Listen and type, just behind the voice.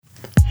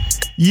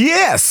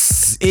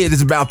Yes, it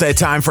is about that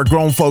time for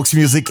Grown Folks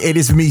Music. It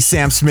is me,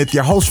 Sam Smith,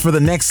 your host for the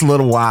next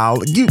little while.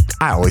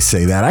 I always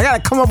say that. I got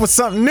to come up with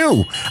something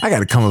new.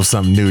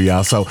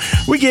 Y'all. So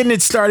we're getting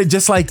it started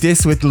just like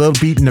this with a little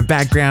beat in the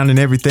background and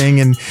everything.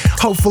 And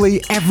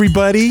hopefully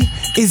everyone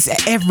is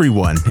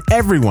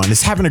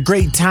having a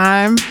great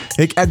time,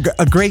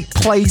 a great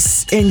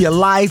place in your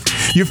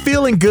life. You're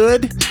feeling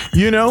good,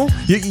 you know,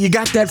 you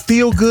got that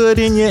feel good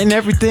in you and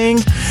everything.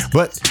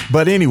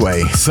 But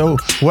anyway, so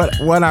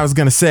what I was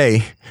going to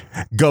say,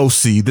 go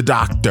see the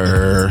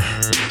doctor.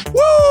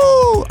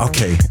 Woo!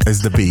 Okay,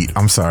 it's the beat.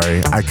 I'm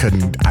sorry. I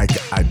couldn't.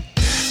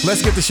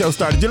 Let's get the show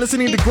started. You're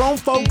listening to Grown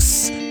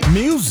Folks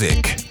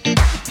Music.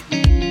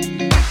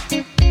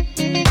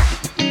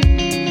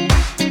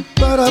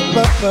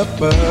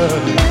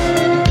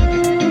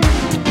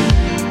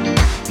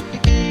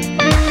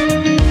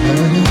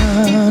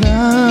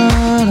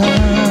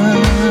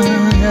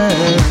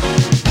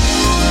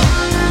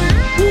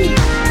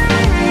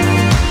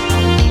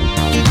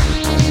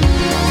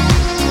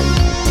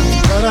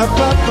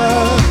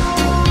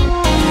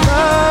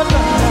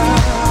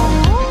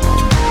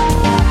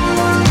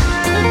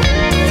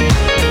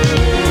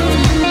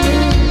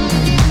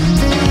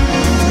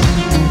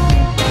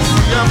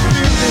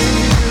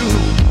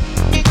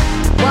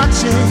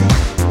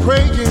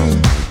 Praying,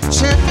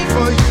 chanting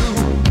for you,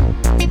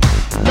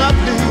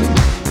 lovely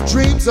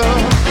dreams of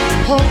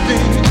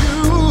holding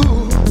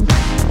you.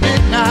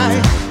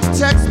 Midnight,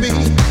 text me,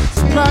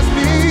 surprise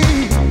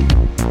me,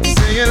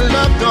 saying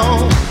love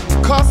don't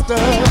cost a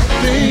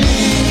thing.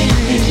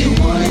 If you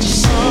want it,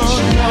 just say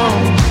it now,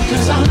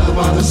 'cause I love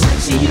all the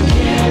sexy you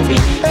carry.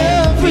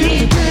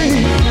 Every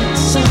day,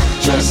 so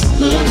just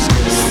looks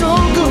good, so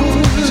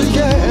good,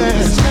 yeah.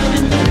 It's time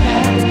in the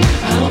back.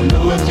 I don't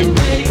know if you're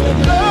ready, but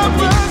love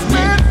was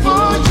meant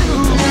for you.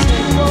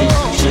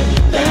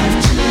 Back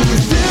to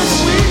this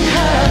we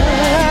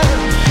have.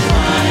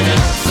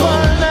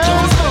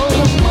 Finance gold. the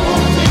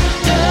moment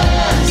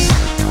pass.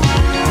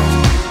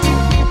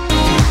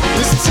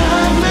 This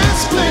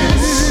timeless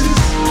bliss.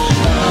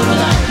 Love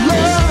like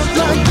this.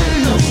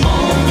 The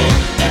moment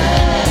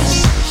pass.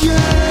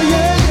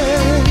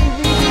 Yeah.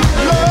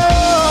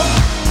 Love.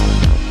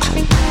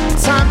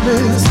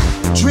 Timeless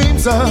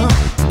dreams of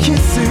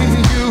kissing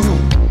you.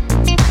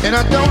 And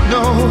I don't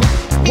know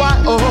why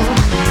or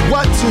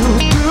what to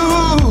do.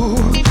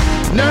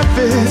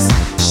 Nervous,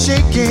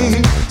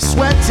 shaking,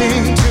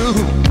 sweating too.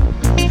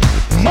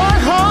 My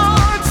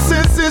heart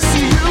says it's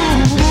you.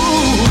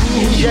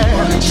 Yeah.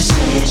 Why don't you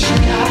say it, you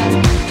got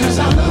it? 'Cause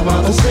I love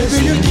all the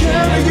sexy You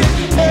carry it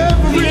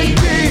every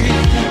day.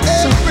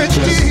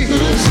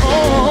 Oh,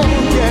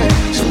 yeah.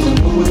 So the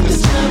move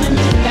is time in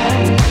the back.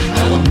 I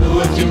don't know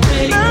if you're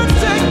ready. Let's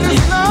take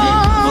this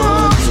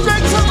love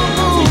straight to the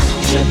moon.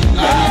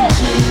 Back to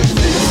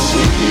this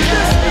we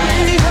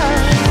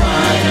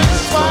have.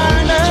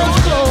 Finance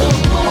gold. The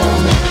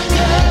moment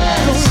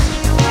pass.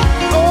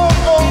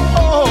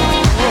 Oh.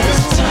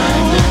 It's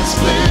time and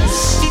splits.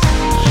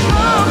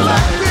 Love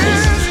like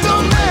this,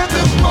 don't let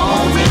the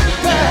moment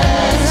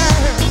pass.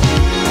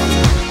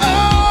 Oh.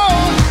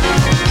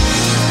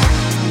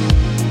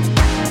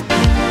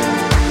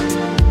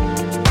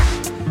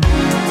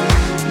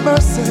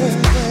 Mercy.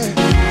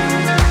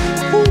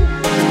 Ooh.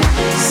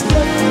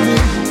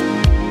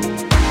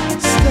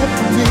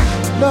 Stephanie,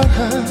 Lord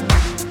have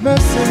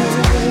mercy.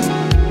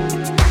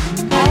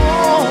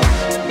 Oh.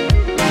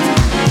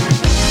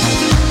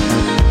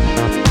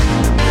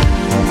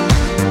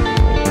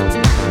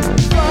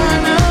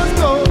 Finance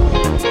gold.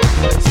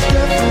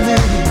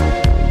 Stephanie,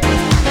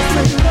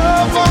 make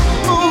love on the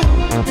moon.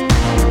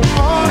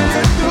 All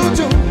you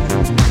do.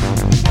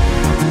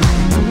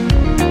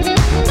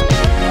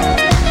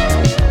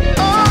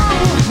 Oh,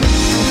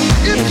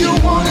 if you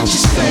want it,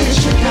 just say it,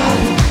 you got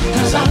it.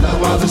 'Cause I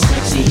love all the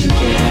sexy you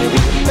carry.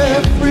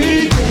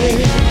 Every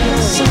day,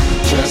 So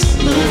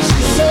just looks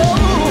good. so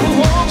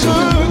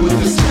good. With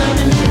this time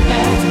in the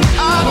back.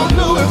 I don't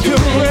know if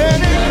you're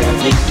ready.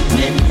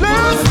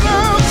 Let's go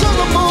to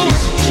the moon.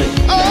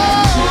 Oh,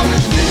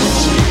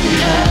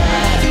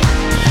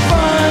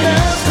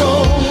 finance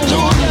gold.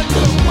 Don't let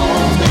the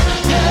moment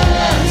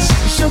pass.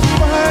 So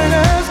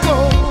finance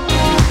gold.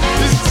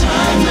 This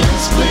time and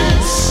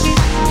splits.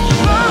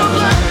 Love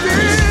like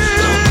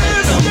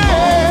this,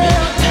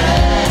 yeah.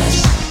 Pass.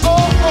 Oh.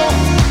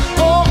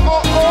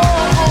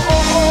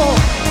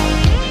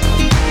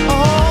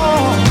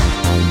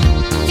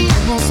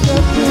 Come on,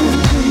 step with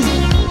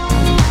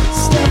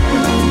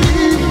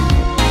me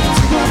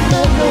to my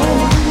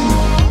melody.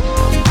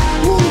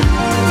 Woo.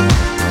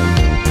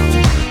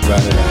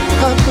 Right it out.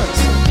 Have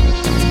mercy.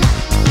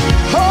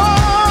 Oh,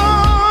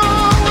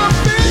 I'm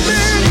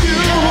feeling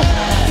you.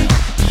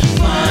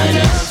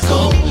 Finance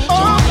gold.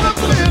 Oh, I'm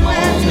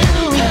feeling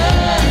you.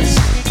 Pass.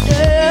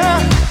 Yeah.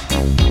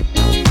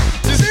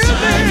 This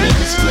time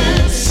and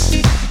splits.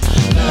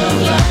 Love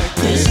like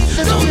this.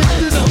 Don't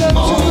let the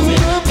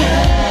moment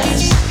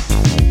pass.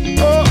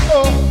 Oh.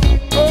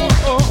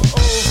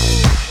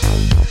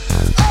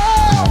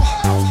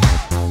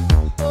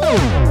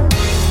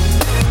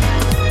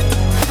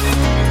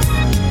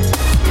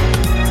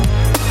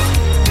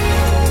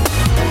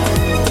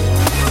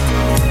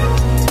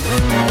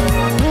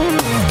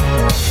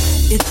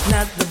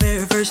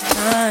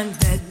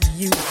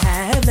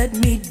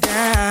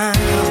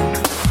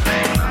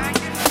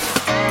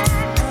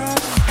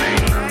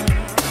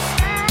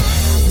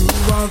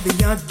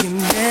 the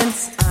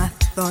arguments, I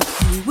thought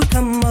you would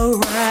come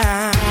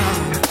around.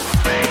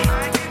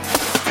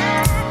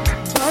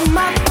 But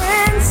my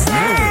friends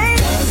say he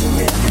doesn't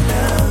really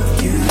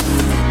love you.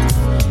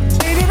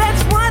 Maybe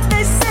that's what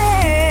they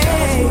say.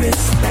 Doesn't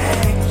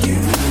respect you.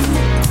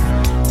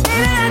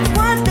 Maybe that's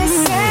what they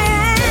say.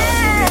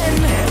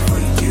 Doesn't really care for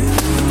you.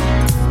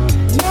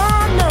 No,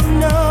 no,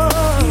 no.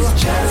 He's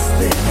just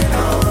living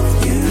off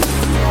you.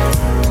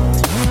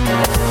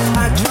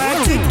 I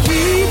tried to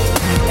keep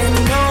an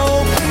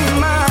open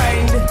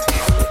mind,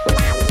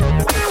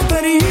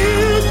 but you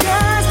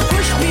just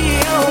pushed me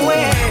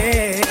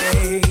away.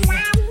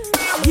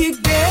 You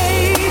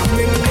gave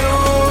me no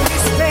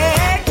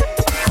respect.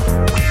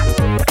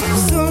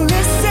 So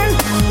listen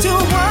to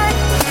what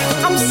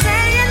I'm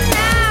saying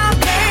now,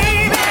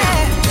 baby.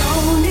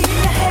 Don't need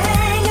to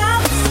hang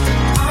up.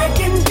 I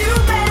can do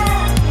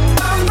that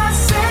by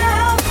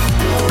myself.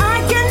 I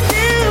can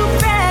do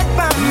that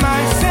by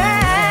myself.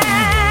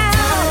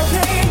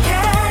 Playing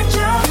catch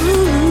up.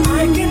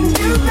 I can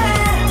do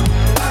that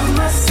by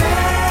myself.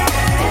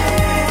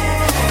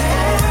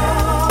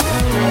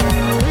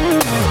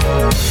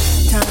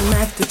 Time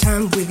after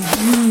time with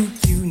you,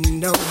 you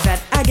know that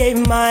I gave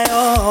my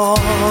all.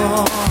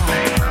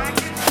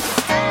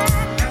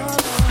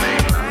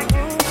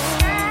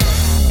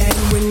 And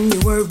when you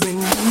were in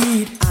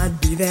need, I'd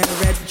be there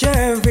at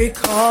every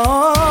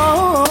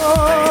call.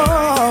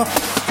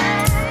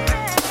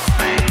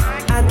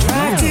 I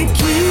tried to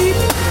keep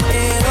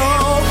an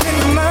open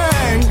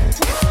mind,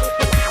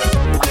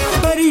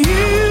 but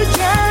you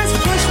just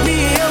pushed me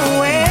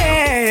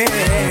away.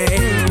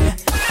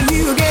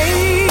 You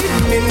gave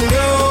me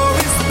no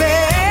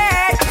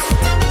respect.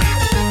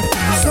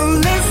 So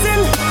listen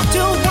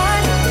to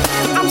what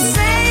I'm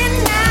saying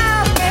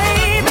now,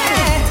 baby.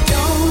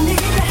 Don't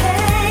need to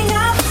hang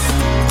up.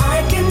 I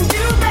can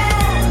do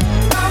that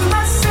by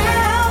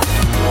myself.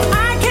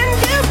 I can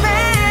do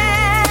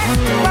that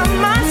by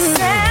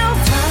myself.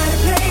 Tired of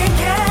playing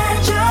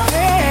catch up.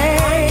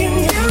 I can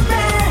do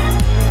that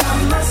by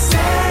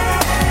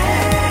myself.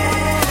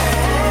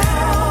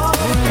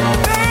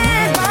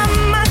 Bad by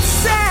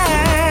myself.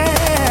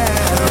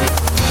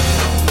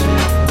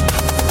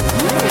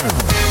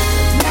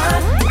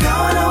 Not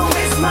gonna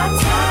waste my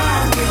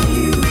time with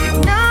you.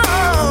 No.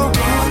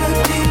 Gonna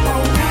keep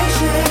on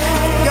pushing.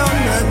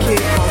 Gonna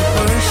keep on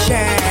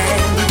pushing.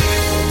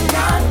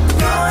 Not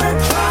gonna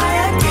try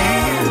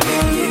again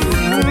with you.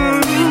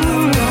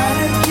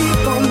 Gotta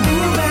keep on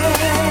moving.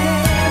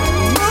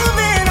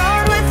 Moving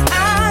on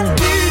without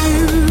you.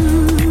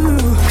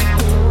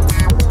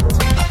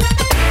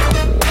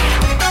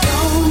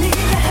 Don't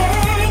need to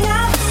hang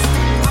up.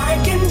 I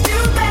can do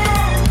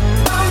that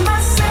by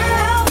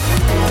myself.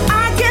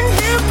 I can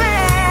do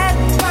that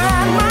by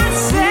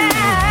myself.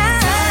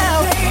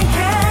 Playing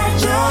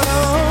catch up.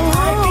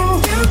 I can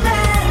do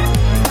that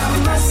by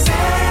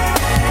myself.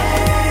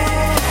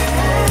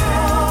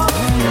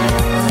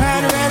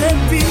 I'd rather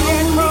be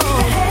at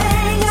home,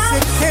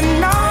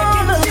 sitting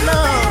all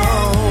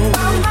alone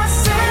by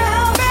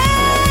myself.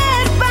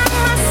 Bad by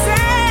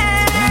myself.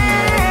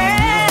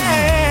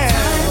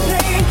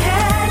 Playing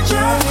catch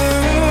up.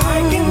 I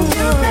can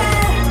do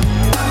that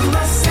by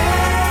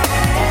myself.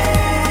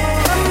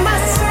 By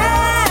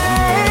myself.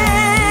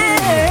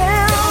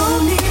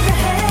 Don't need to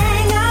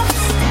hang up.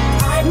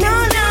 I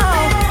know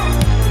that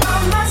by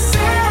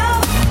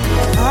myself.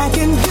 I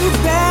can do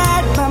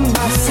that by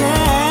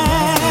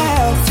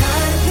myself.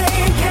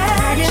 Playing catch up.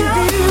 I can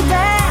do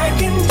that. I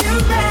can do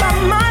that by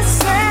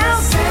myself.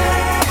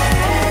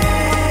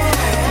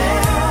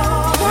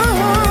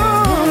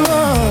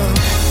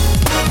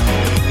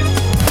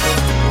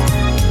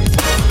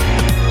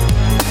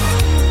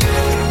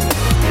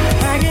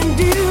 I can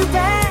do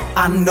that.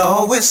 I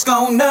know it's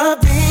gonna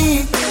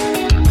be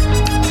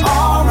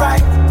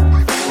alright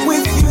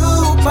with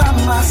you by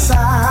my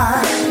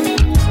side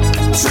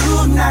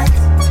tonight.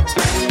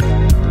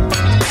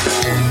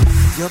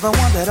 You're the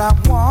one that I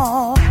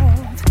want.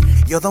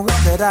 You're the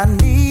one that I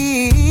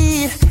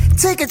need.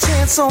 Take a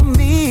chance on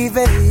me,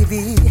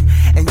 baby,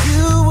 and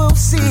you will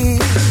see.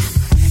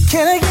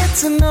 Can I get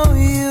to know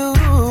you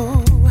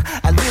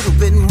a little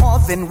bit more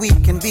than we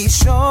can be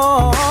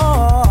sure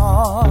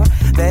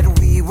that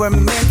we were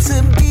meant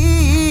to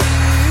be?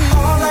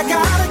 All I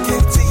gotta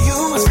give to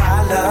you is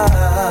my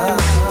love.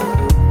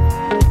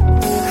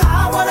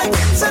 I wanna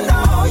get to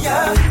know ya.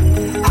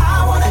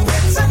 I wanna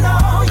get to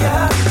know ya.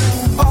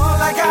 All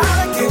I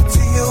gotta give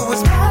to you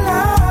is my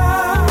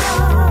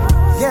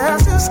love.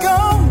 Yes, it's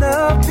gonna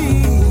be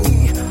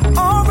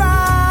alright.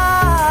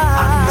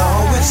 I know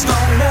it's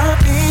gonna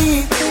be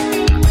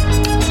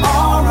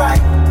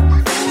alright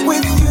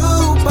with you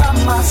by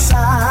my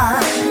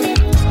side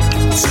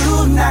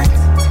tonight.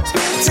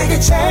 Take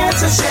a chance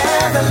to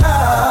share the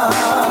love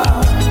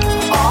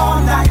all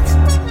night.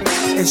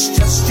 It's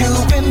just you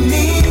and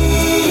me.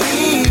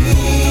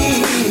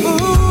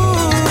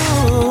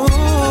 Ooh,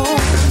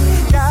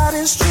 God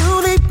has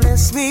truly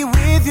blessed me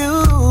with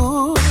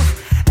you,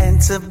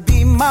 and to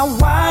be my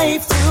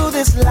wife till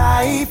this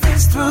life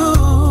is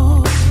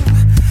through.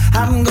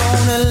 I'm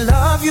gonna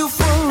love love you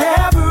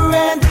forever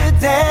and a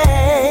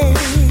day.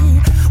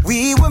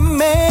 We were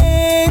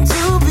made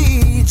to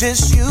be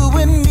just you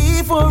and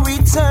me for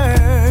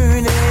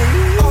eternity.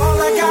 All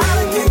I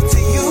gotta give to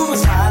you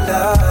is my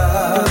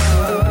love.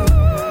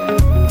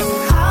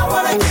 I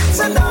wanna get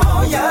to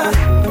know ya.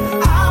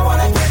 I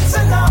wanna get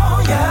to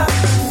know ya.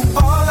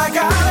 All I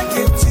gotta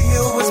give to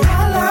you is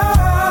my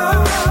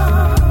love.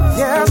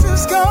 Yes,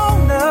 it's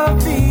gonna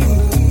be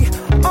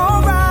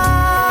alright.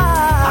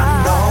 I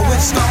know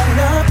it's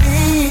gonna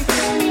be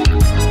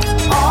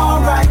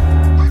alright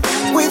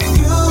with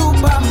you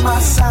by my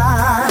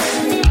side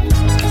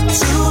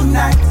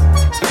tonight.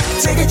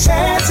 Take a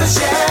chance to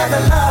share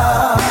the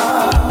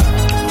love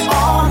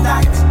all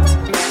night.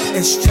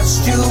 It's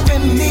just you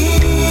and me.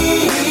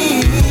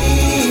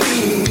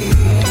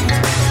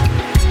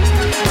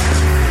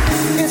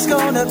 It's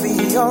gonna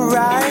be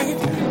alright,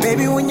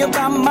 baby, when you're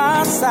by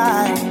my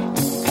side.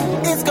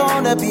 It's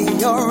gonna be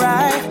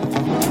alright.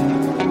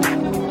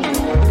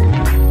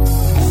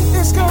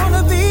 It's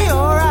gonna be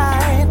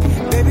alright,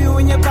 baby,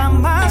 when you're by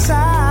my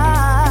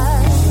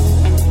side.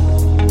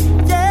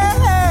 Yeah,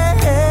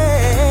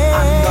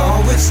 I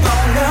know it's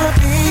gonna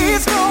be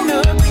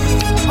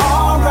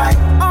alright,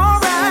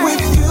 alright,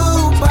 with you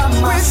by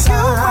my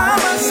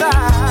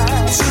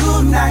side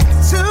tonight.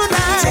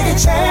 Take a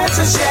chance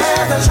to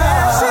share the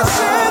love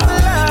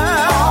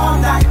all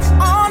night.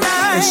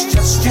 It's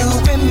just you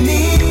and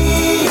me.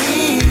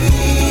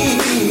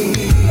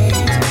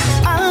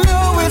 I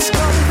know it's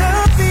gonna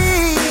be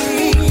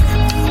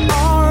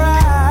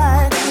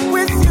alright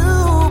with you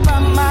by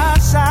my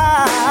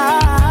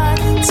side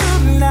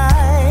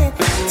tonight.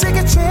 Take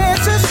a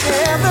chance to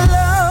share the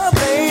love,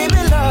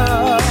 baby,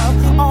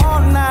 love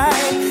all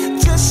night.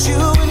 Just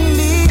you and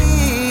me,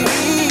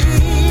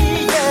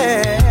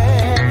 yeah.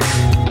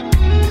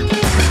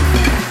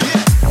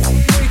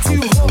 Way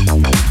too hot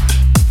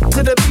to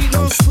the beat,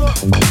 no slump.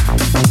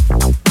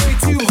 Way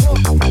too hot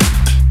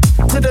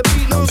to the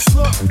beat, no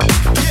slump.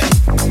 Yeah.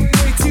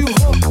 Way too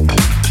hot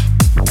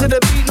to the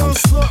beat, no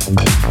slump.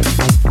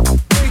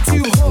 Way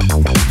too hot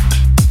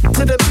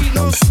to the beat,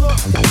 no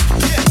slump.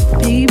 Yeah.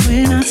 Babe,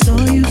 when I saw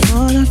you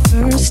for the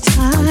first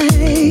time,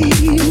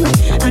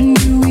 I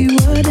knew you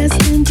were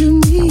destined to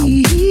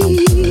meet.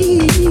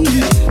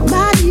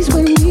 Bodies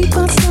when we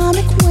found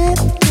stomach went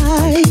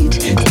right.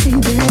 Stay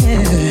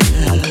there,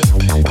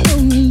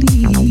 don't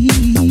leave.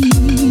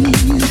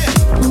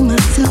 Pull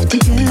myself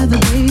together,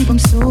 babe, I'm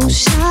so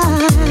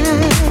shy.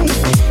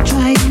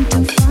 Trying to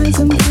find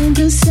something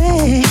to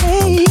say.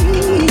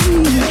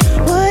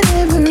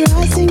 Whatever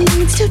I say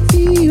needs to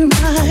be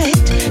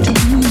right to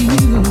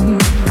you.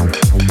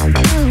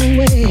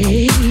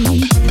 Away.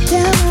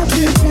 Damn, I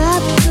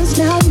forgot, 'cause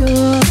now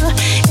you're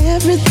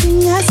everything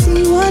I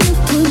see.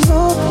 Wonderful,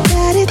 all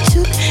that it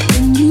took,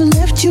 and you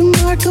left your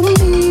mark on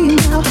me.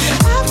 Now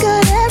I've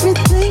got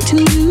everything to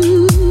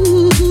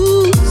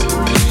lose,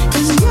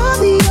 'cause you're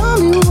the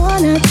only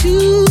one I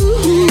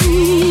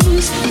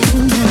choose.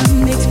 And that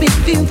makes me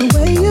feel the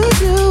way you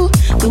do,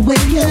 the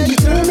way you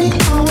turn me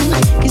on.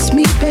 Kiss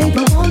me, babe,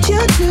 I want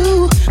you to.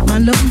 My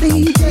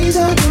lonely days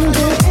are gonna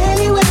go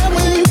anywhere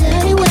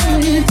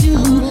with you.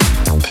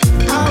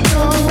 I'll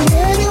go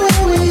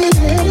anywhere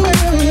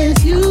with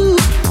you.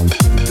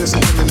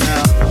 Listen to me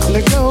now.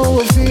 Let go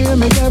of fear,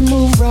 make that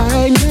move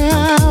right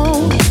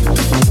now.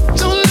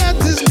 Don't let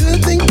this good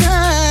thing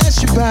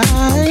pass you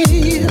by.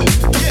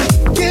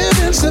 Give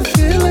in to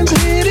feelings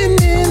hidden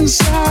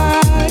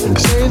inside.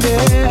 Stay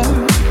there,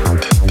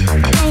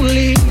 don't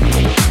leave.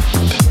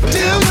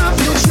 Damn, I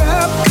feel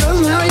trapped, 'cause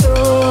now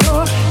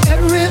you're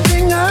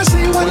everything I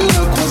see. One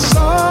look was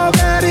all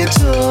that it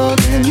took,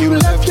 and you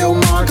left your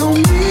mark on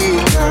me,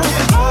 girl.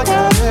 I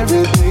got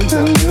everything to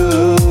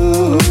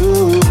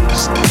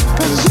lose,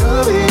 'cause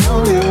you're the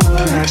only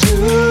one I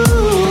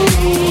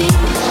choose.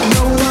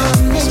 No one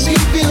makes me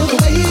feel the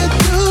way you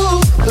do,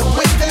 the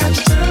way that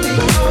you turn me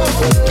on.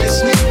 Kiss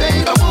me,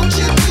 babe, I want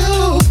you to.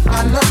 I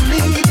love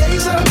me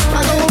days up.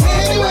 I go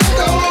anywhere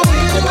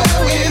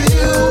with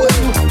you.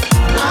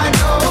 I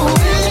go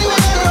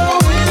anywhere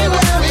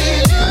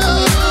with you.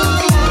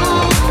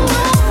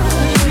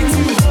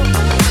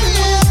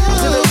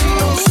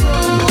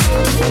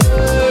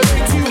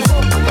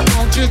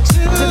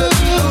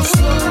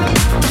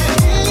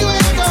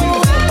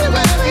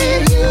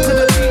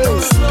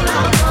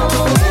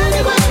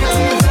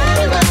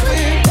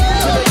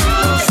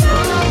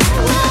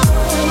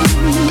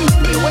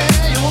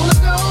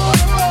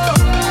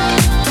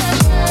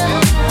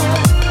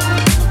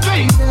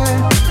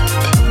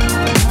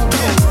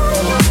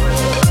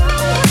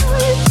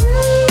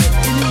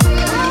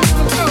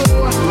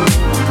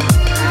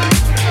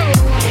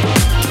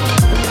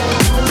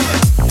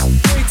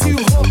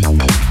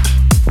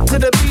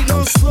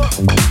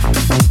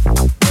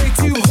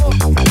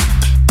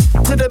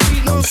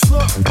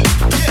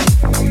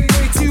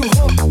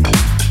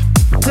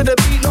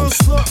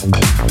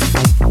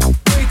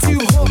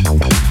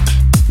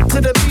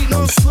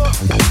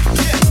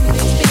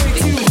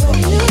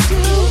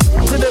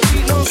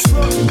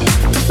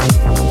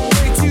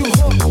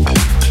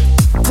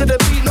 To the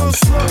beat, no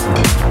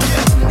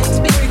slow.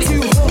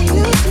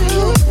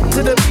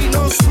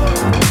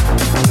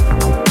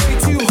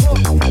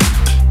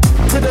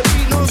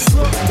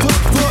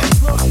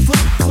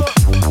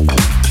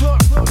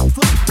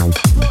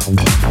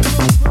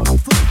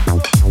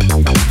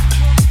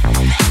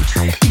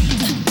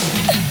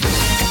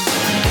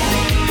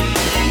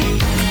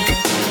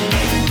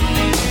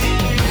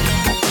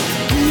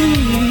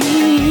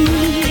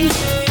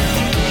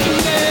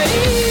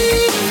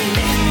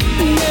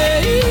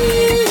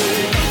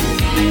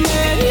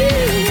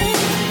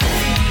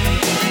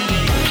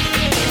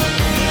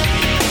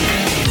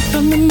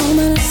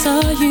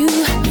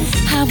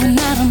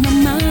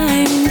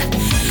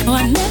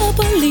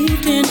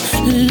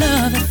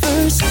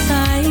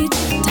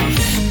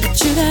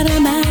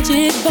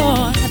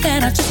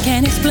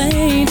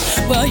 explain.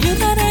 Well, you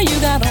got a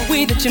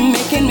way that you're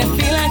making me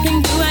feel I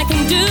can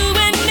do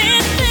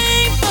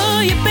anything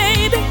for you,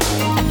 baby.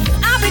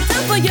 I'll be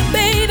done for you,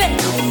 baby.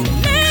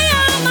 Lay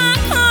all my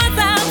cards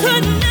out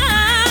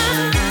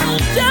tonight.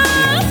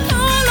 Just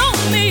call on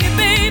me,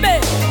 baby.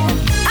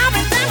 I'll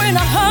be there in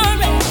a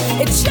hurry.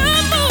 It's your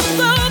move,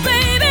 so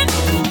baby,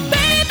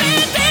 baby,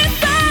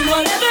 decide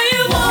whatever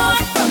you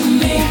want from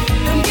me.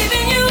 I'm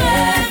giving you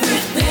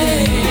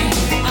everything.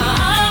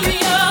 I'm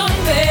your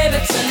baby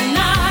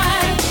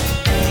tonight.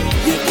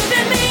 You're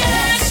giving me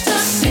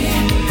ecstasy.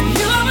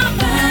 You are my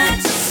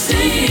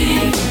fantasy.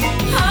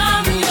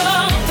 I'm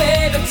your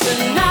baby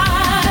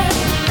tonight.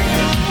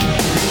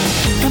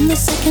 From the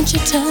second you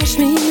touched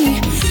me,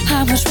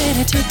 I was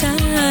ready to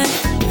die.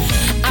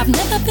 I've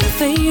never been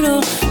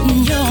fatal.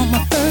 You're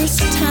my first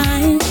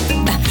time.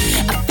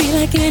 I feel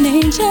like an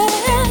angel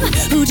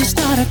who just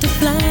started to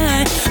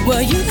fly.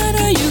 Well, you got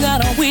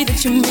a way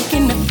that you're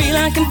making me feel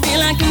I can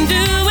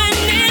do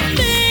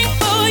anything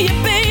for you,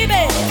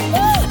 baby.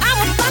 I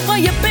will fight for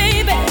you,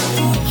 baby.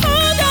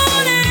 Hold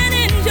on and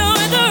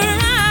enjoy the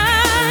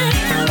ride.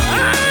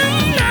 I'm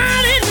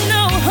not in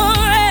no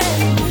hurry.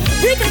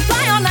 We can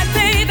fly all night,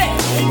 baby.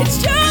 It's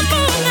your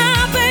move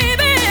now,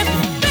 baby.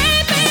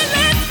 Baby,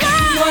 let's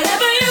fly.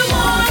 Whatever you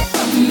want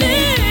from me,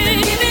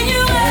 giving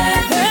you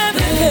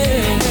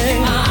everything.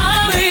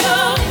 I'm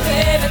your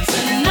baby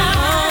tonight.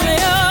 I'm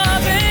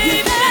your baby.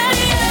 You got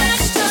the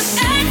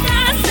ecstasy.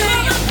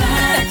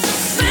 Fantasy.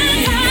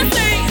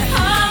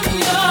 I'm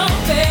your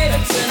baby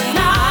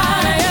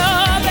tonight.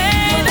 Your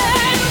baby.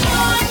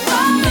 Want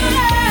whatever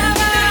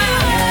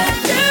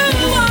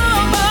you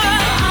want, boy.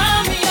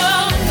 I'm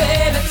your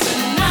baby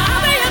tonight.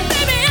 I'll be your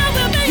baby. I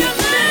will be your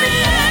baby.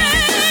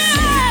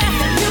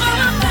 You are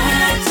my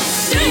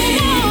fantasy,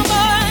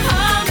 boy.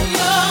 I'm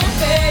your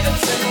baby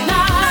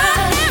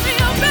tonight. I'll be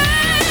your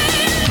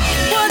baby.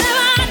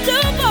 Whatever I do,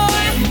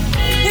 boy,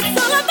 it's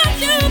all about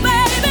you,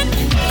 baby.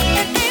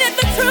 And ain't it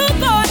the truth,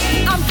 boy?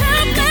 I'm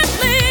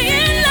helplessly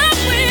in love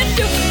with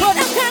you. What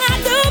else can I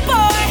do,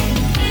 boy,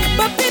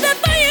 but be there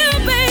for you,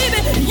 baby?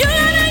 You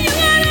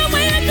got a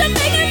way to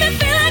making me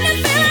feel I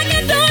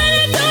can do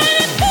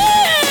anything.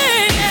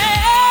 Yeah.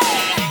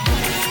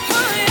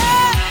 Oh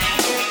yeah.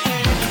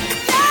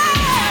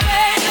 Yeah,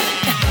 baby.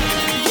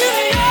 You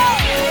know.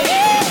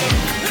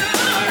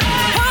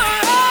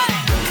 Alright.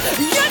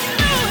 You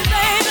know,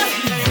 baby.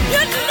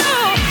 You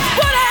know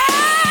whatever.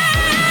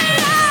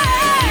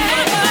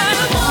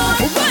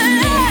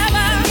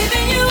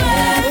 Giving you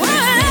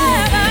whatever.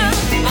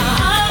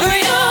 I'm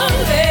your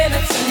baby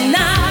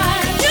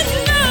tonight. You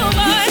know,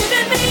 boy. You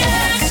giving me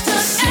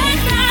ecstasy.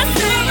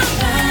 Fantasy.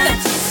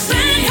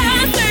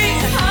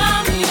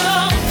 I'm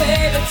your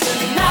baby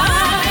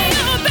tonight.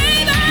 Your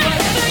baby.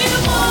 Whatever you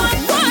want,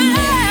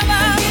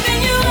 whatever.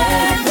 Giving you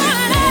whatever.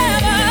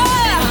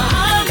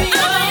 I'm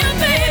your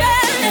baby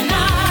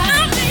tonight.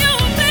 I'm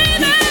your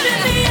baby. You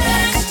giving me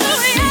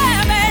ecstasy.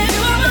 Yeah, baby.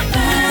 You are my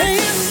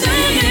fantasy,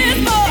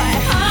 boy.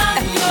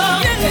 I'm your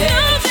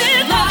baby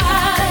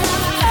tonight.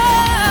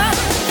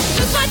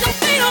 Just like a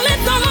fatal,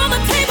 it's all on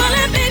the table,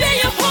 and baby,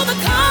 you pull the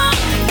card.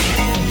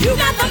 You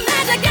got the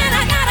magic, and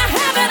I gotta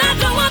have it. I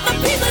don't want the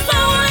pieces, I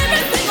want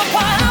every single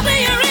part. I'll be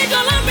your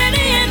angel, I'm ready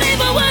and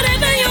able.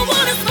 Whatever you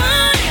want is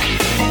mine.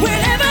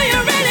 Whenever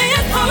you're ready,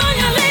 just call on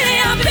your lady.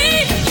 I'll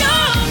be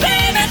your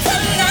baby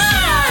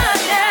tonight.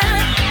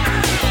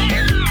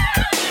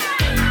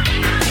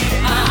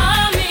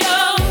 I'm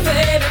your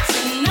baby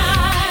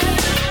tonight.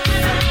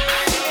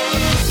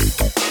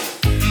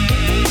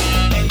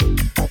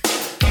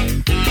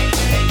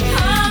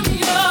 I'm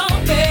your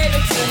baby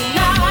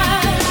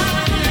tonight.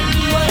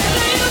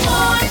 Whatever you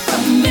want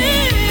from me,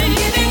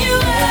 giving you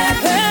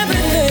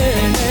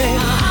everything.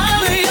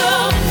 I'm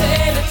your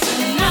baby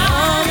tonight.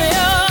 I'm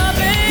your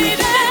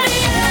baby.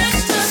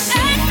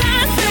 Ecstasy.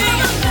 Fantasy.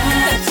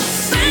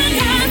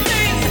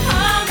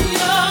 I'm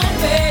your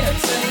baby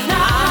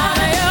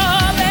tonight.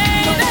 Your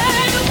baby.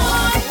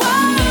 Want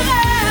whatever you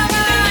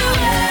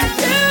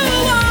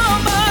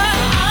want, boy.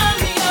 I'm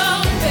your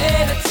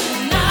baby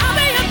tonight. I'll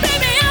be your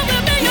baby. I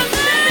will be your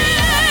baby.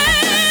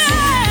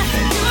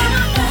 You are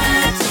my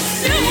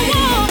fantasy,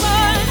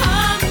 boy.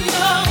 I'm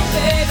your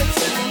baby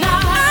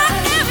tonight.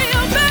 I'm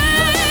your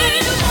baby.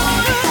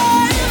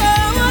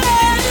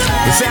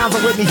 The sounds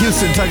of Whitney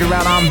Houston talking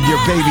about I'm Your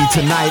Baby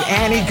Tonight.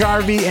 Annie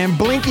Garvey and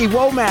Blinky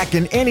Womack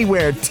and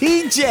Anywhere.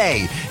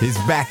 TJ is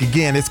back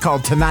again. It's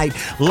called Tonight.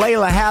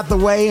 Layla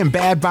Hathaway and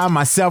Bad by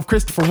Myself.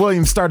 Christopher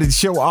Williams started the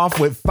show off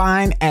with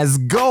Fine as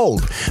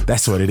Gold.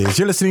 That's what it is.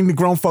 You're listening to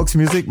Grown Folks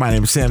Music. My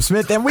name is Sam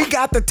Smith, and we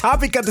got the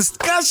topic of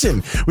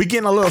discussion. We're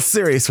getting a little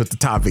serious with the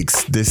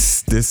topics.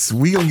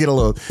 We gonna get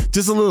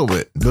just a little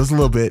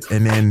bit,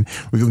 and then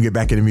we're gonna get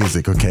back into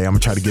music. Okay, I'm gonna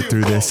try to get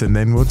through this, and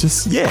then we'll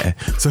just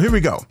So here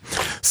we go.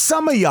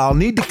 Some of y'all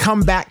need to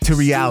come back to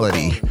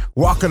reality.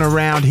 Walking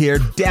around here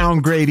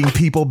downgrading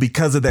people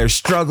because of their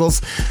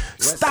struggles.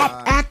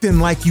 Stop acting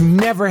like you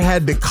never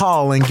had to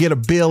call and get a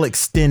bill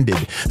extended.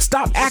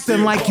 Stop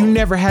acting like you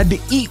never had to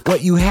eat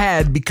what you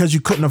had because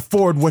you couldn't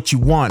afford what you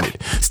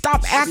wanted. Stop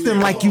Stop acting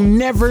like you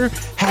never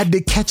had to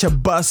catch a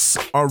bus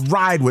or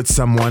ride with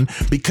someone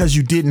because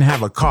you didn't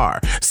have a car.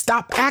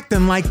 Stop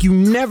acting like you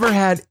never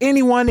had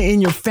anyone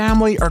in your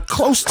family or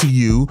close to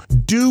you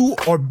do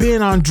or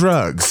been on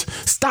drugs.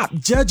 Stop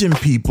judging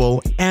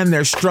people and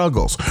their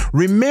struggles.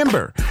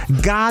 Remember,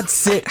 God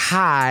sit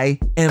high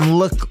and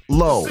look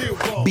low.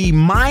 Be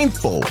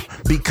mindful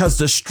because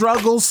the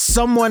struggles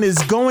someone is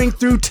going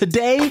through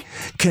today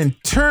can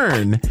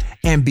turn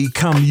and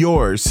become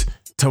yours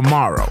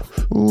tomorrow.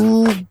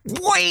 Ooh,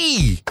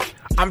 wee!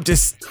 I'm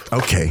just,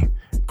 okay.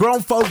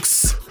 Grown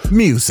folks,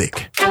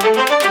 music.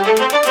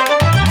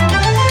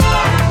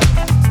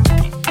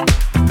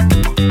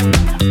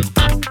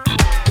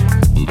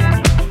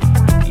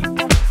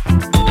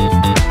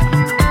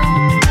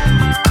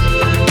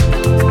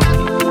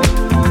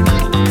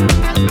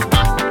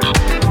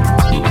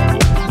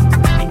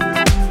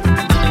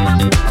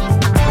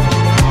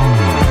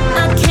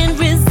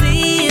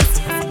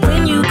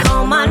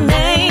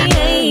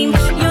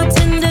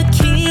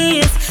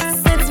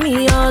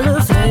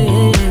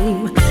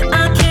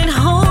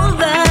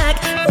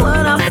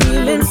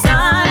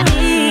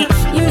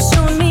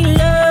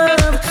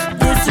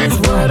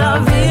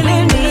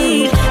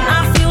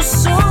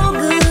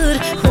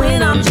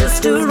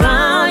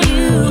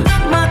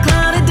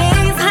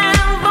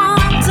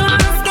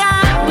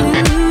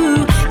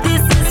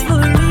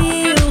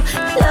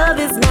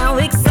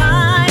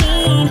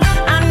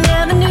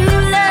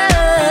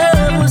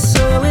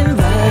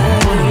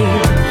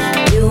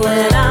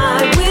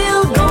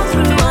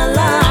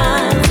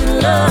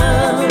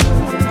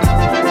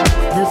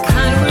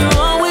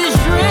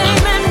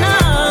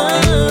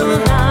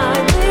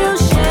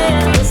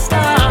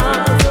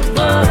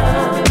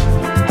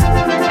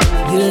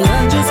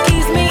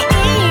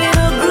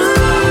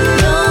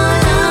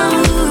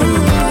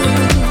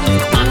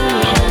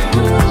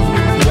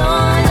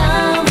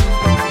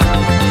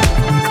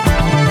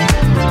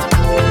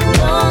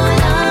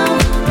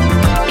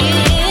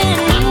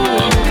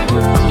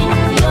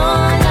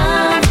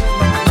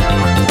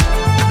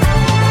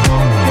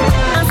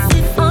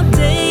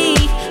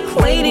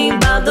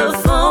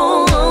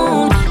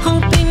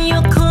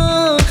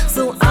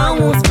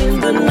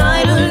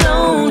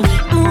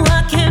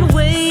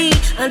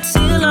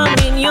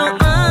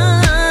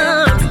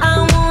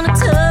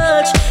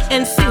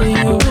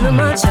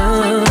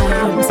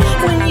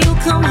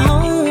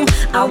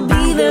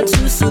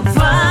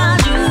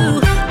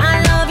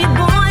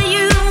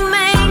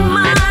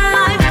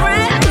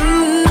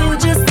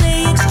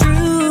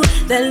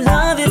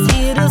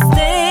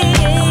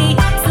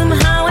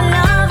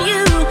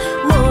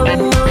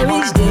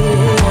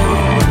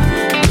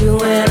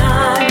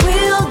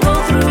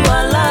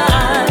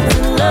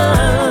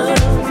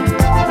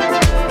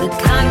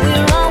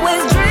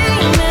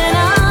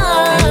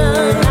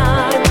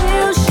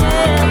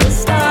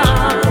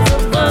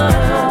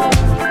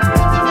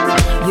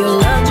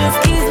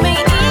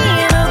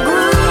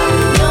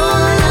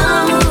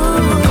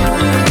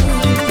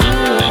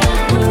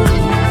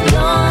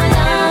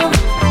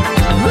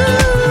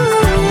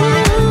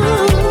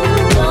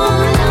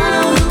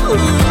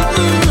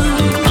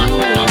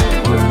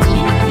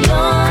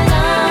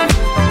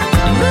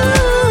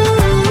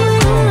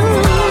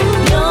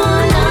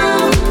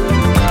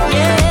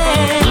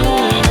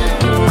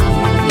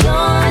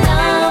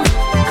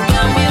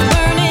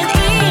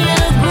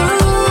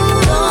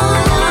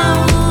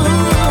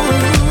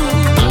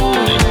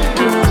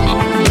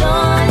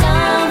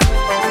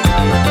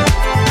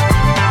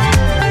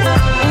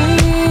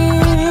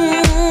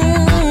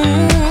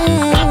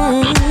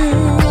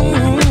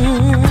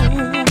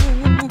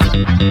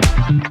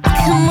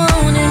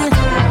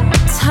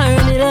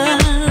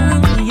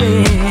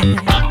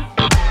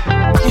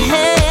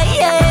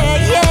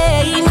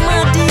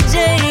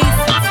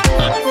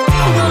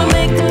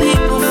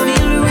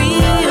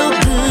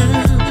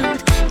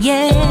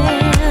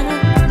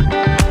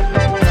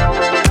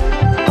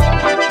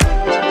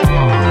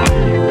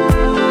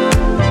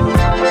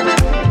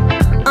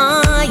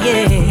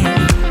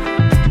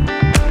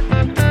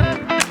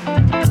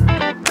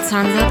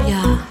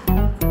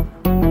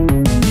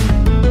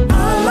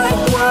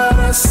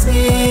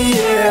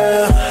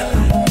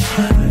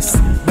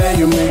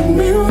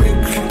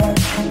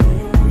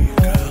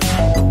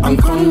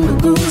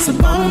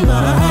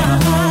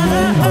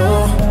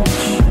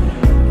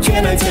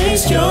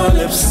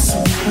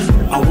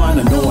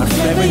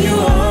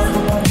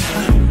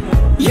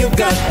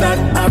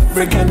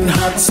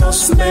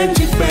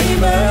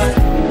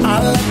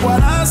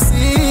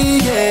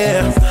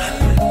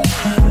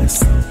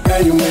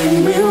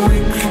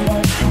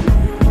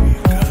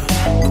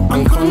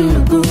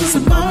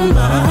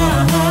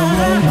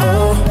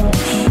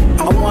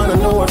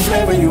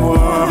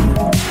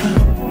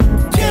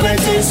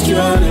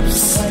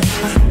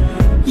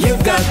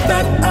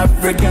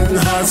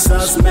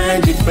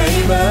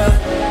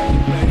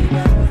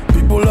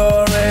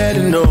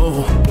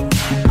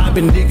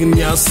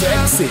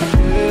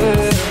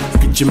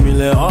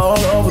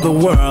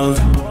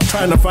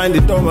 Trying to find the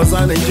Thomas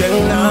and the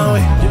Jeng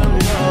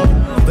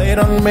now. They They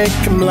don't make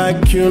him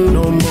like you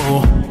no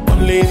more.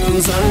 Only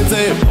in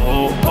Sunday,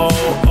 oh, oh,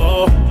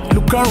 oh.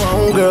 Look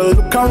around, girl,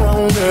 look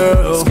around,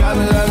 girl.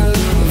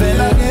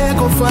 Vela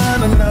go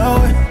find a now.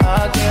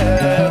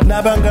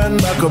 Nabangan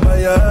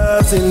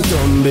Bakobaya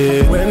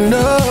Sintombe. When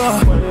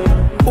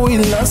we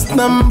lost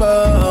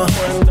number.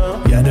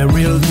 Yeah, the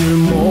real deal,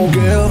 more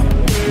girl.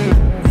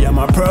 Yeah,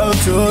 my pearl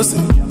juice.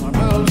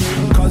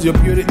 Cause your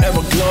beauty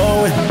ever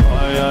glowing.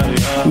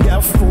 Yeah,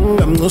 fool,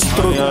 I'm no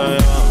stroke.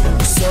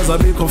 Sounds a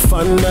big of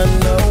fun and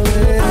now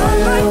I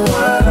like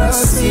what I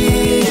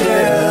see,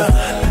 yeah.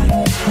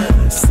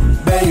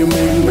 Baby, you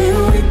make me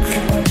weak.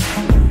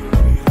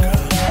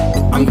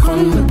 I'm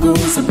gonna go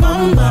to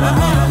Bamba.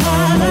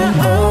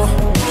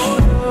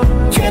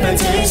 Can I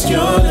taste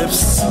your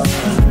lips?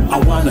 I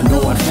wanna know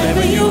what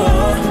flavor you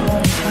are.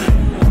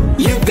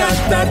 You got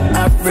that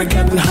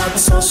African hot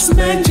sauce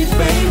magic,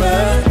 baby.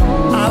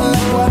 I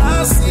like what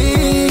I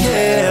see,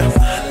 yeah.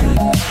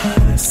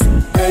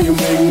 Hey, you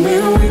make me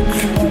weak.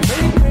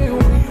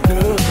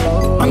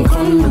 I'm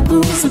gonna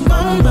go to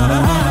Bamba.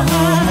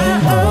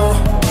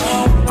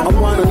 I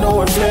wanna know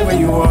what flavor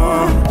you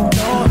are.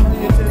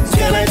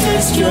 Can I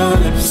taste your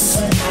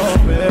lips?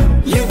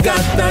 You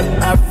got that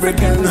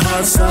African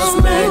hot sauce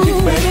magic,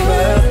 baby.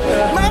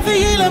 My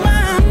feel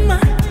mama,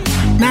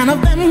 none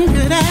of them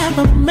could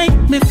ever make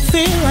me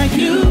feel like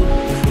you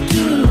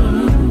do.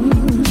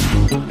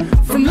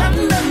 From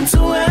London to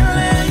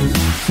LA,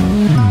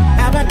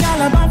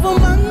 Abacalaba for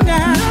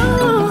Manga,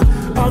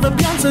 all the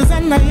Beyoncés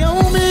and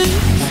Naomi.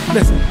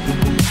 Listen,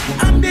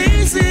 I'm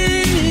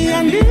easy,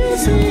 I'm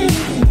easy.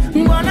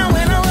 Gonna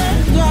win away,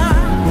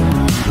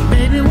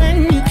 baby, when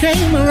you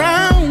came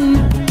around,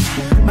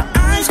 my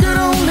eyes could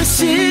only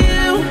see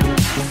you.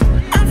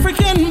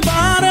 African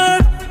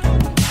butter,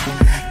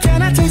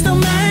 can I taste the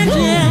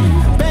magic?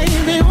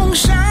 Baby, won't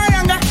shy,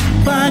 I got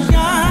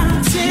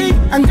Bayati,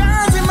 and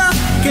Gazima,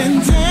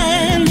 can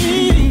tell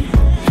me.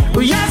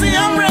 Uyazi,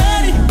 I'm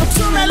ready,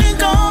 to me,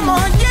 come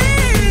on,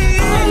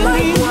 yeah. I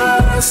like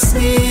what I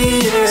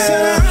see,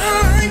 yeah. I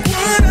like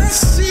what I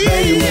see,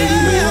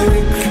 yeah.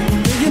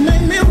 You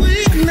make me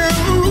weak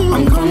now.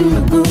 I'm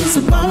gonna go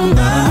to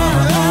Bamba.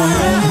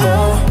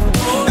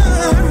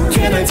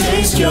 Can I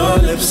taste your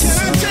lips?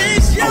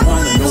 I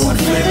wanna know what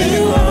flavor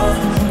you are.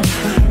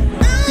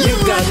 You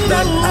got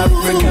that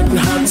African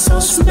hot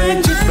sauce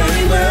magic,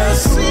 baby. I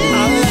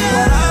like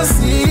what I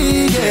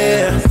see,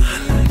 yeah.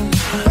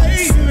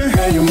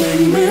 Hey, you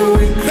make me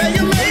weak.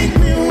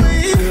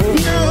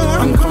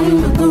 I'm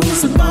gonna go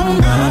to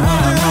Bamba.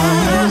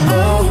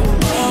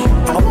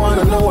 I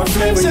wanna know what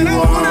flavor you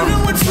are.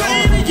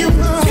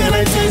 Can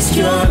I taste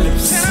your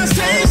lips?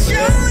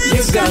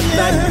 You got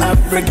that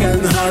African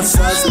hot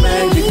sauce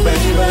magic,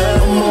 baby.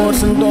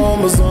 Emotion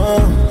domas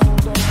on.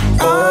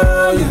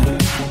 Oh yeah.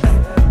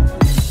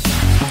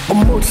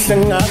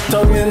 Emotion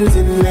atoms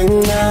in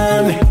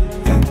England.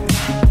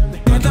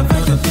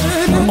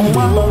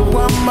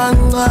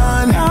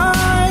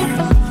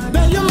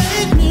 Now you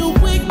make me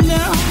weak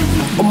now.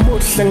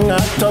 Emotion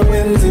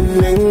atoms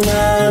in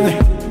England.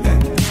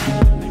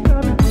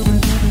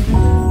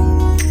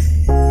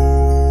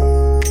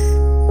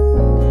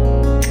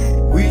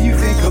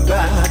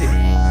 About it.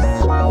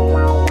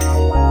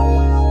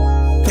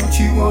 Don't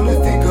you wanna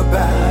think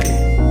about it?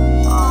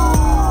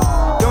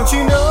 Don't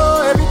you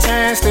know every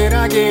chance that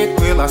I get,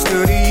 will I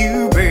study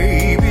you,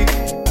 baby?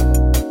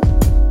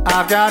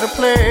 I've got a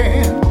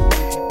plan.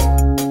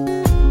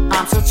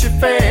 I'm such a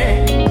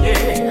fan,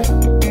 yeah.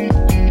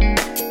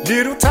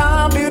 Little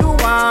time, little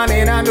wine,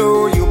 and I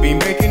know you'll be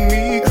making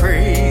me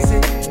crazy.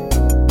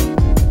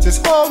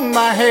 Just hold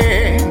my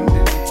hand.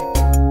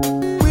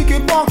 We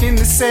could walk in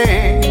the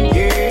sand,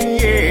 yeah,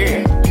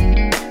 yeah.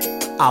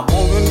 I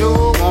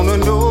wanna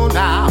know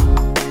now.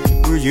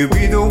 Will you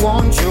be the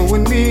one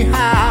showing me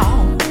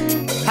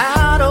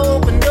how to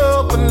open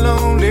up a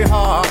lonely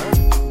heart?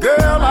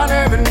 Girl, I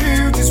never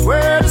knew just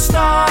where to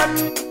start.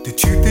 The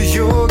truth is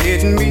you're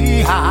getting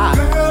me high.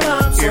 Girl,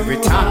 I'm so every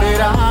time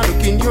that I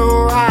look in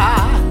your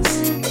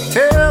eyes.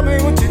 Tell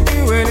me what you're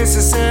doing, it's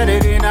a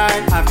Saturday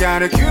night. I've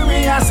got a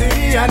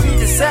curiosity I need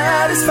to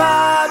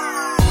satisfy.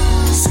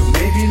 So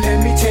maybe let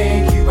me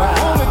take you out. I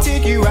wanna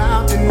take you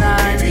out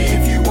tonight. Maybe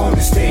if you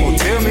wanna stay. Well,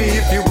 tell me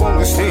if you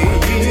wanna stay. I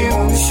really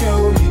wanna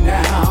show you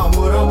now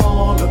what I'm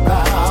all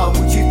about.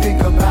 What you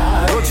think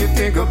about it? What you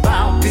think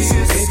about this?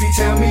 Baby,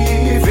 tell me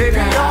if baby,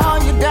 are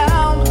you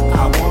down?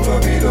 I wanna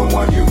be the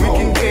one you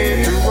can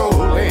get to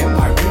rolling.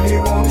 I really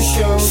wanna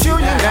show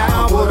you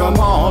now what I'm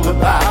all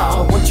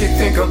about. What you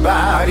think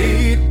about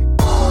it?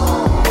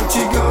 What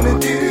you gonna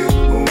do?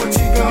 What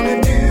you gonna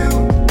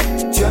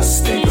do?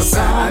 Just think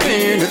about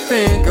it. To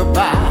think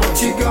about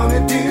what you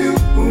gonna do.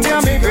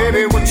 Tell me,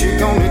 baby, what you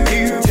gonna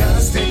do?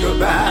 Just think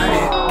about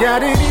it.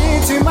 Got it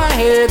into my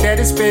head that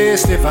it's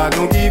best if I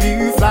don't give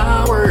you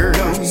flowers.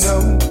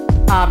 No,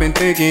 I've been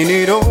thinking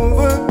it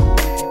over.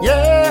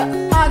 Yeah,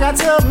 I got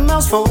something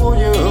else for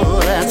you.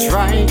 That's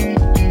right.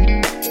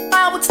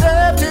 I would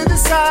step to the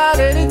side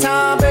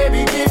anytime,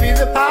 baby. Give you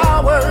the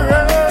power.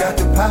 Got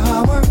the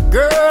power,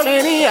 girl,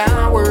 any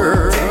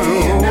hour.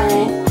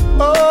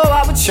 Oh,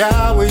 I would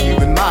shower you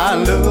with my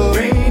love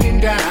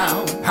raining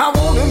down. I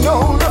wanna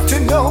know, love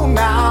to know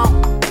now.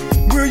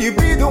 Will you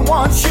be the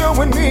one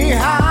showing me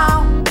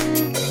how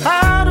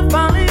to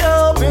finally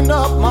open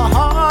up my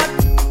heart?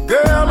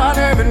 Girl, I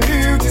never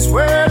knew just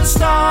where to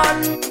start.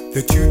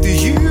 The truth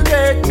is you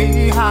get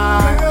me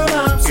high.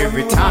 Girl,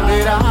 every time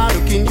that I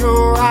look in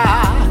your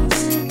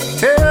eyes.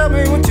 Tell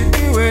me what you're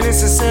doing,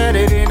 it's a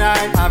Saturday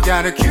night. I've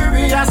got a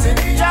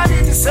curiosity I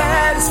need to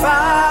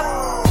satisfy.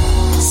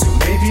 So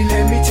maybe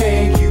let me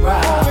take you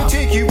out. Let me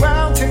take you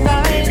out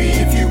tonight. Maybe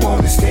if you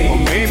wanna stay, or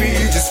maybe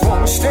you just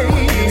wanna stay.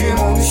 I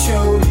wanna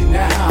show you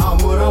now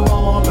what I'm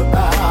all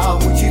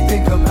about. What you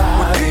think about?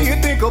 What do you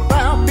think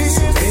about this?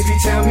 So baby,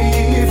 tell me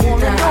if you're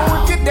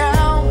down. If you're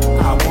down,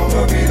 I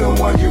wanna be the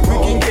one you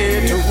roll. We can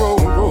get to roll.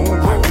 I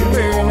can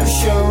learn to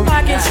show you.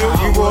 I can show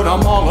you what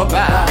I'm all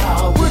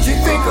about. What you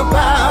think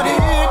about it?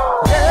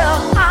 Yeah,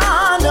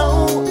 I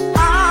know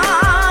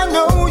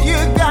you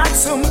got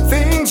some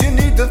things you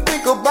need to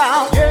think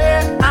about.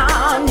 Yeah,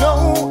 I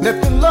know.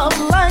 Let the love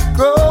light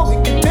grow. We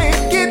can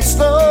take it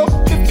slow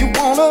if you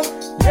wanna.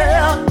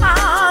 Yeah,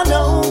 I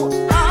know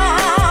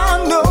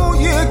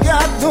you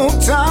got no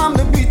time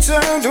to be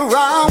turned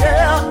around.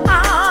 Yeah,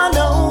 I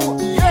know.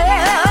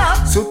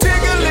 Yeah, so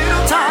take a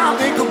little time,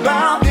 think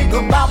about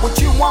what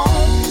you want.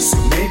 So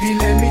maybe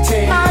let me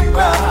take you out. I'd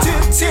love to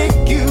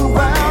take you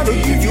out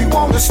if you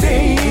wanna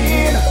stay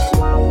in.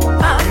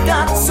 I've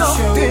got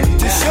something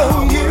to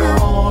show you.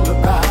 All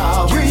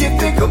about. Do you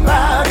think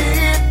about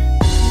it?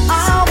 I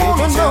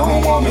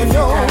wanna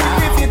know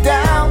if you're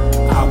down.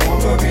 I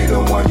wanna be the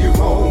one you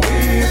roll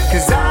with.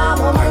 Cause I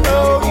wanna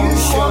know you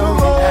wanna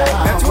roll.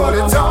 That's what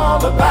it's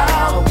all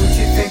about. What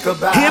you think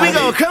about it? Here we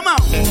go, come on.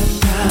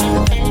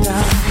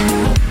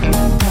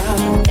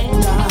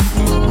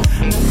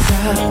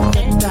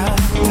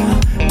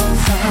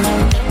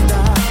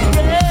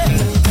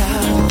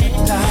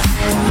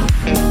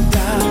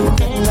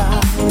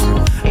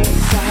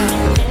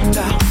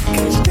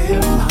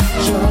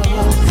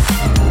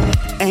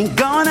 Ain't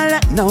gonna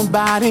let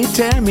nobody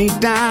tear me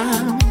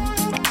down.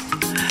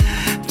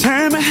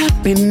 Turn my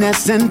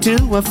happiness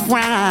into a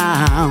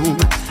frown.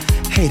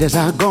 Haters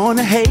are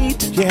gonna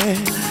hate, yeah.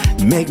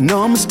 Make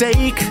no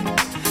mistake.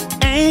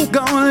 Ain't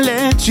gonna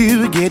let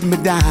you get me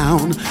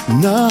down,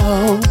 no.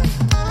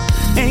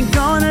 Ain't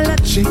gonna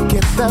let you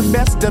get the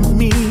best of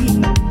me.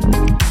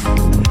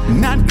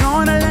 Not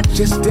gonna let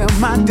you steal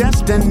my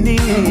destiny.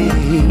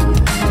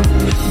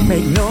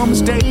 Make no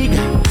mistake,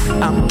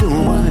 I'm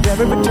doing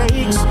whatever it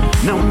takes.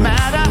 No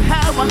matter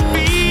how I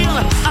feel,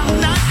 I'm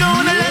not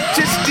gonna let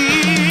you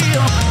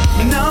steal.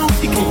 No,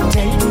 you can't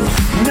take it.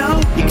 No,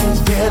 you can't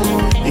steal it.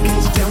 You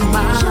can't steal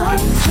my joy.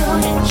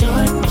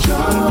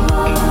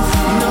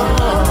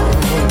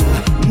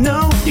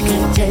 No, you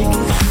can't take it.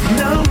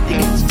 No, you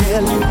can't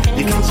steal it.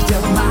 You can't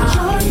steal my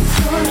joy.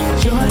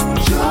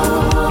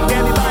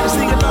 Everybody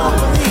sing along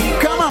with me.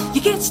 Come on.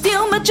 You can't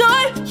steal my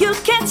joy. You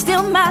can't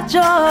steal my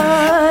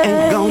joy.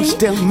 Ain't gonna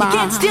steal my joy. You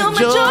can't steal my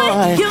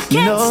joy. You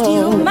can't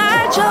steal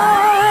my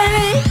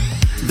joy.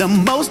 The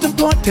most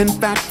important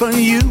fact for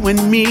you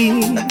and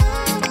me,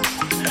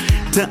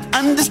 to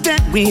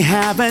understand we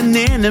have an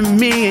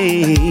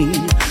enemy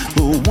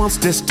who wants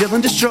to steal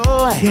and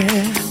destroy,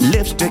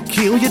 lives to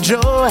kill your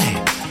joy.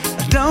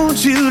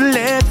 Don't you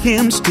let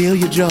him steal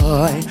your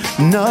joy,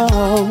 no.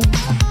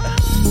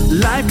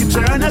 Life can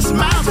turn a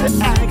smile to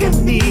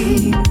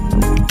agony.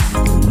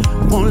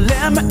 Won't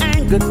let my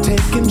anger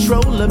take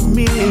control of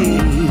me.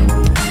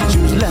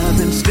 Choose love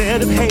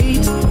instead of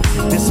hate.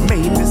 This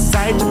may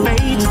decide to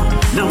fate.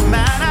 No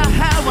matter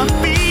how I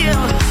feel,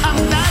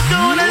 I'm not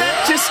gonna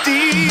let you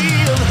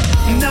steal.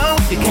 No,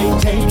 you can't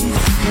take it.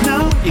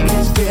 No, you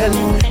can't steal it.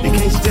 You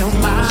can't steal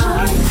my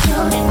joy.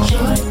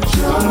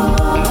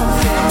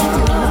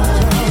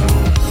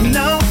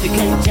 No, you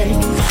can't take it.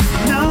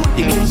 No,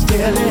 you can't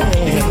steal it.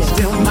 You can't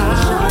steal my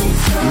joy.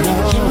 Won't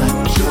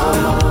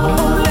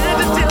let you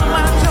steal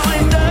my joy.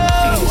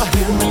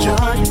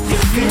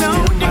 No,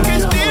 you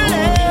can't steal my joy. No, you can't steal it.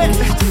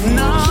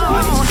 No,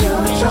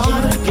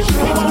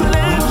 won't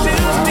let you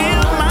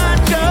steal my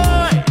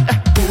joy.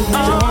 Oh,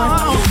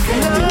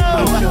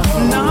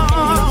 no.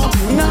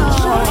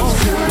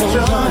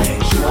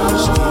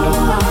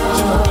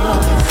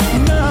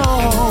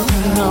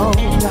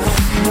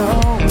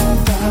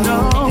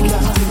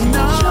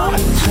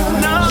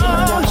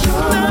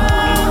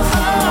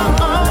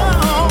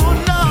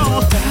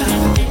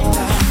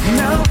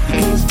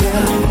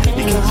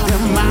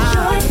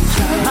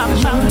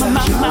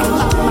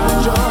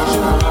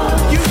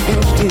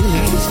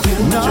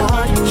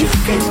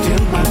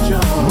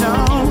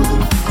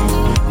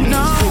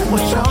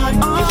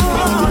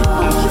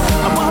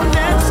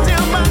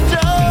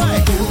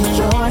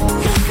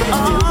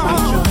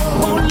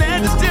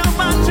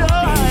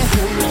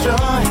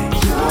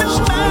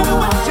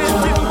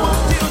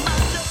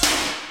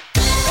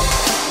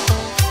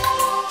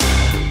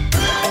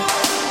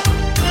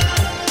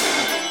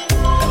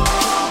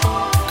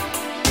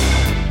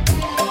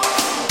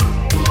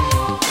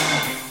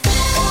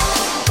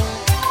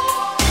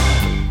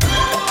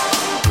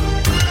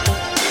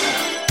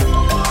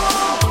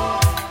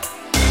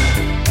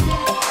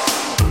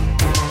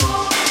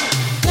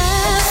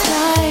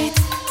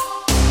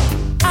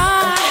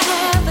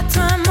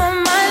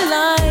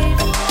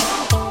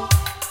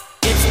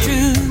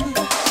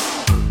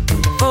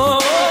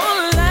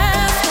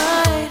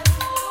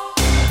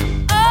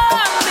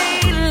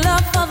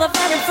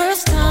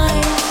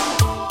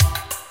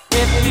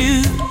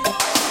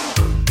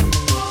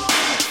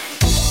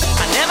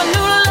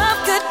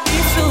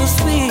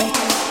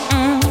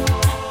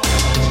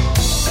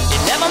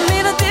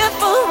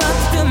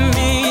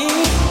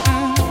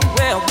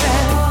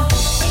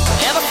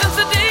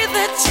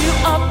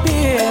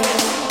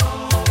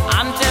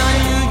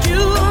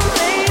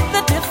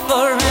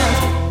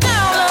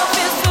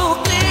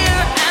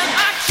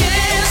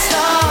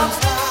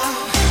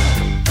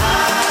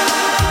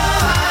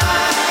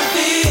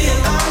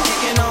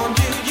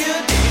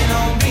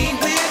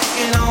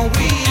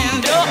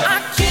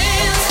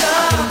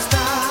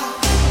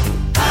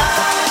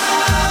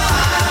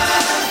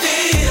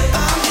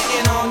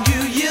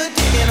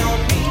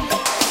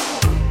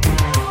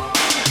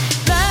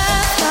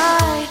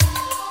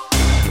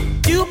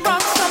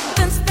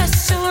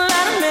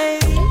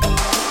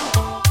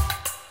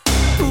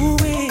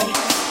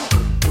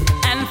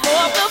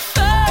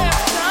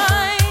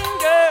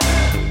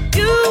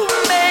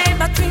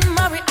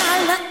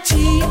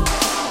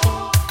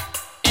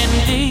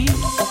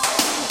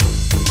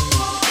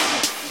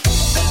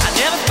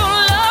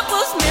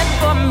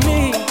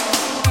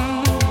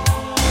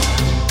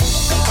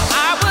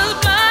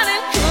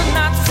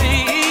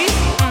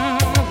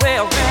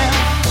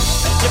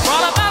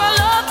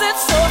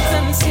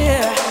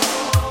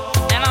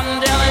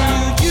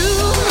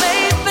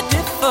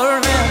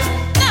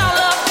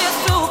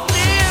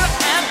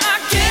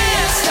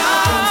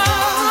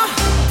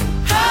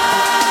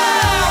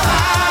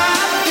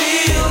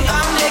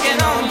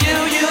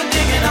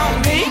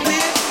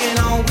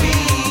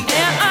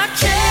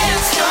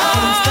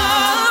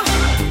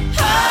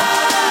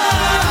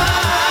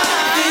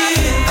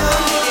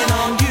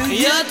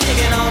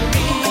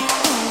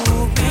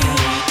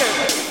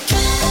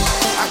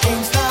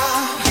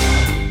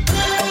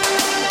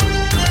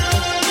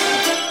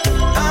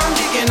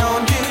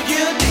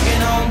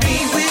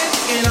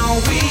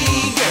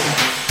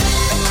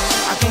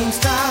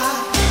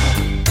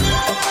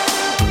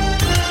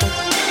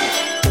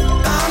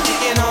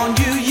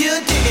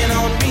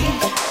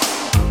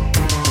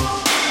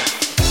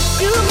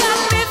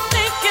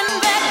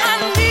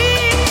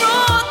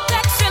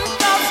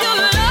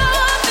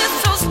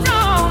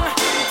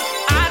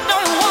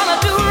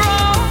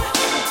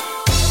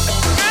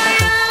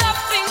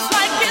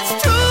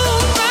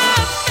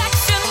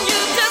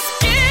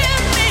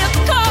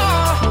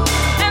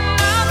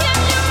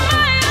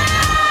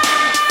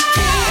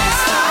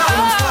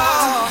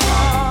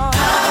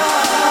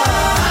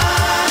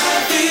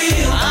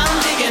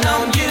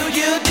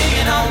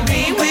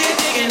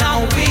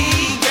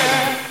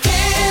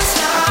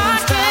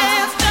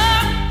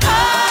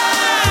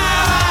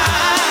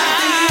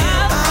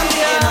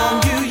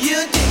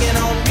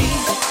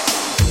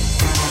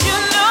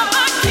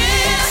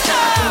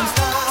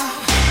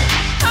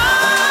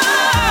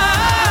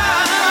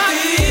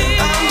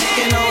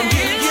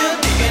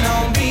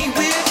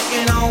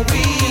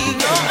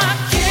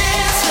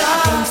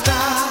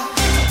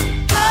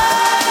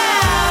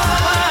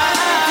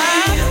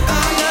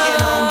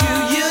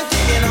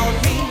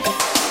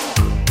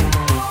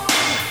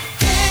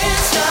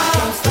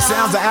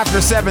 sounds of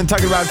After 7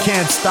 talking about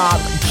Can't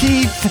Stop.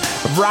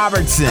 Keith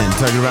Robertson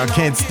talking about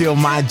Can't Steal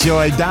My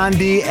Joy.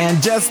 Dondi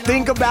and Just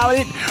Think About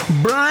It.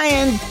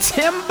 Brian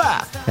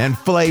Timba and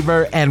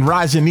Flavor. And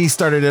Rajani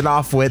started it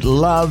off with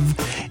Love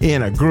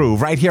in a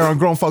Groove right here on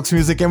Grown Folks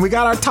Music. And we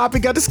got our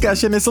topic of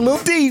discussion. It's a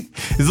little deep.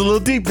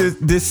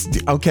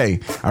 Okay.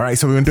 All right.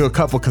 So we're going to do a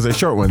couple because they're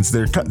short ones.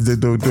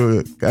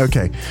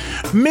 Okay.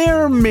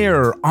 Mirror,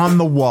 mirror on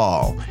the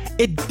wall.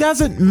 It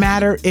doesn't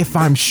matter if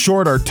I'm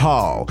short or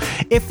tall,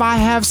 if I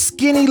have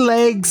skinny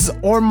legs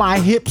or my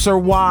hips are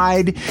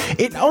wide.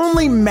 It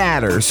only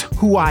matters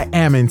who I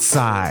am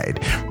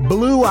inside.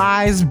 Blue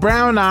eyes,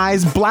 brown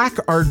eyes, black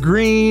or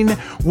green.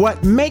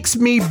 What makes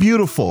me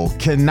beautiful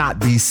cannot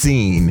be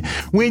seen.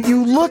 When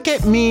you look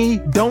at me,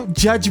 don't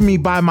judge me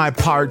by my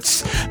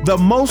parts. The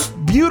most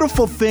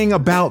beautiful thing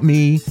about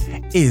me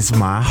is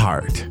my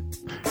heart.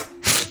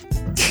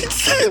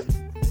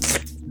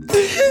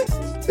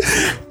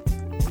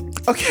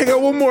 Okay, I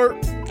got one more.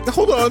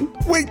 Hold on.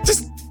 Wait,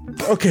 just...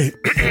 Okay.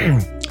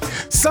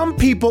 Some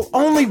people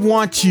only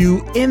want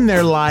you in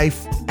their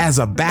life as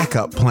a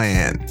backup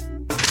plan.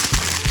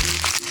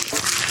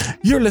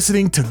 You're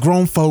listening to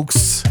Grown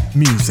Folks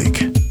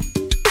Music.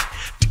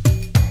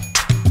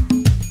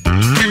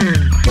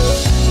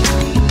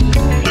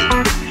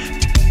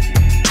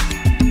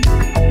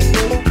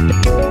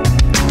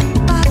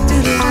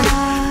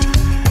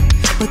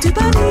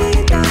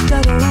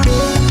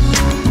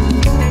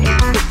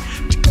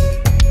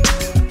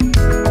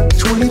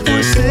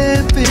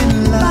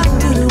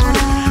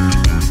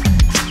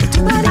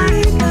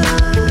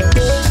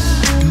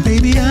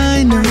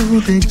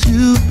 That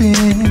you've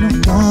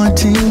been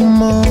wanting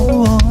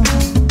more,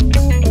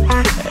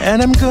 and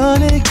I'm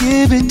gonna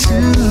give it to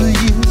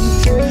you.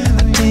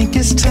 I think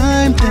it's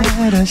time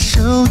that I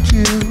showed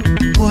you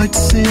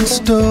what's in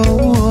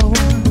store.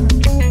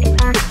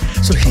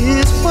 So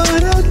here's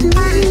what I'll do.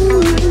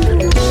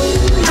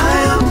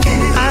 I'll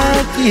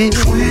give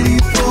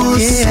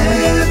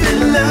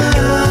 24/7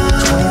 love,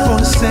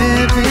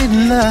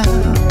 24/7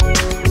 love.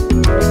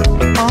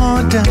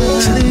 All done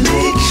to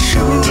make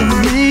sure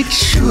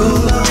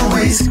you'll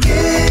always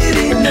get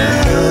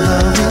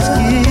enough.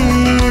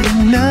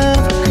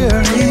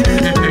 Girl.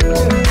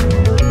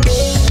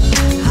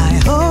 I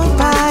hope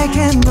I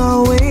can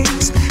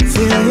always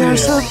fill your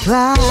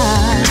supply,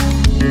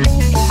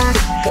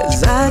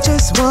 'cause I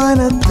just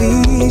wanna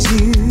please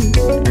you,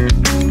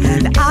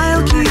 and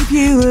I'll keep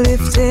you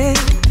lifted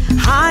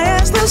high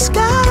as the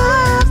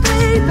sky,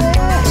 baby,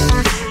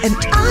 and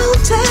I'll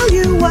tell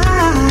you why.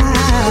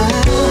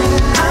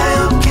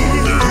 I'll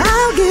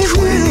give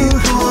you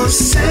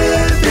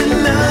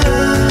 24/7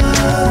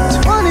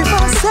 love.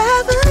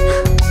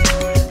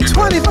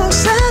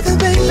 24/7,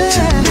 baby.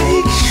 To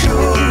make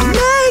sure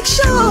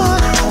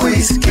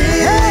always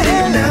get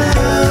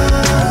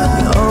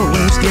enough.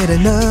 Always get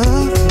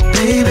enough,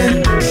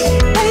 baby.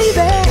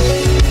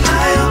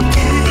 I'll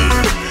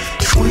give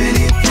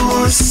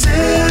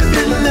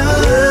 24/7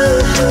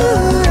 love.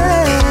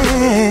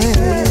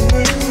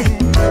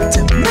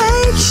 To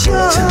make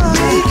sure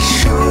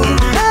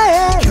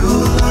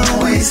you'll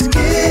always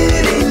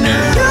get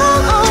enough.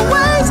 You'll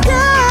always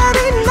get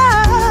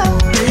enough,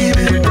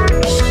 baby.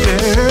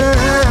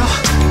 Girl,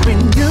 when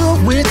you're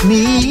with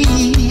me,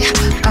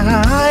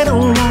 I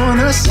don't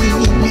wanna see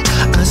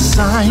a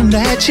sign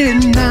that you're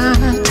not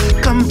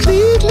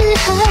completely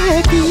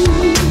happy.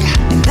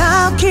 And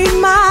I'll keep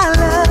my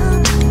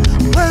love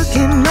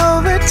working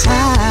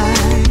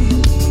overtime.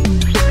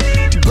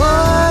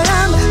 Boy,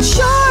 I'm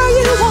sure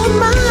you won't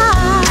mind.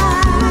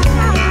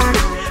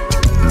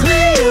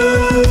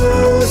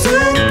 Please,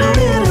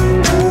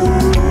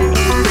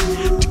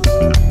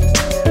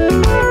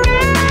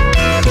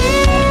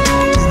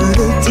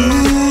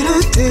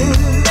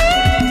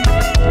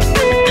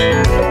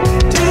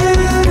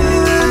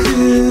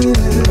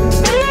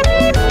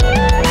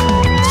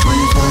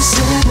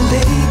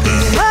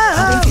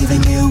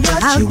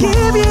 I'll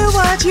give you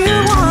what you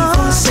want.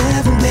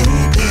 24/7,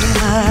 baby.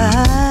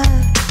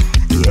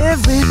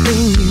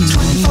 Everything.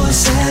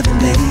 24/7,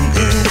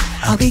 baby.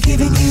 I'll be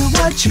giving you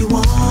what you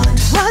want.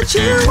 What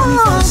you want.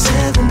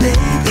 24/7, baby.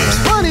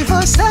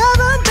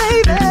 24/7,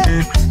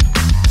 baby.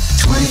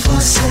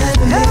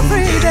 24/7,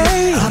 every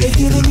day. I'll be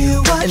giving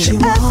you what you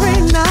want.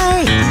 Every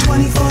night.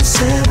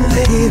 24/7,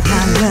 baby.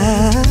 My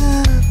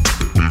love.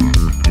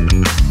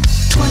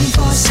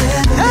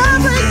 24/7,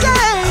 every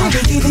day. I'll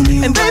be giving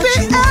you and baby, what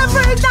you every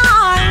want.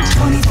 Night.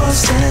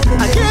 24/7,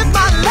 I give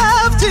my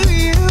love to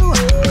you.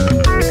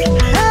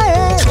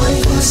 Hey.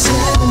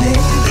 24/7,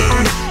 baby.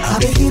 I'll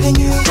be giving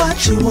you what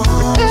you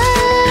want. Every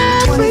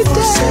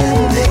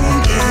 24/7,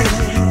 baby.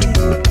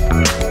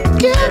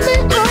 Give me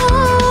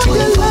all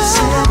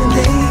 24/7,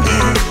 baby.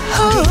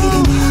 I'll be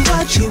giving you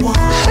what you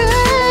want.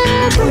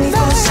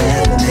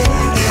 24/7,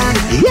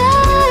 baby. Yeah.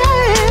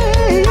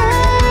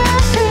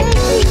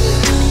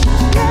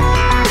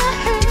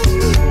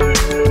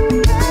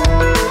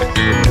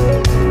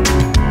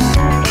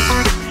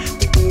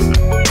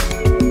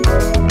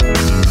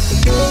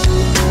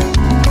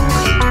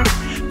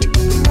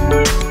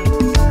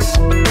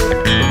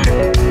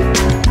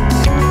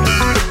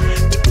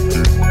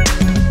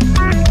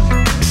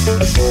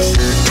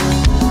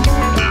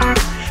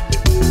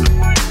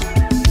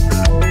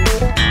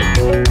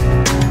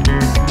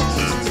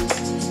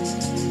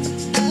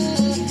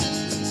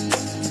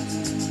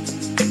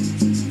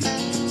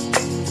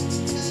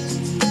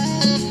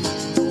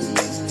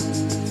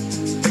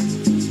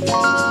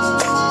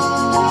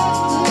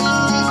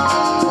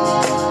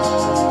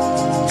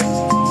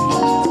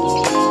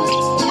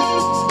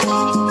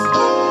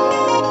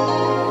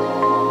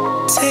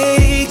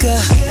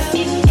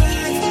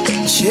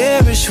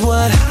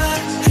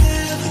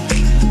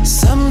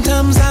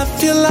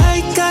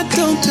 like I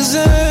don't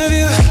deserve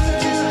you.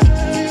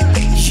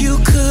 You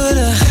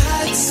could've,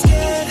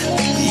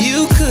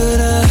 you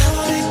could've.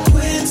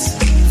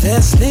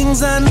 There's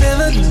things I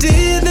never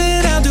did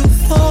that I'll do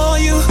for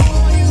you.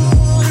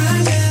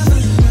 I never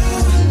knew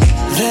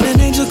that an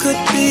angel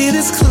could be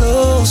this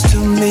close to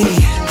me.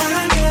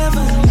 I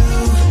never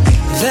knew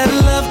that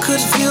love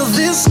could feel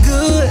this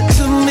good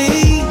to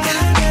me.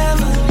 I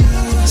never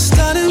knew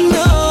starting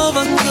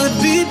over could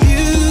be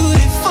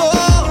beautiful.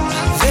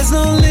 There's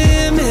no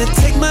limit,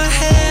 take my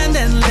hand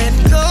and let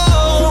go.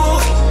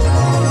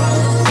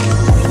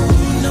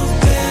 No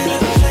better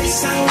place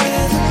I'd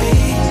rather be.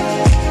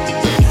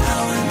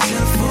 Now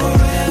until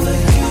forever,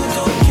 you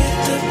gon' get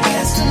the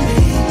best of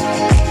me.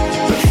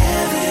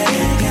 Heaven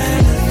ain't got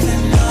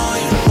nothing on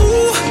you.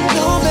 Ooh,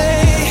 no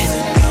babe.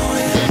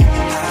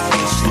 I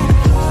wish the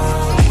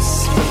world could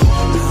see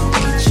how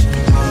much you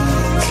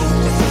mean to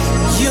me.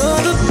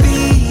 You're the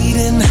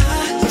beating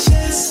heart,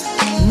 just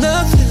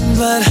nothing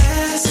but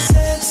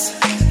assets.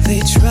 They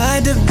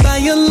tried to buy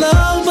your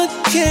love but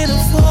can't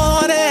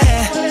afford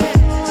it.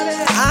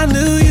 I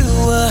knew you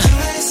were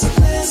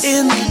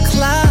in the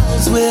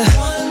clouds with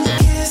one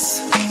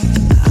kiss.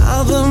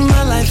 I'll put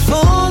my life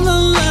on the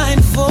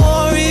line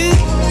for it.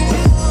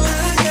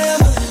 I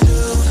never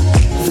knew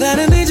that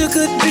an angel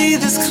could be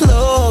this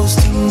close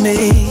to me.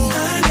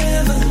 I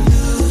never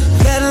knew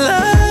that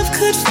love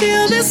could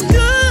feel this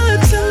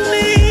good to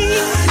me.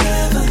 I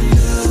never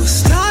knew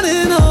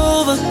starting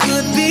over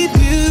could be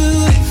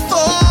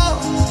beautiful.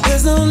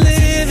 There's no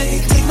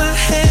limit, take my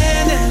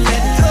hand and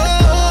let go.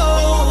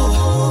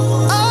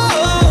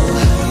 Oh,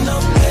 no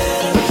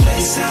better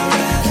place I'd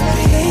rather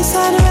be. Place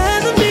I'd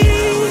rather be.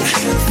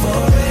 Till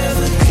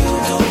forever you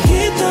gon'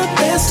 get the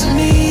best of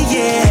me,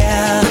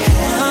 yeah.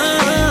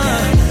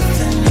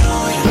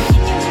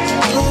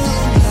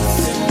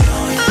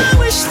 I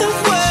wish the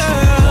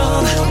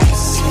world,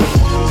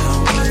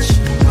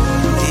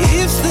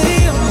 if they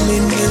only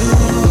knew.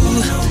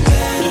 No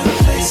better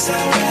place I'd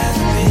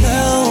rather be.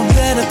 No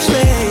better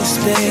place,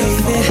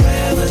 baby.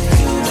 Forever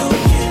you gon'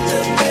 get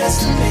the best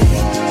of me.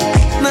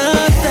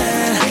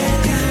 Nothing.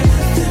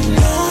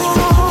 No,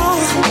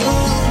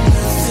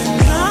 nothing.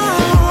 No.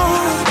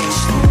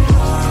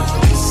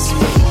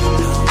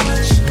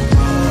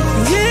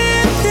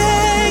 Yeah,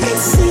 they can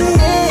see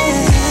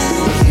it.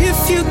 If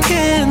you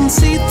can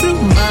see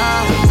through my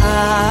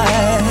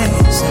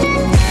eyes,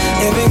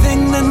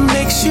 everything that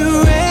makes you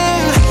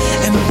rare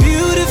and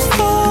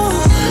beautiful,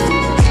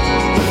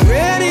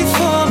 ready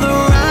for the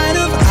ride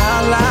of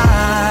our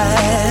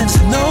lives.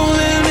 No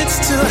limits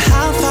to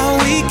how far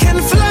we can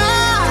fly.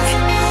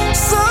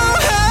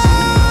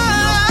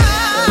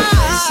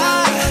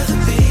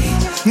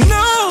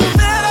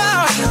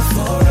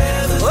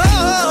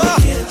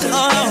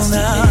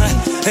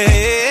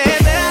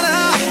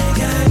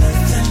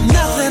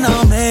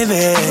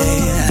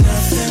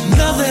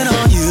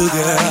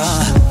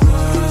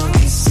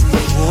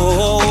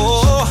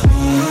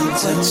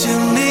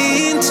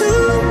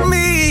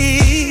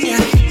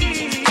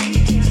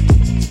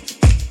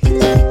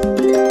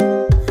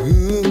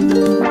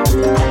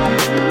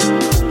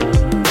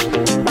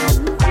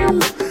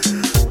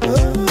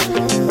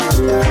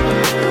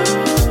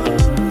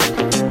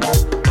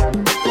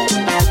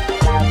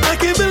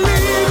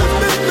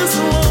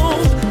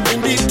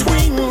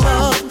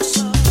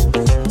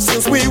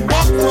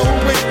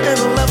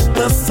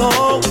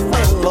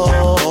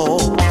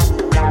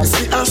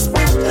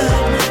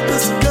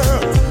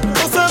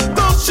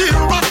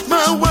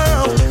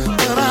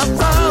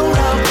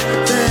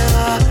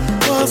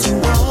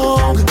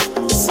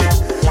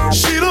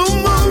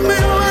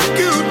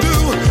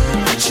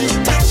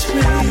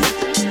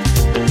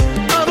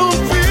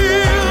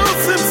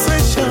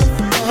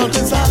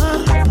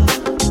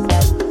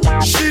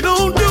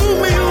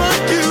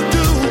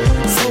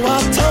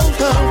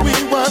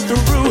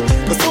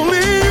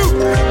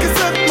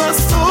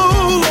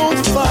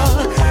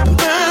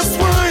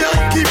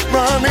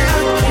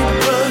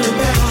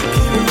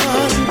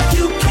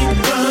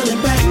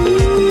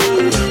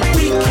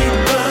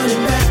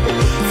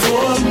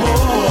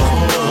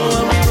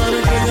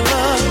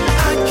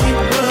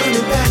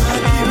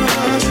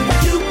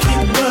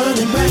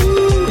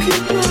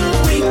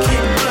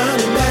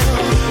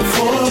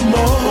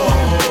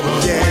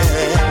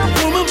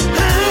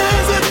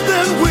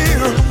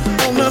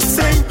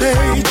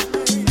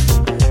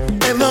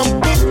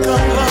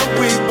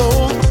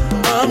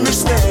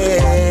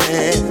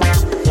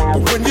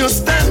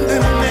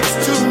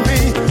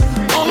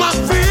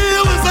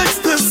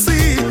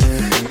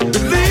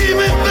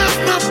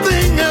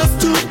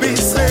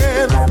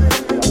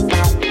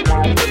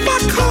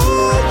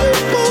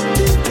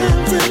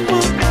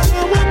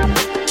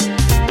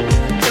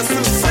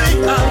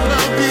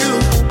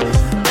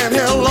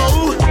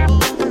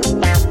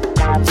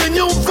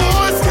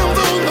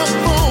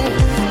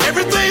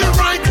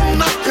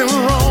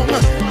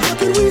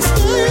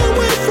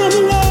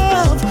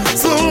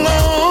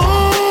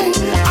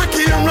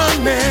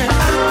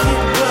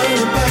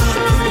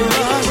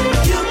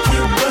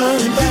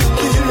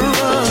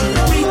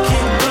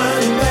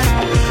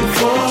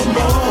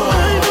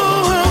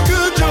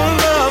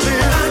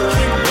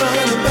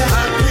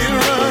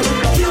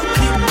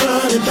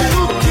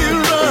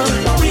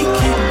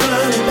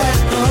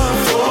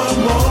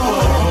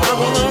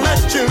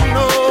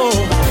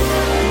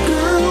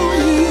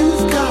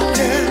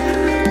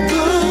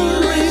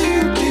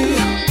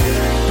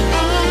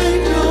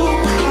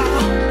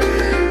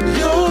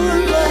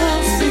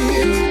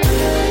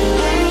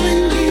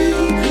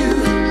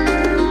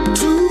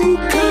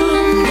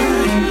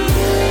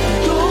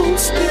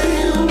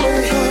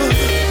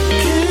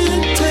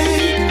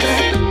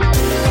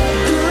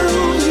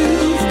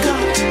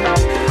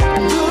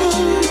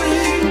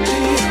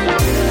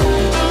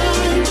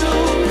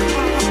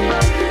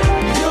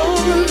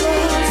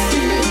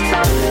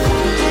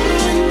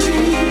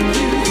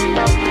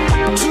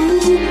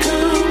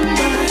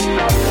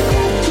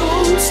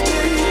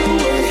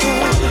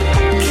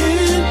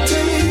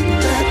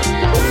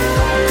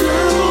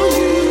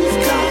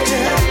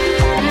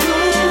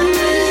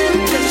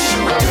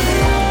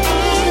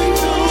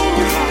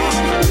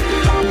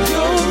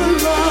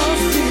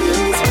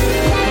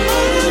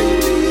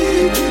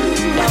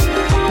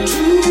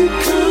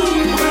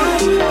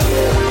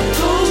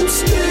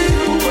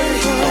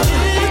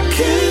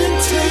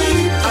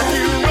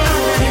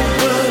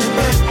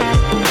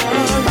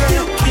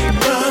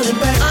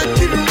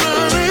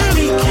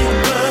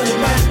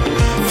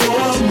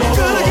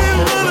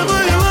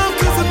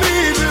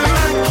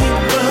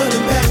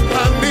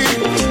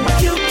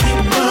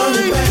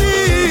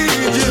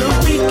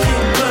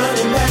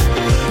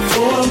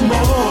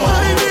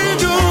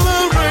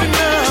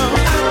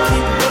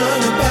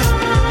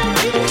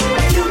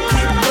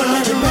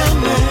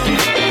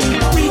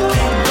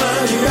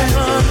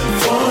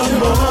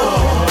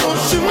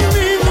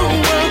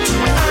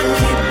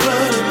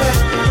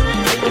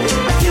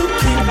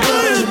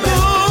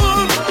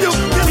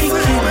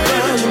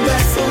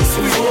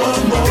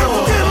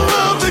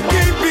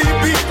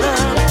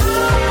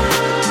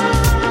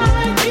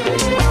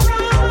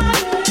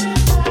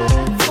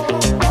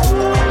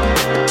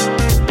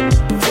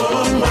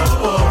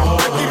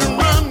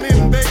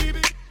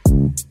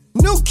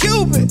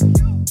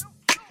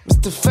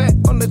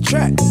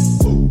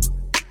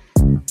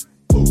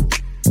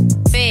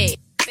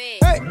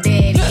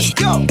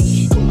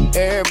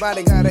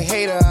 Everybody got a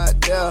hater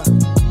out there.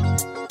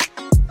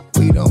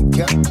 We don't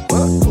care.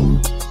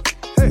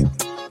 Hey,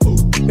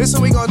 this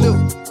what we gonna do.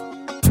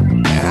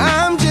 And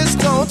I'm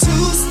just gonna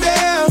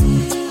two-step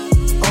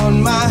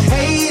on my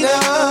hater.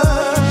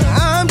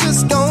 I'm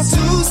just gonna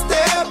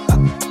two-step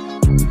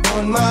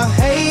on my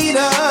hater.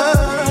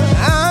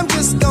 I'm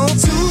just gonna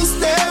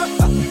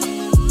two-step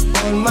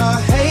on my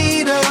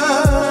hater.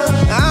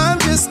 I'm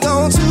just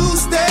gonna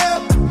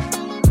two-step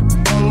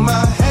on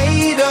my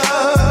hater.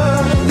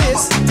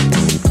 Listen,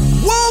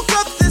 woke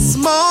up this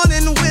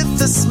morning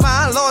with a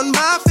smile on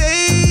my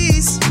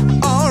face.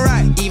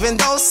 Alright, even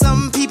though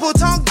some people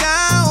talk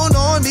down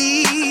on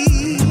me.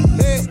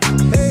 Hey,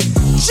 hey.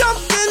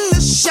 Jumped in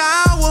the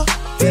shower,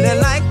 feeling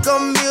like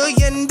 $1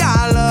 million.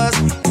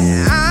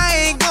 And I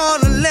ain't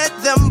gonna let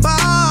them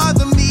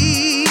bother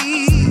me.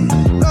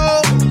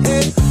 No,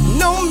 hey.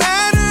 No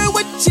matter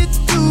what you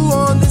do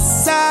on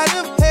this side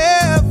of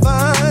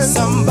heaven,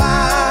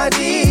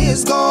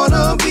 somebody's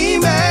gonna be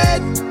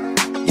mad.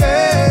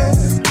 Yeah,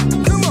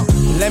 come on.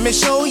 Let me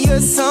show you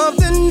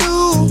something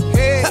new.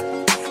 Hey,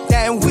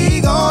 that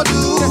we gon'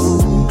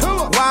 do. Come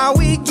on. While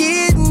we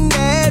getting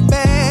that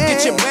bag.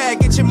 Get your bag,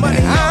 get your money.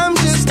 I'm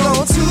just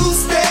gon'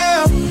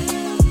 two-step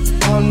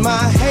on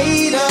my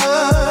hater.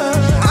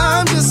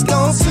 I'm just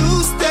gon'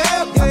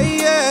 two-step, yeah,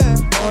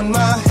 yeah, on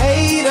my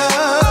hater.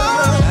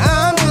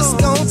 I'm just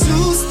gon'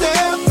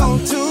 two-step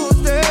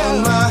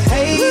on my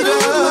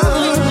hater.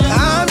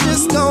 I'm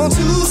just gon'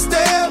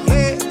 two-step,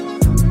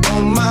 yeah,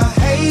 on my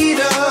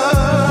hater.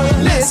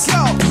 Let's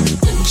go.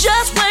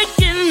 Just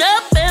waking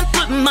up and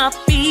putting my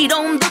feet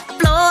on the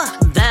floor.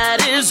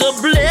 That is a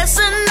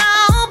blessing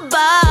all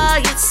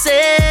by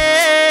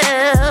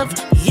itself.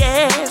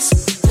 Yes,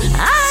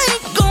 I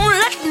ain't gonna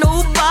let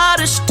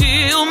nobody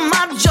steal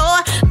my joy.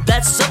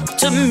 That's up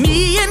to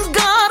me and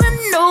God and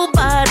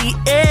nobody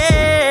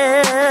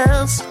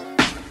else.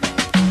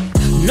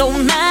 No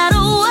matter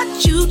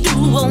what you do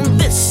on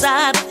this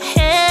side of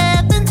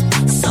heaven,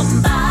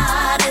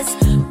 somebody's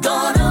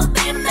gonna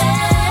be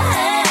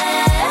mad.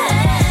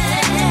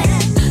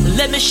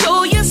 Let me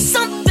show you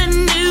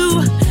something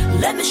new.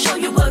 Let me show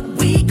you what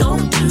we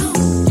gon' do.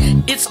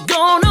 It's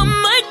gonna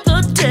make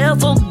the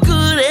devil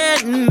good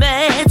and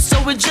mad.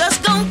 So we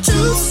just gon'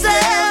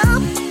 two-step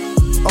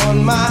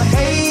On my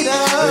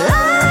hater.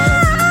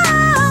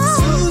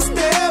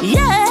 Two-step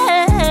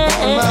yeah.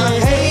 on my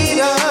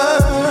hater.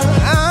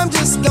 I'm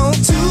just gon'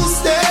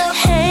 two-step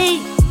Hey,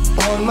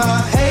 on my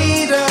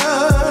hater.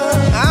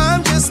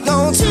 I'm just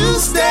gon'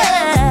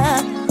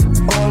 two-step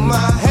on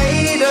my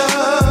hater.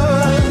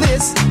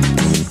 Listen.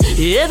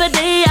 every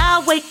day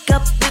I wake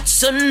up,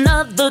 it's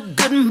another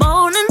good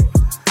morning.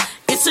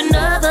 It's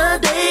another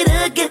day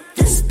to get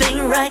this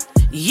thing right.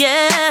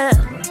 Yeah.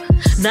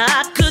 Now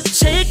I could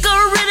take a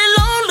really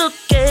long look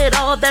at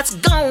all that's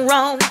gone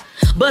wrong,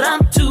 but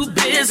I'm too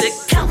busy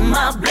counting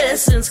my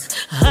blessings.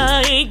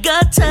 I ain't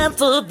got time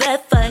for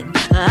that fight.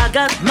 I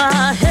got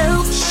my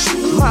health,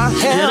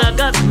 and I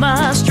got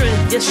my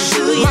strength. Yes, I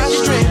do. My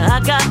strength. I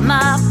got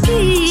my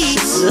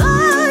peace.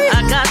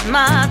 I got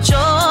my joy.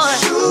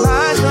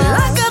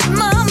 I got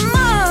my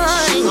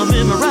mind. I'm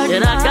in my right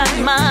and I got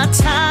my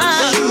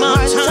time.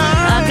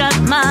 I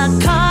got my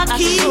car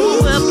keys.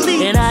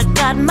 And I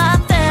got my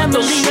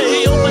family.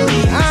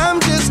 I'm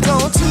just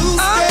gon'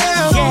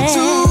 two-step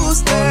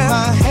on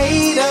my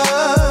hater.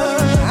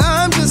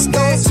 I'm just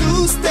gon'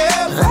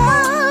 two-step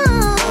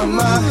on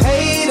my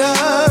hater.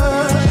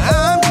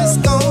 I'm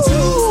just gon'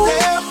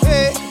 two-step,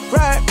 hey,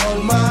 right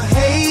on my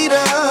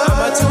hater.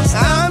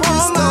 I'm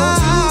just gon'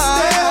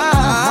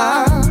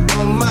 two-step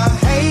on my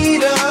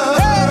hater.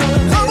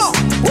 Come on,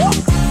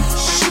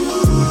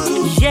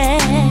 Yeah.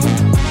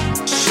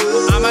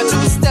 I'm a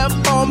two-step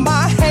on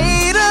my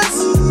haters.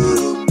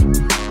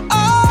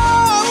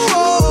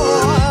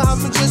 Oh,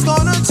 I'm just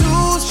gonna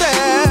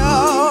two-step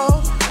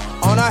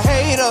on a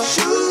hater.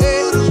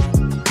 Yeah.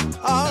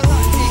 All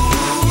right.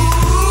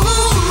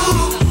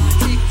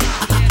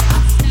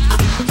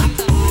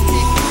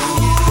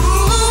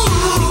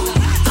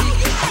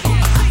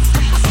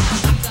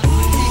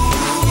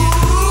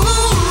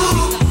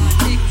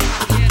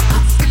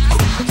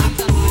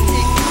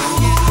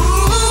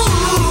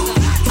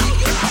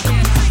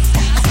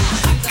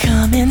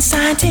 Come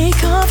inside,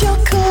 take off your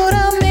coat,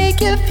 I'll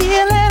make you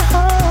feel at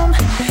home.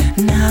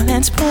 Now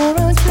let's pour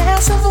a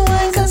glass of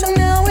wine, cause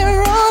now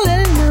we're all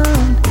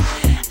alone.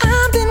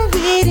 I've been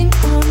waiting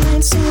all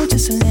night, so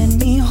just let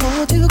me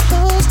hold you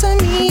close to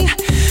me.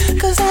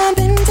 Cause I've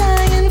been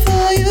dying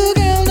for you,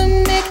 girl, to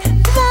make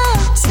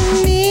love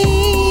to me.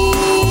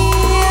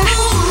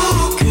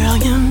 Girl,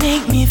 you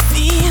make me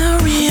feel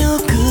real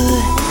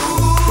good.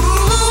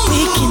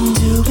 We can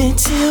do it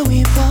till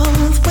we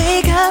both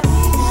wake up.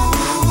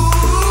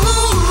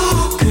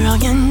 Girl,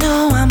 you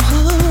know I'm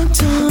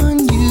hooked on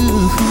you.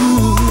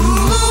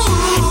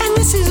 And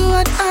this is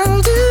what I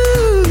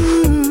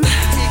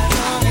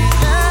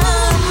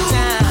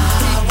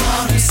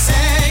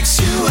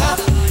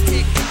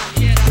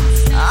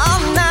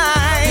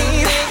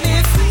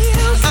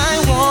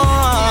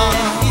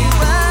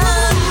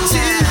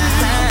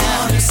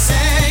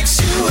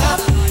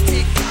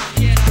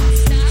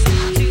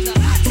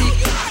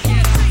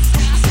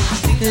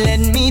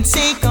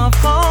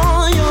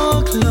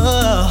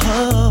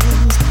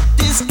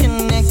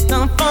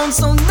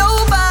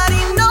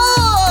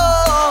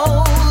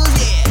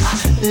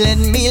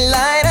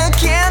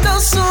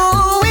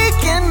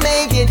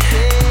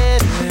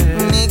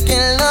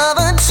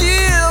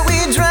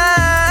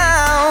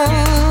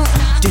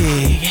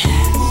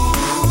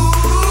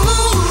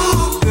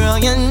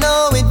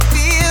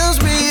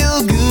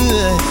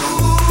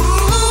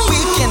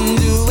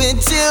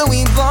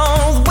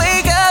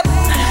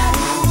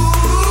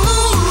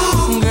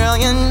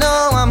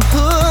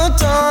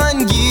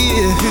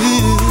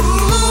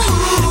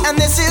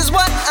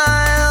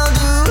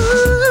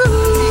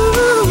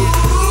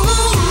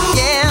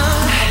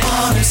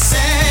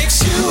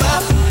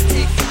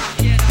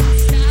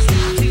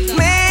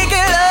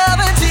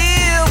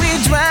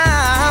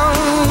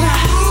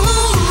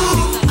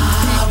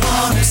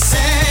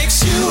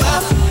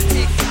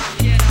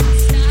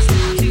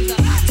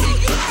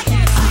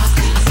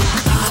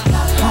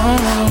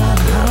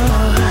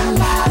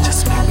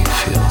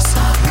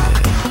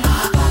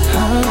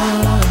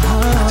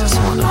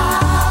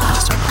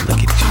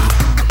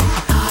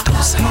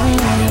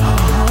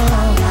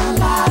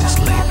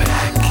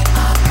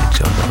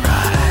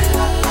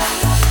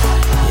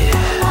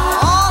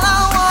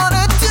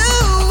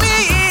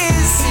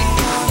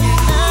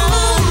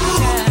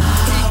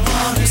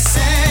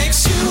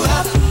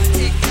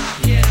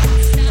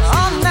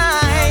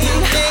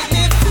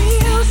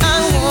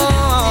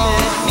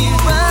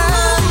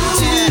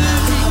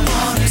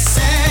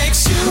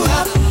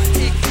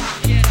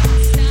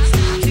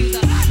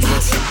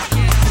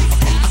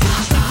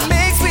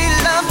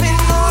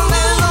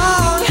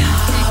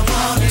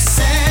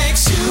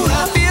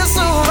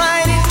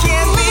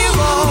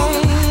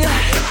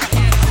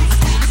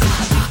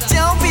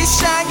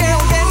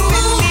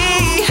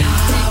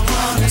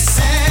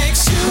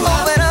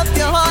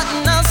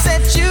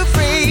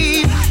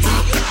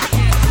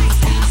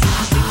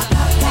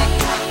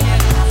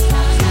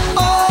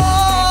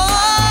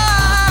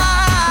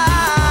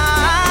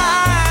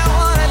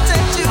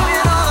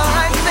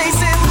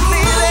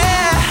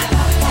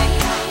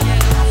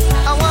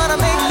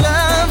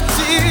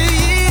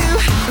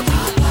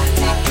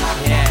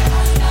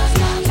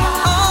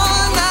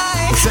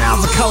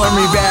Color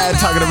Me Bad,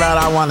 talking about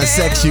I Wanna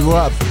Sex You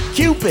Up.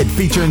 Cupid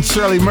featuring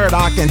Shirley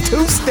Murdoch and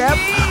Two Step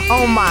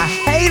on My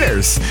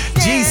Haters.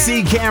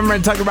 GC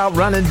Cameron talking about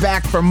Running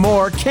Back for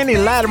More. Kenny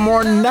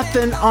Lattimore,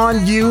 Nothing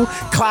on You.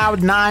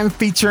 Cloud9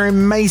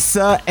 featuring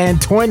Mesa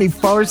and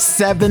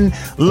 24/7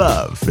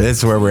 Love.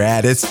 That's where we're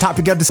at. It's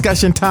topic of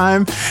discussion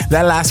time.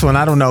 That last one,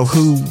 I don't know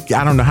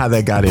how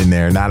that got in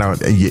there. And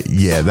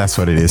yeah, that's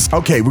what it is.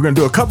 Okay, we're going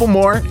to do a couple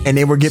more and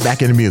then we'll get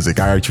back into music.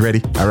 All right, you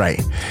ready? All right.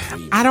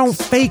 I don't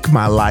fake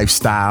my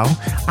lifestyle.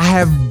 I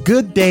have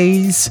good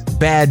days,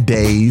 bad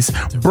days,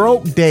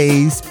 broke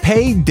days,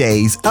 paid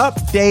days,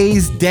 up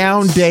days,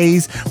 down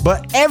days,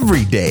 but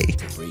every day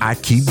I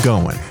keep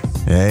going.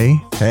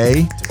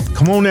 Hey,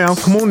 come on now.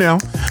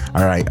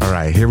 All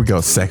right, here we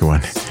go. Second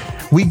one.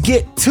 We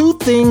get two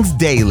things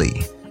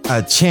daily,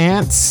 a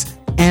chance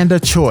and a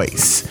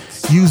choice.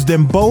 Use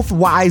them both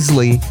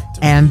wisely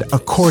and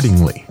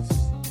accordingly.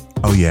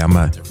 Oh yeah, I'm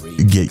gonna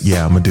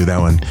do that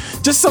one.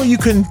 Just so you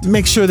can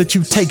make sure that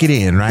you take it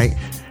in, right?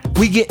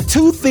 We get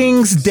two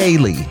things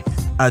daily,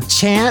 a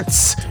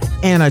chance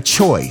and a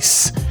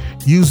choice.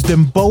 Use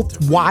them both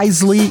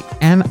wisely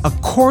and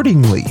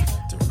accordingly.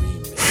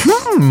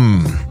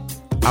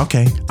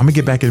 Okay, I'm gonna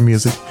get back into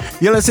music.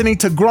 You're listening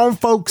to Grown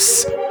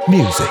Folks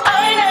Music.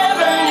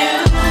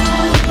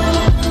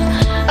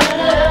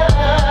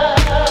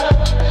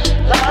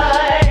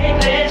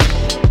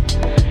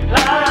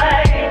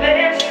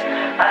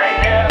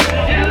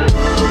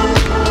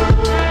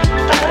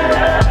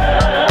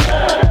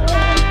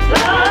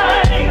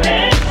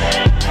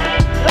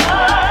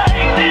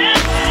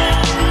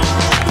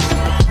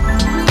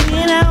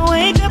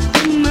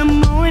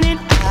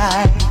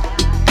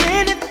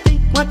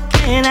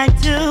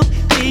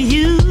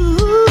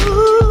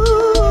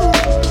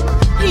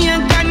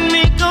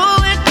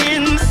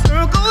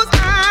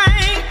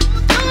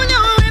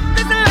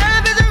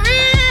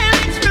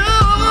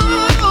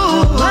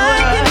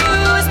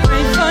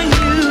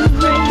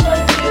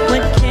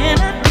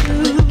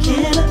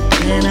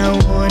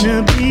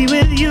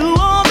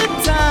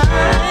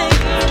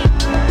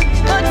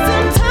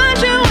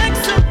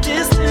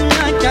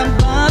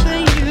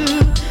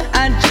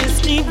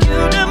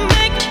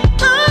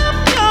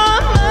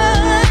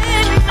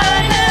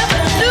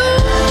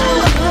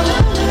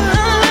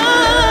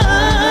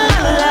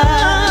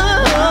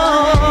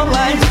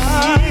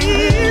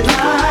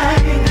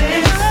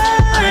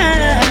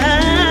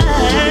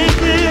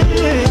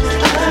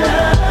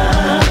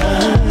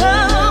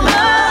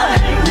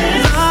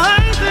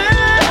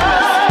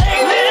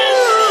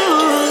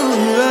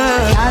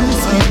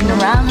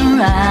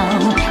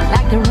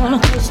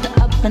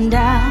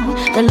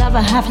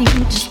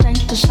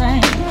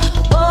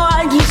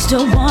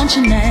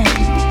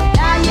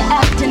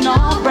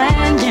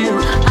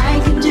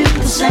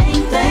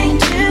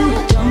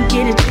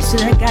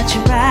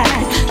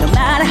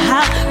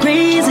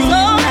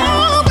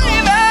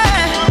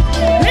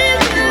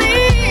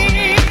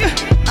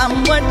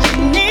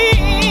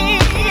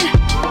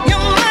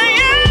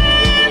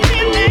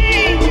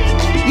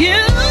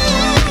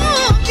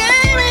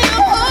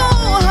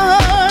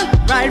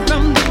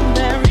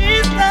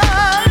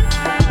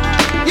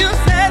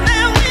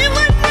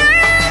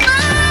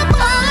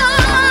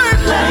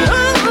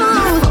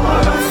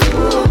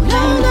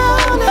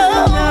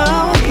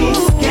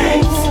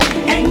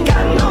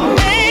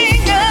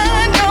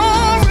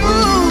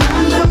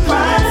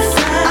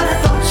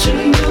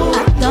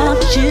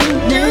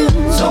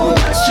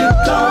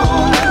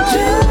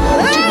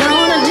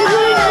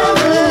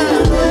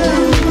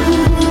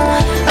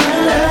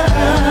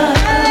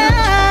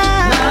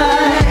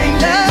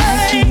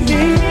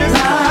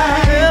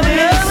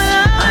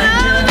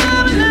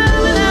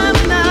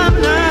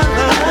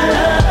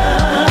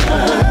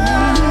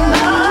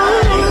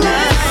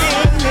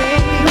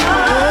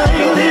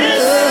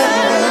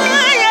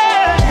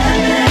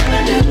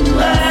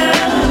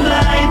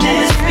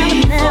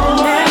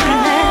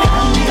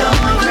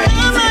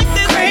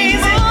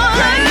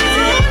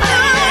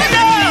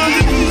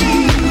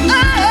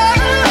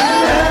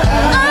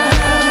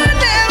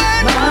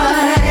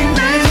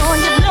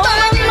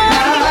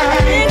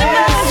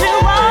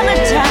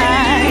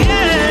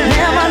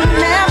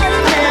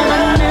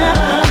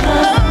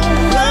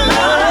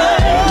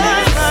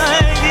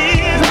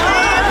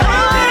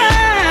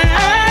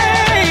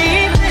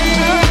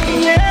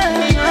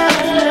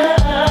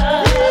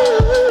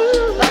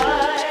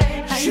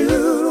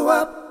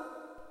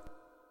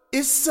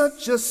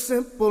 A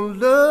simple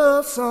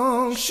love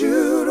song,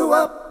 shoot 'em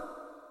up,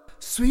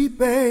 sweet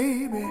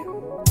baby.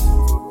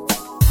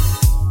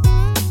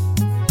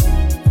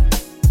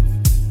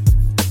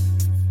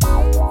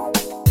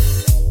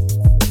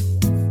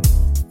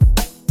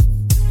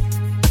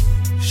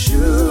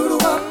 Shoot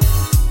 'em up,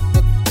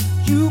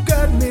 you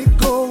got me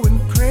going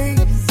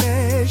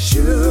crazy.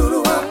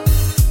 Shoot 'em up,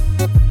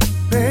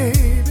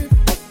 baby.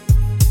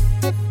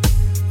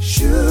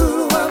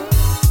 Shoot 'em up,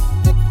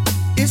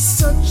 it's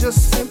such a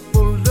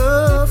simple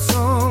love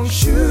song,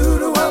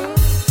 shoot 'em up,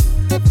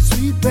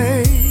 sweet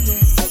baby.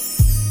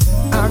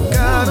 I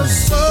got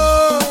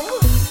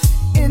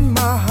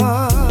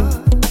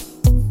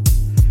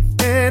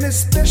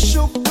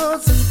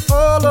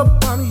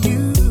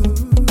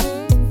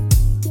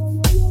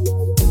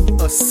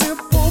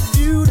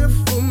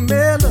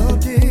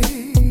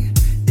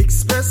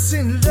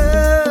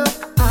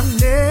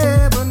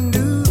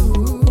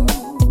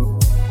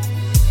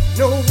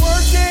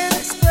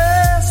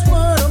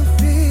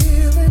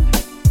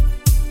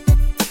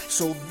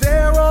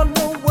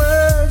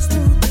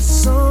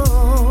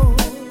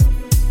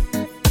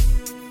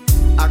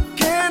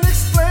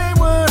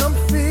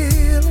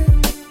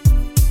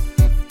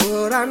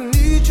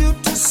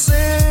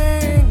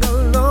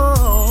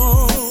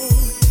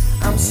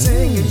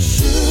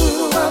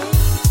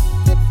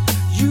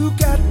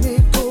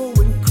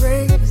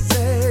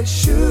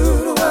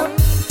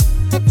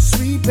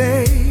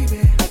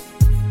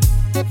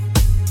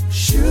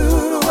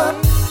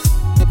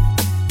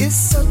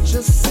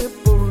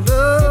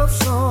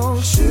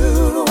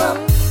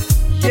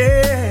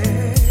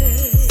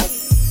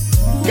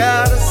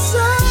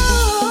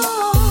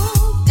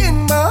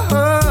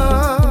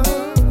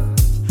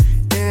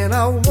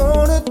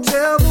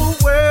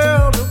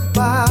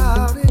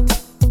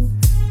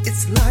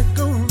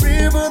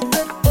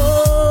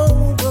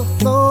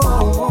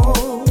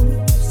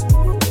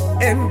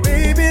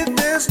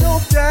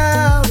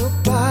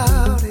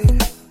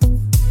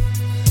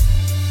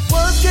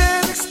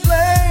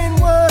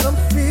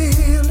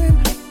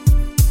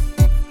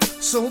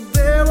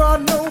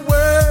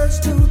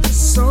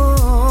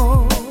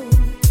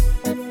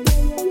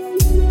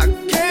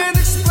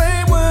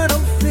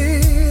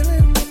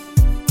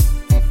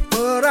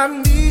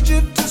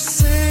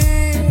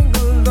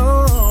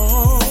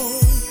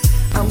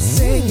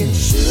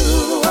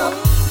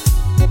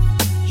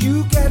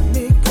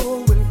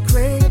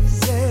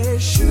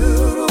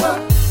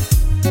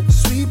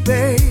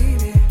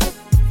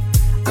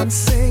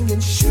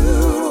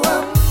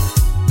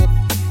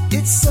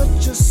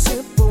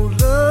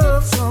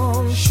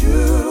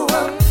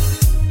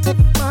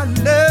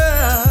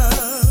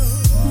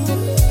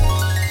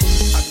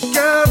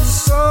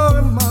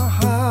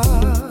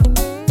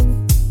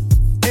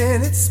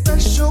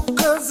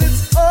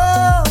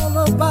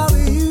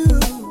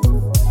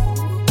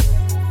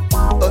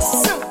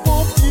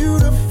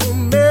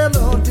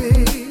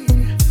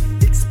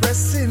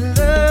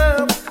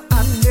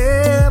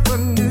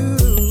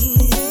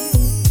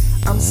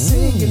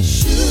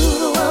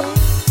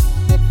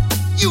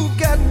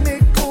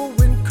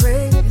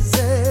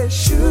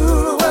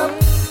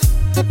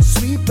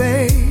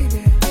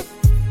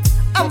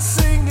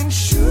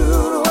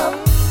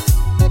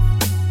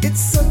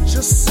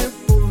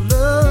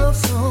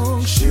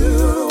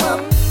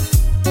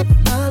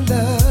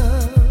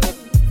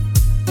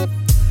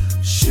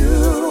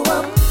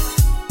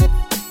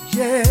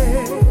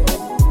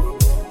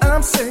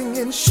I'm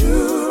singing,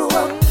 shoot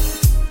up,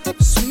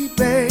 sweet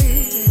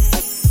baby.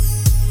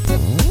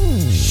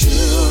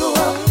 Shoot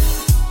up,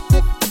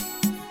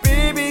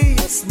 baby,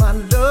 it's my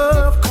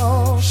love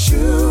call.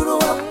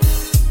 Shoot up,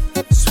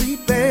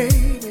 sweet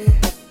baby.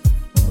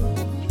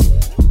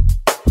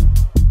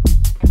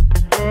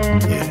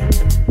 Yeah.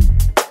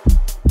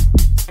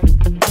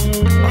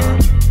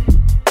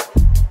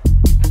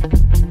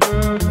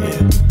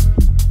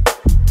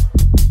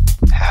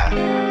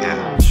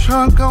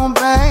 Trunk gon'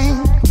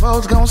 bang,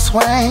 roads gon'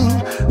 swing.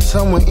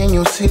 Somewhere in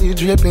your city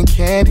dripping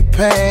candy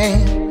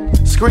paint.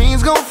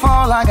 Screens gon'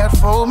 fall, I got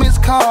 4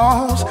 missed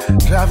calls.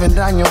 Driving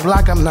down your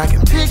block, I'm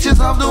knocking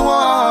pictures off the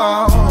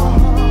wall.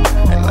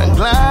 And I'm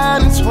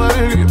gliding,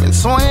 swerving,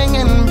 swing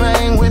and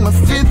bang with my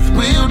fifth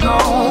wheel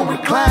don't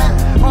recline.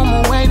 On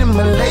my way to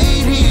my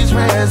lady's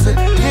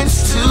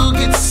residence to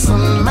get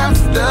some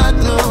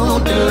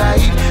afternoon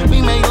delight.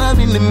 We make love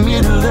in the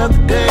middle of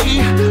the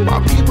day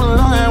while people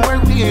are at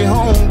work, we at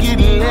home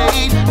getting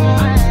late.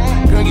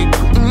 Girl, you're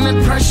putting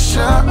that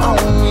pressure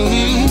on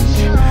me.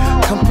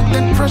 Come put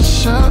that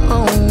pressure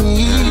on me.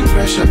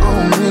 Pressure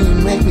on me, you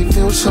make me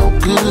feel so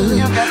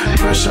good.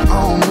 Pressure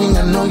on me, I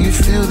know you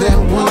feel that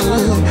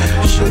wood.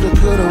 Shoulda,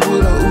 coulda,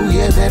 woulda, ooh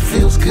yeah, that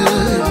feels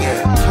good.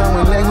 Come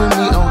and lay with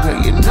me, oh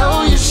girl, you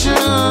know you should.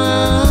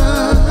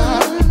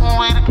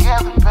 We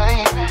together,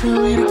 baby.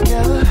 We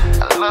together.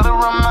 I love to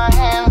run my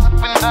hands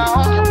up and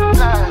down your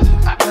thighs.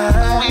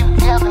 We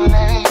together,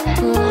 lady.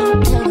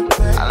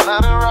 I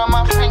love to run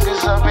my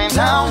fingers up and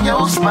down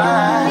your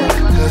spine.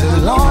 Cause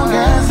as long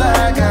as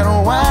I got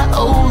a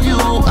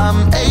Y-O-U,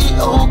 I'm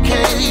A-OK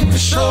for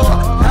sure.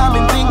 I've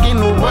been thinking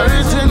the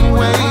words and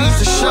ways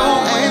to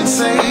show and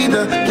say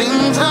the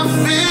things I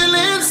feel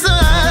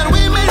inside.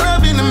 We made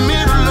love in the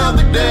middle of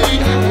the day.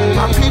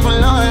 My people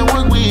are at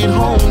work, we at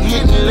home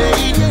getting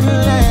late.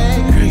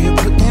 Girl, you're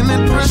putting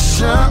that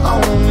pressure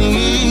on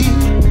me.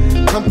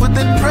 Come put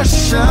that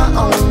pressure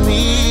on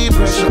me.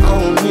 Pressure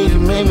on me to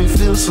make me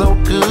feel so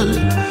good.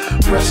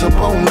 Press up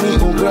on me,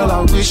 oh girl,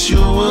 I wish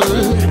you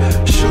would.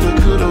 Shoulda,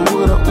 coulda,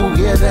 woulda, ooh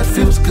yeah, that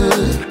feels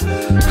good.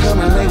 Come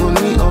and lay with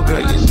me, oh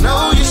girl, you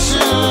know you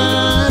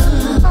should.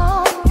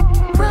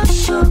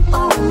 Pressure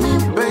on me,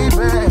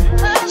 baby.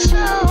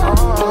 Pressure on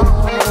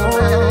me,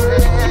 baby.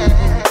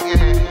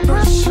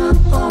 Pressure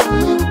on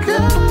me,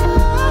 girl.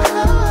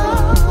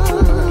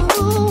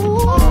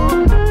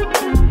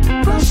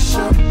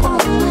 Pressure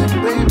on me,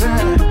 baby.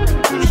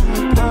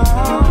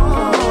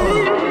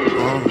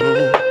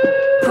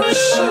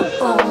 Pressure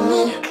on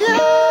me,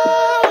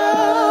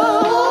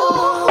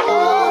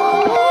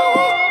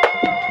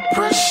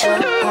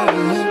 pressure on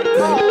me,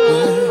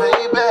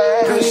 baby.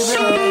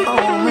 Pressure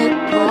on me,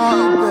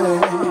 baby.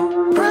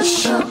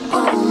 Pressure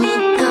on me,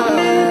 girl.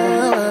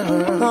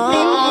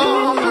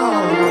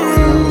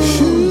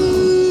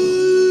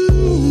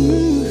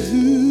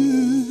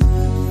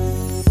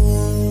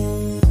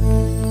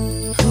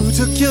 Who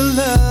took your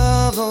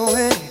love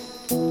away?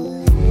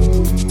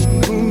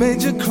 Who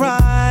made you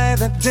cry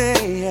that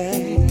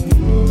day?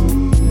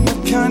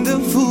 What kind of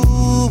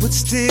fool would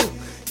steal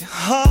your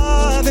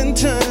heart and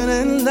turn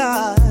and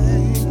lie?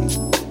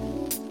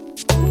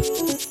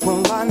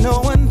 Well, I know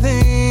one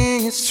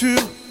thing is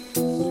true.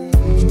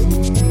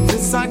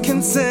 This I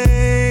can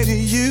say to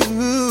you.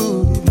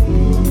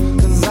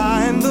 Cause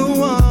I am the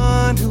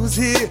one who's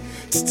here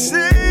to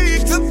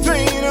take the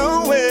pain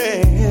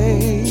away.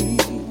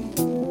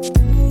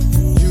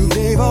 You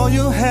gave all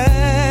you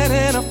had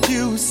and a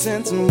few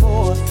cents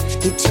more.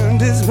 He turned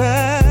his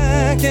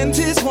back and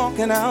he's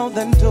walking out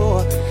that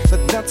door.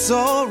 But that's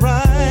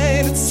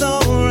alright, it's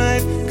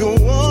alright. Go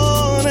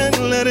on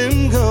and let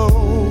him go.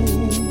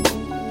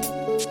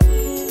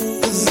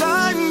 Cause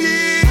I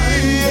need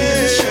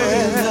to show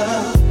you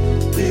love.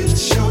 Need to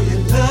show you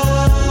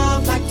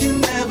love like you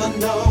never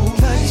know.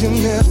 Like you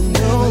never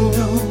know.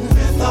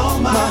 With all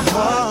my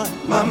heart,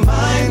 my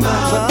mind,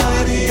 my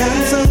body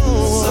and soul.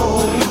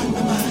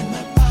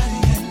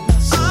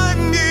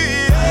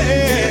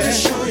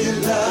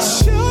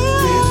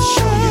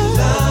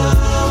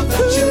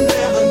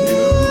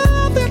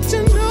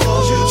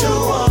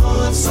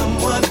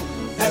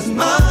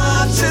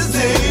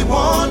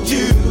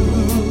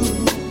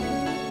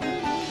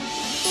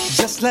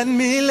 Just let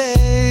me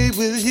lay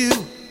with you.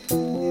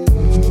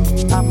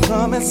 I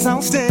promise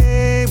I'll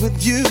stay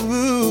with you.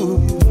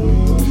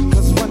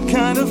 Cause what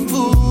kind of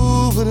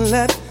fool would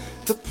let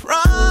the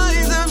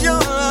price of your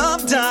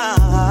love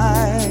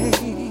die?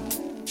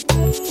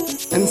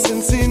 And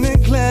since he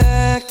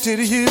neglected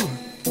you,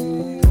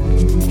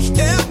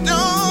 kept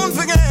on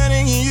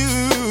forgetting you,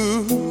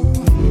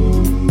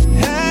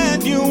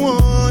 had your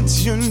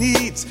wants, your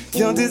needs,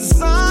 your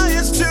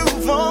desires to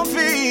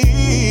fulfill.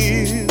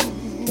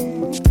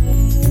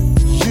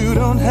 You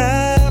don't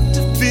have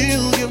to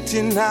feel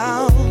guilty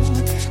now,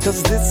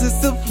 cause this is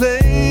the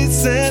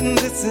place and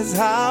this is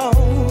how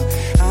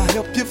I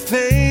help you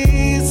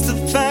face the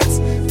facts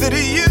that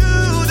you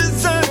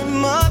deserve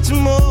much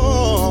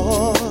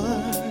more.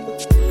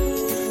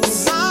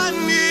 Cause I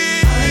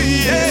need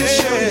to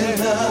show you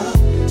love,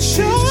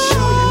 show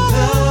you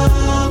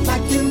love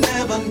like you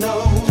never know.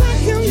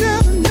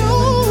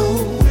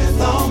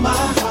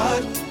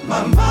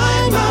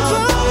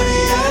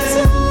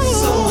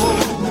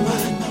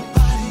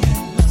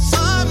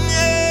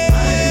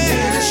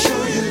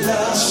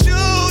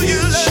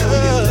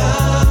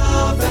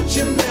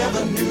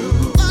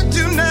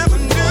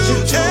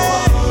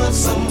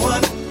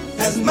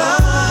 as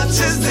much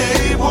as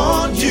they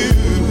want you.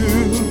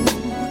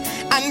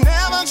 I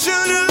never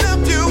should have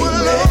left you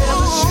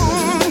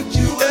alone.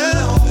 You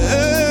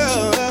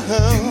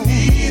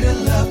need a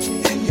love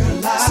in your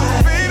life. So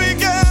baby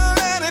girl,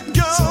 let it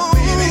go. So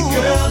baby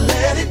girl,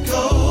 let it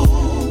go.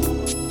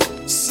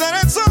 Said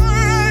it's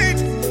alright,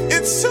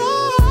 it's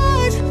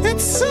alright,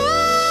 it's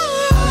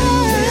alright. I'm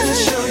here to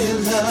show you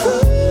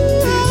love,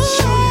 here to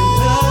show you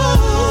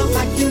love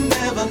like you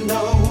never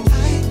know,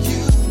 like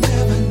you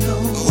never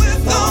know.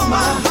 With all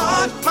my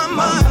heart, my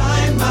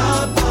mind,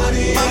 my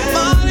body,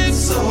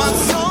 soul, my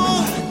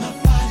soul, my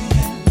body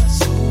and my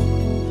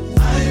soul.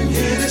 I'm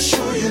here to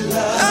show you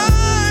love.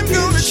 I'm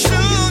gonna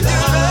show you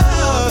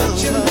love that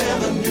you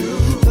never knew,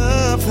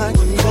 love like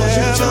you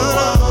never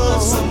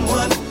want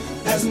someone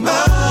as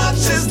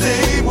much as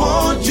they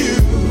want you.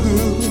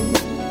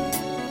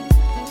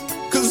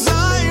 'Cause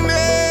I'm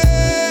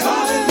in.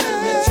 Darling, let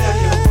me tell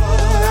you what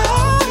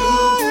I'll do.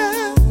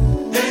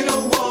 Ain't no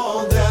wall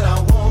that I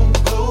won't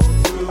go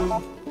through.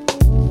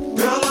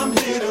 Girl, I'm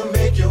here to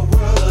make your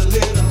world a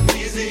little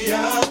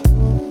easier.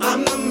 I'm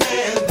the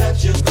man that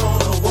you're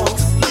gonna want.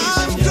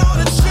 I'm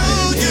gonna show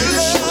you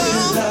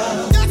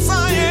love. Yes,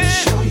 I am.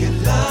 Show you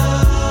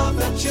love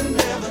that you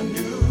never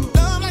knew.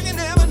 Love like you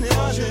never knew.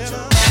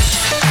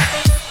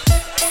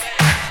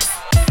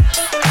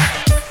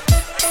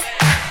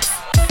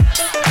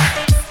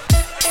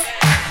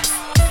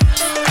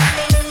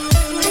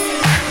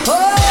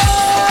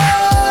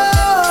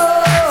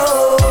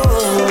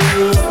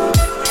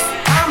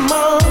 Come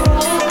on.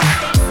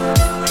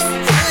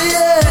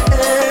 Yeah.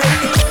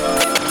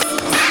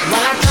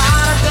 Well, I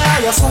tried to tell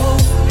you so.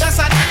 Yes,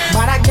 I did.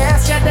 But I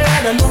guess you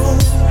didn't know.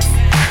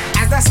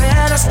 As they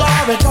said, the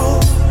story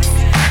goes.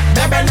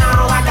 Baby,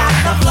 now I got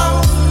the flow.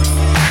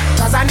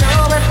 'Cause I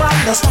knew it from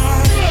the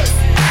start.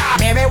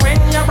 Baby, when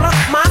you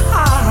broke my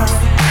heart,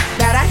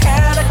 that I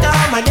had to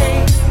come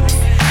again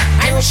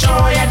and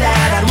show you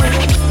that I'd win.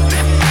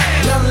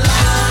 You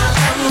lied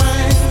to me.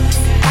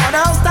 All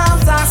those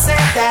times I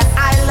said that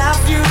I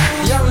loved you.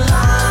 You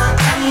lied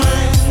to me.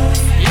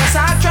 Yes, I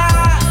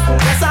tried.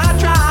 Yes, I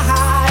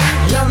tried.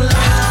 You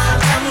lied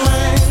to me.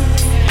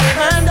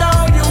 Even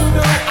though you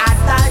knew I'd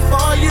die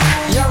for you.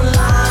 You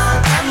lied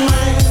to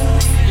me.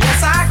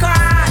 Yes, I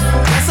cried.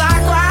 Yes, I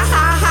cried.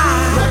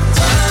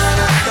 Return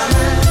up to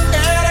me.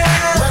 It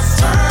is.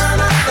 Return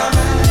up to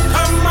me.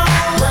 Come on.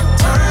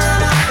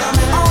 Return up to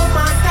me. Oh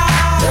my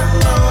God. You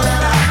know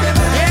that I've been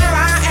there. Here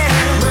I am.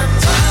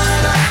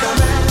 Return up to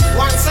me.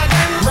 Once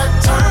again.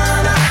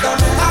 Return up to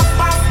me. Top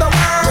of the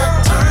world.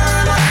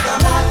 Return up to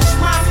me. Watch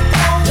my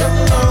flow. You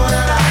know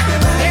that I've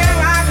been there. Here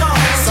I go.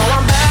 So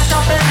I'm back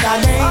up in the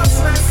game.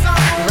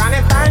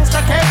 Running things to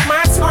keep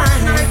my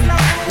swing.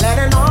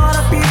 Letting all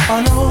the people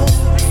know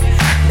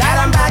that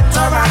I'm back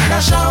to run the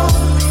show.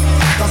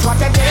 'Cause what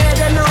you did,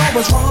 you know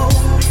was wrong.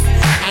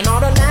 And all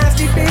the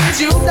nasty things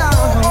you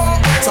done.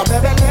 So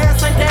baby,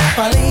 listen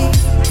carefully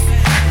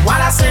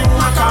while I sing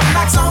my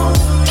comeback song.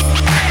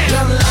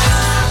 You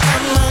lied to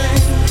me.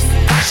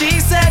 She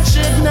said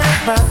she'd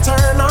never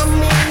turn on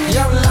me.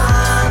 You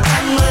lied to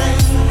me.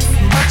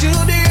 But you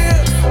did,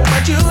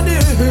 but you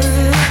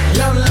did.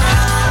 You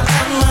lied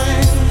to me.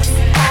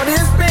 All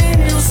this pain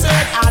you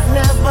said I'd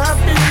never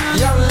feel.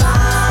 You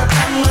lied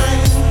to me.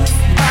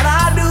 But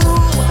I do,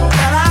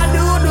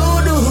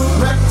 do.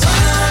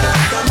 Return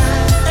up to me.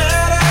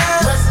 It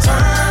is.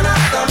 Return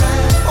up to me.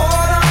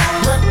 Hold on.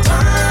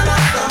 Return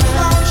up to me.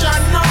 Don't you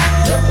know?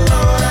 You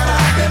know that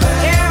I've been there.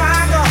 Here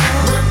I go.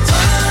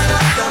 Return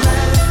up to me.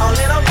 Oh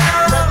little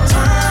girl.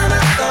 Return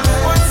up to me.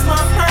 What's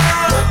my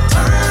pearl?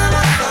 Return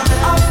up to me.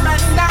 Up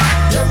and down.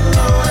 You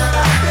know that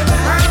I've been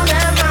there. Round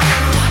and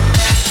round.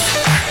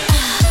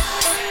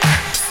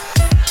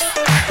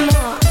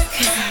 Mark,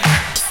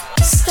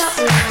 stop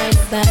lying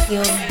about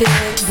your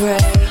big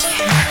break.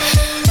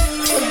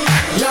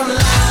 You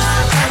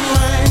lied to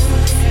me.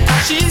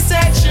 She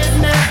said she'd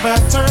never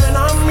turn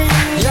on me.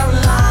 You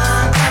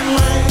lied to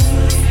me.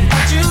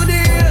 But you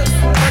did,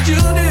 but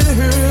you did.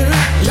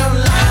 You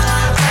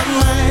lied to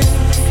me.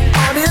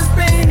 All this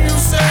pain you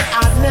said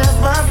I'd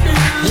never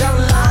feel. You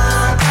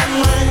lied to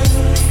me.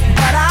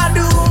 But I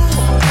do,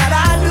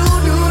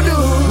 do.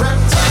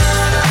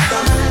 Return up to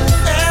me.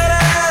 It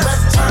is.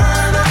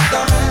 Return up to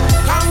me.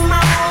 Come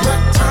on.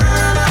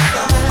 Return up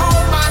to me. Oh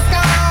my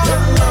God. You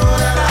know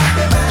that I've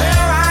been there.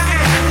 Here I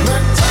am.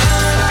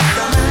 Return up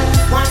to me.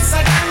 Once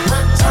again.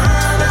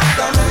 Return up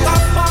to me.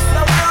 Top of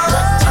the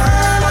world.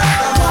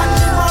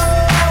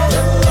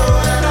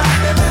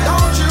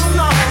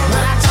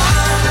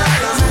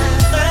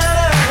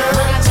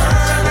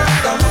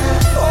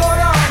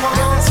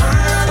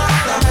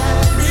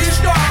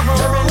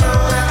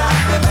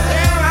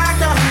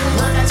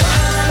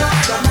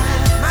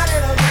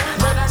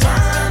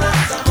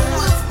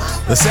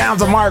 The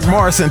sounds of Mark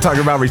Morrison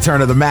talking about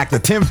Return of the Mac, The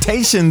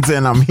Temptations,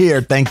 and I'm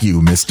here. Thank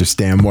you, Mr.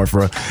 Stanmore,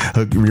 for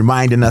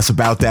reminding us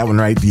about that one,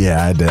 right?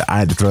 Yeah, I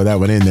had to throw that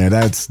one in there.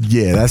 That's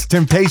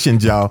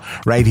Temptations, y'all,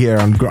 right here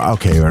on.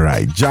 Okay, all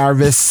right.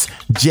 Jarvis,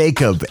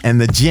 Jacob, and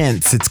the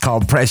Gents. It's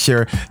called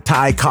Pressure.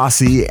 Ty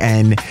Cossey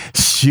and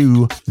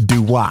Shu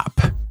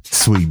Duwop.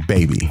 Sweet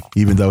baby.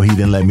 Even though he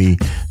didn't let me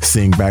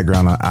sing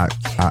background,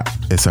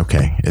 it's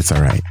okay. It's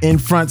all right. In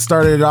front,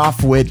 started it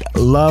off with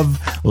Love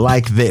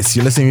Like This.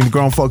 You're listening to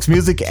Grown Folks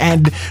Music,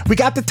 and we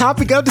got the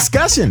topic of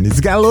discussion. It's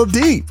got a little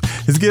deep.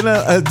 It's getting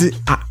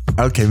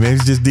okay, maybe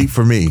it's just deep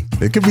for me.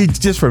 It could be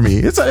just for me.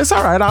 It's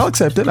all right. I'll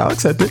accept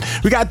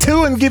it. We got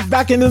two and get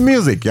back into the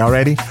music. Y'all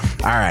ready?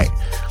 All right.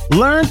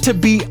 Learn to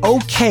be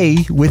okay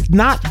with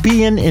not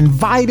being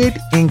invited,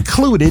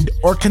 included,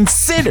 or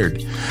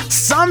considered.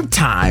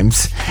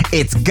 Sometimes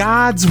it's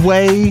God's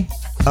way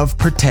of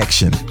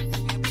protection.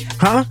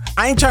 Huh?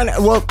 I ain't trying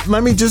to, well,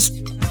 let me just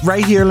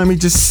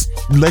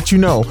let you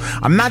know.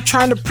 I'm not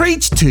trying to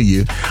preach to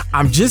you.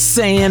 I'm just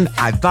saying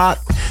I thought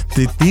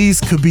that these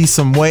could be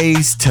some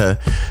ways to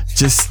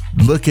just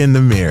look in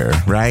the mirror,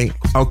 right?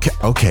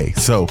 Okay.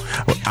 So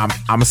I'm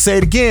gonna say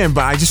it again,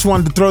 but I just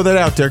wanted to throw that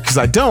out there because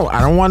I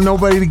don't want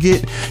nobody to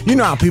get, you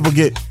know how people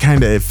get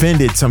kind of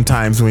offended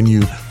sometimes when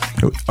you,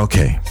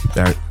 okay,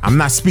 I'm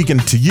not speaking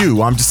to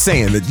you. I'm just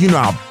saying that, you know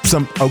how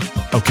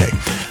okay.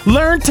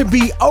 Learn to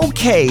be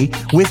okay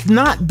with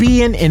not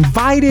being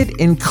invited,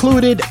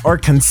 included, or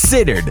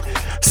considered.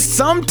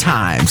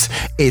 Sometimes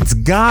it's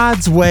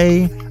God's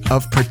way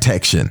of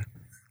protection.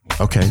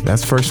 Okay,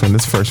 that's first one.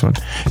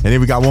 And then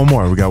we got one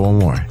more.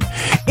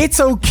 It's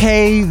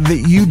okay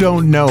that you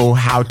don't know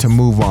how to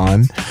move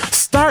on.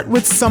 Start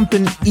with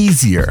something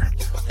easier,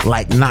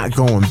 like not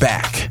going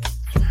back.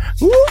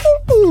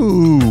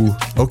 Ooh.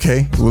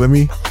 Okay, well,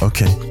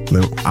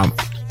 I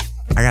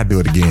gotta do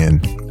it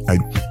again.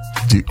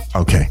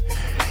 Okay.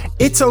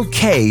 It's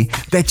okay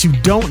that you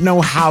don't know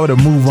how to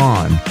move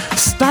on.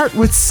 Start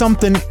with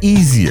something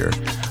easier,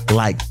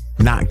 like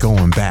not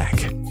going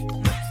back.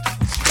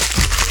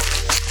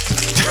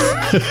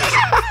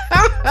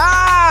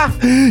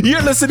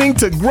 You're listening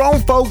to Grown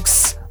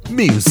Folks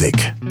Music.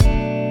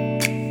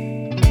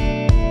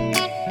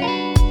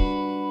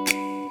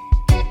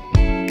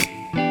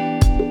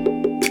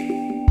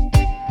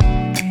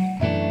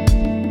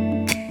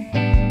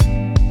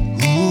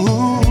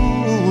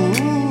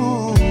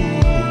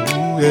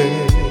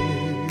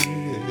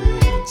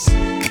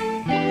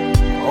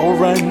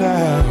 Right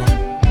now,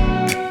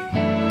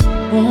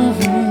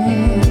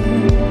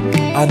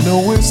 I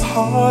know it's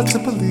hard to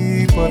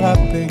believe, but I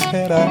think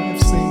that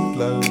I've seen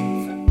love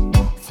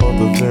for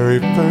the very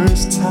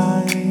first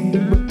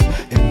time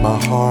in my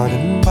heart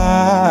and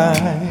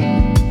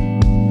mind.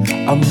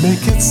 I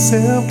make it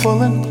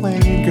simple and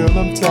plain, girl,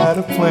 I'm tired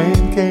of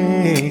playing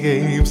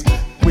games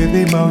with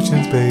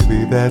emotions,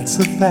 baby, that's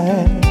a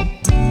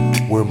fact.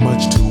 We're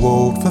much too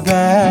old for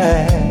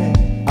that.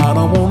 I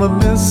don't wanna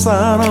miss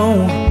out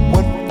on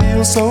what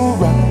feels so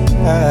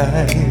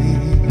right.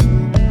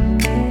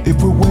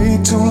 If we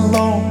wait too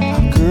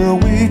long, girl,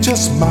 we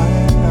just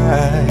might.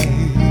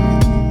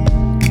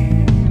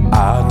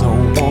 I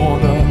don't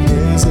wanna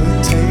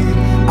hesitate.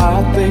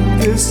 I think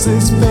this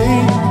is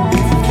fate.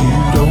 If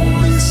you'd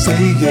only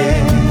say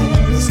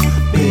yes,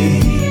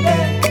 baby,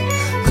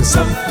 'cause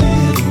I'm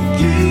feeling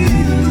you.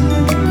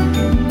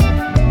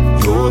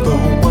 You're the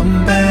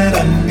one that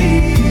I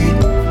need.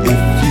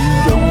 If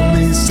you'd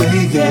only say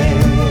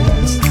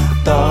yes,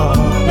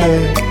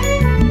 darling,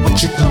 what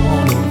you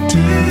gonna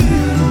do?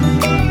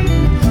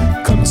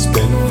 Come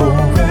spend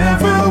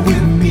forever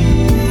with me.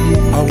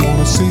 I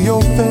wanna see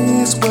your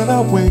face when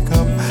I wake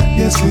up.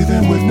 Yes,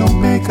 even with no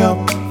makeup.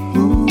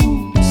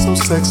 Ooh, so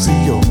sexy,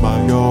 you're my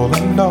all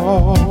in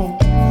all.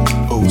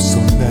 Oh, so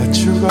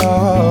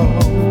natural.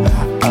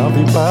 I'll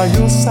be by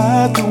your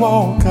side through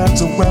all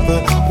kinds of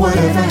weather.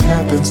 Whatever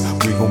happens,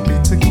 we gon' be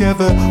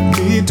together.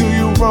 Me do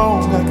you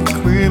wrong, I can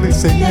clearly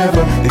say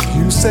never. If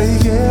you say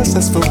yes,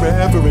 that's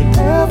forever and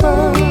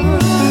ever.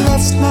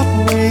 Let's not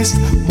waste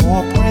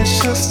more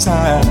precious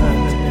time.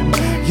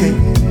 Yeah,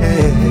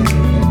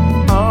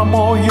 I'm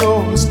all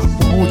yours,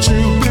 won't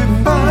you be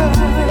mine?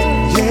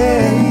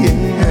 Yeah,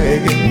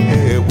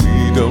 we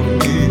don't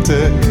need to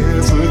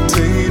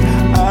hesitate.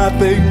 I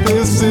think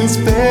this is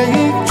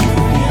fate.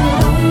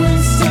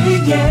 Say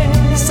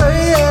yes,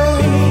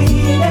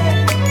 baby,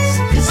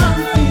 'cause I'm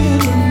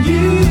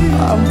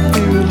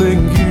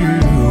feeling you.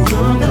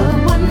 You're the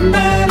one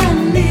that I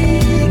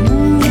need.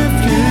 If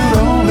you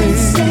only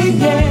say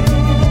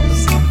yes,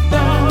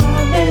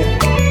 darling,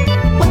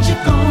 what you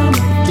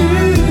gonna do?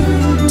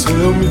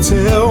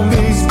 Tell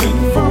me,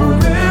 spend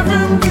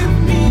forever with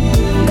me.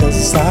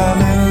 'Cause I'm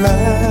in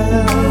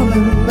love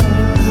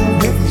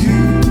with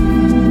you.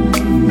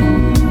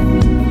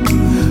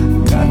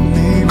 Got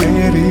me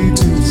ready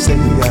to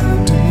say I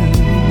do.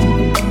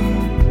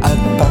 I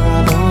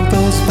follow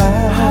those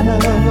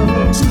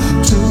vows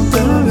to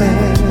the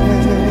letter.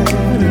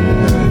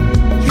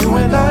 You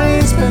and I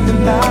ain't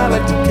spending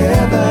night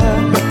together.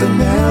 Nothing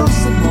else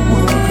in the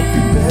world could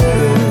be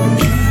better.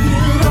 If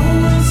you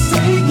don't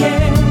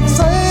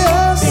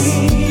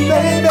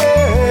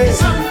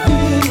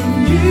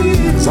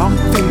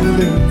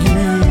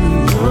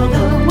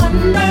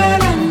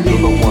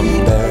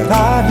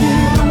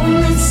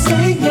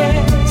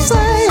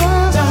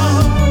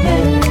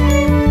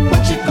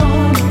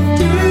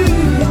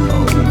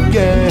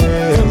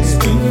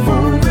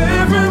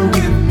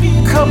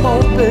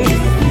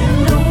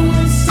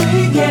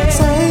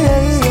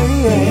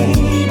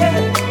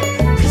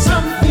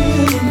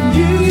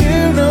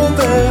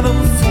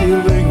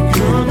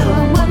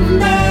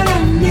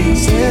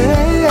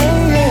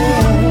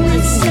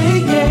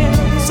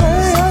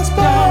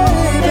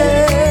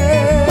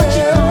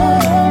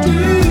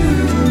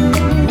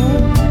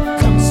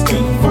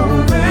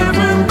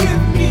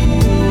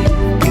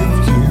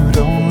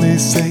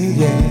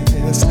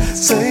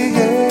Say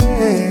yes.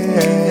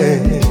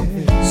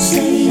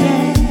 Say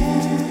yes.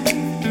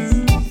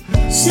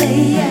 Say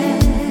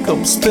yes.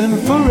 Come spend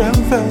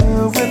forever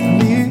with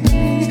me.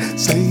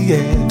 Say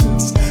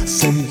yes.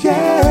 Say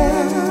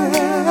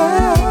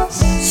yes.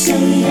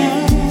 Say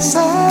yes.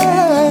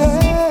 Say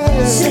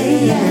yes. Say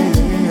yes.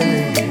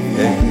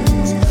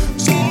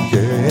 Say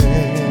yes.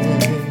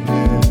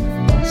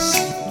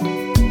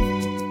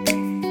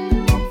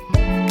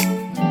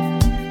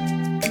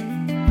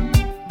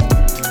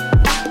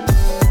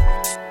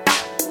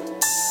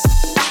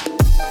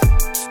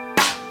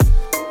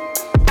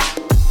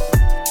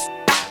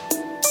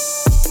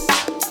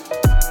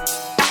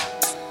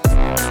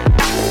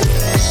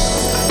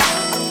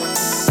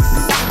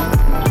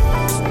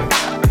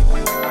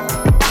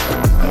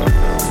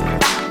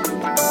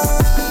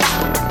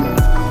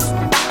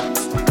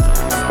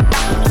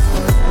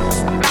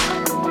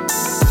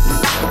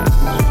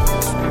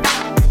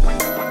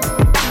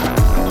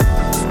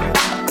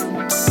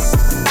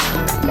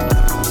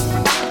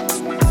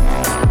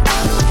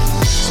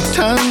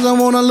 Sometimes I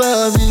wanna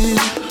love you.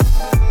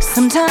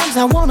 Sometimes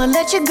I wanna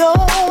let you go.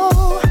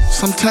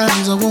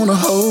 Sometimes I wanna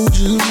hold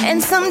you.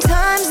 And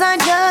sometimes I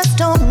just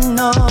don't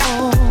know.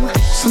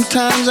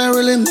 Sometimes I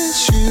really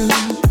miss you.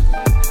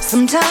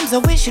 Sometimes I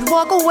wish you'd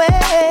walk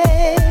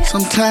away.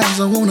 Sometimes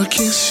I wanna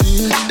kiss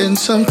you. And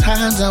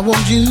sometimes I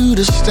want you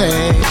to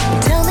stay.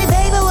 Tell me,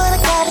 baby, what I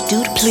gotta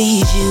do to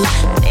please you.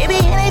 Baby,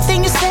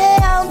 anything you say,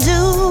 I'll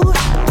do.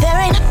 There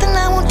ain't nothing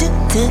I won't do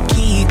to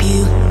keep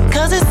you.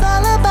 'Cause it's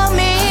all about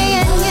me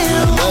and you. I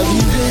love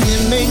you and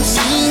it makes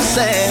me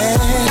sad.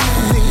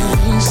 Makes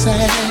me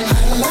sad. I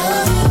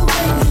love you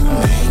when you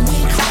make me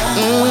cry.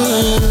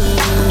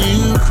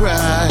 You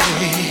cry.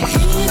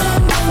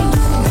 Even when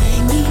you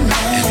make me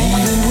mad.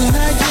 And when I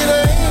get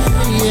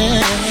angry,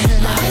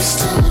 yeah, I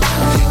still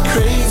love you.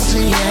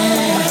 crazy,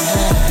 yeah.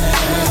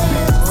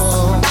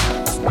 Oh.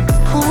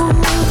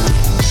 Ooh.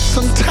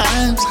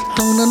 Sometimes I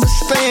don't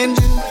understand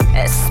you.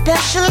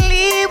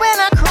 Especially when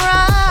I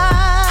cry.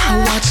 I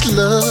watch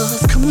love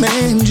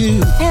command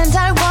you. And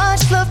I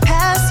watch love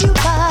pass you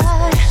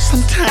by.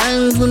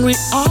 Sometimes when we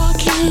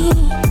argue,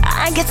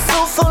 I get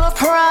so full of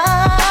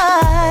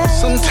pride.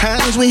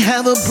 sometimes we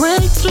have a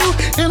breakthrough,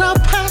 and our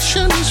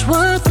passion is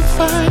worth the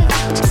fight.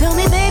 Tell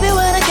me, baby,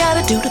 what I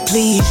gotta do to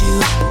please you.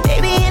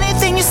 Baby,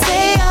 anything you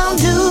say, I'll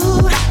do.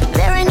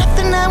 There ain't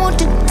nothing I won't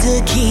do to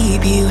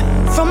keep you.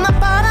 From the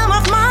bottom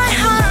of my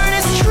heart,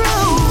 it's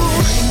true.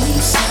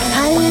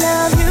 I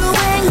love you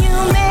when you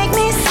make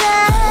me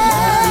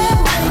sad.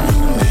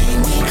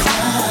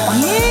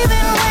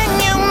 Even when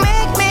you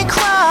make me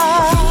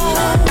cry.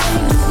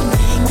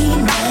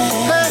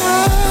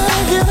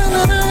 Get a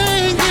little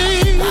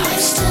angry.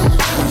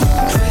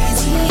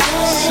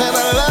 Said I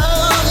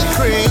love you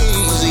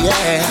crazy,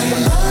 yeah.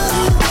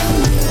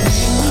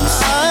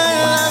 I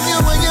love you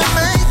when you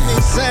make me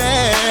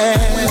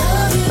sad.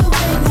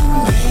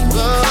 Oh,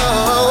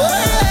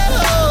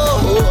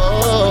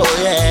 oh,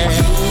 oh, yeah.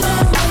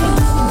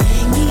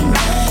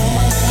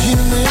 You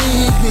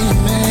make me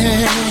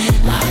mad.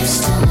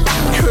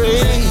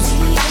 Crazy.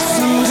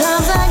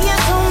 Sometimes I get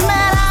so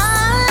mad I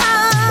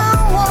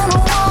wanna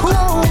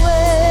walk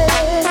away.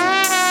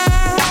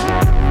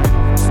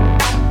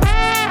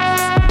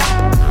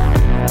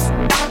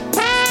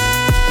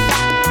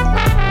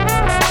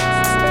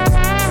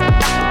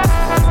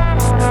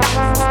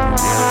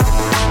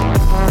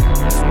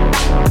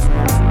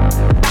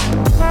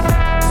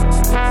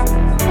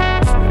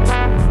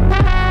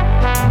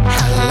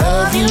 I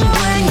love you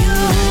when you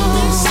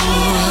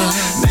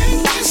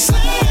make me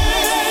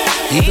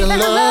sad. Even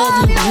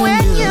love you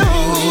when you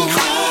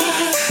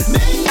make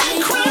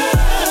me cry.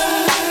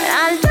 I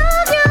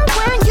love you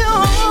when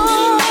you're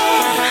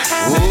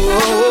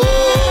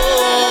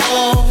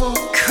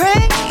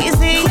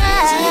crazy,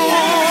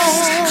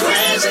 yeah.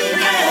 Crazy,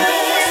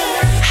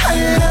 yeah. I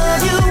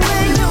love you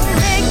when you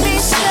make me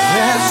There's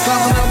sad.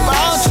 something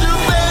about you,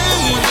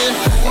 baby.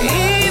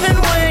 Even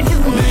when you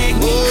make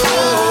me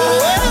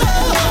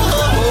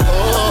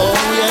Oh,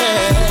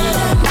 yeah.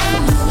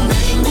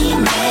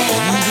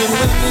 You get a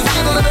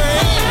little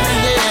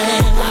angry,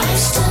 yeah. I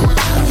still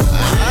love your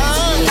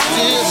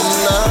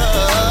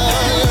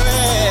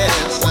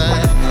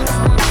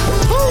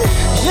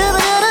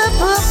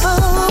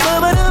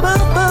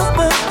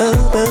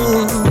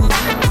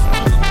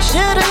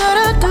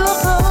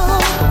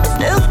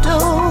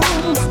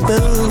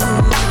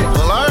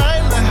Well, all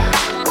right.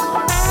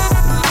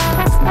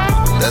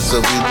 That's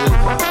what we do.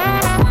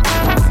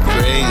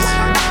 Crazy.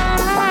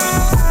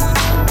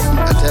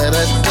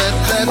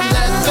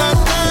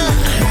 Da-da-da-da-da-da.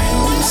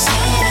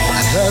 I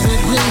love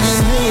it when you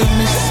make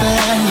me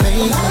sad, make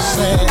me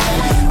sad.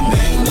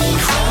 Make me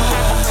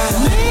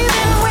cry.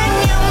 Even when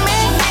you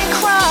make me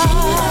cry.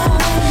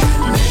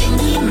 Make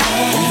me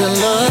mad. The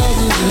love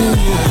you do.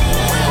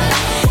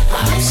 I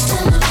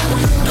still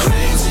love you.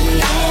 Crazy.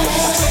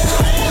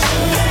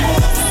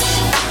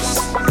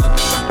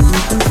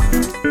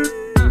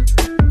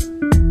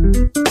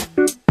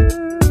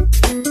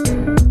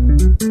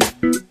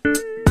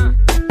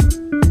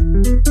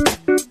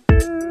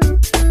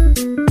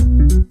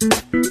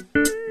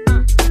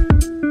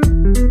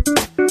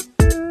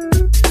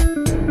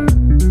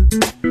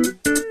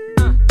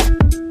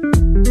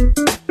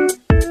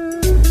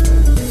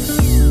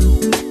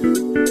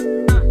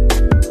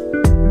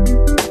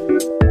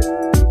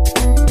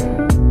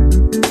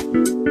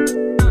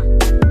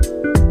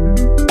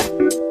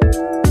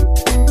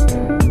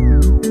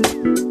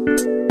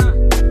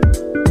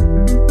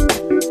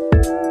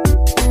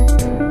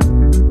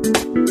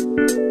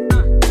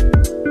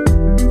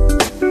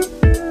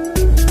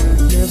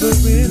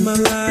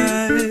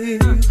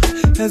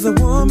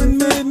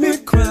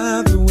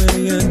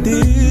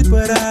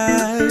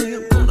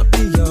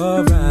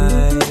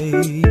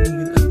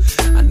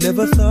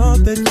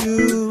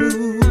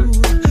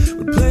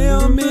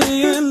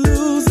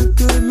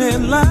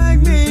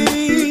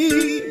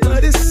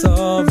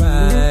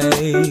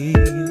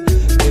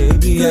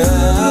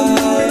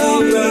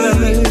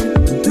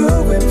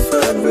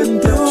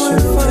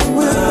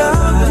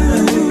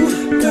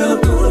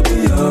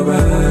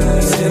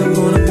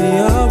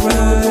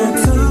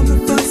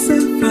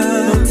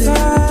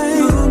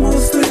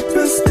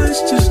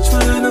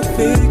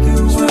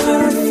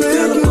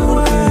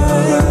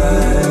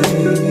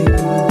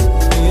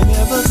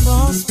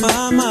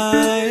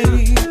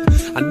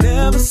 I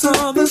never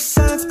saw the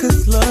signs,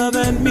 cause love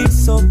had me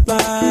so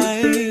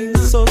blind,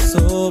 so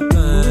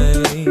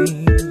blind.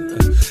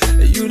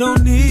 You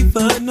don't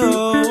even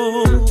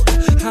know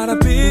how to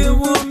be a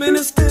woman,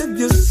 instead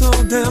you're so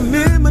damn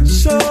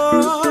immature.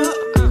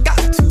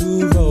 Got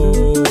to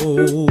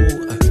roll,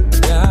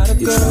 gotta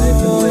go.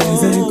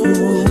 Ways ain't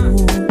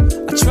cool.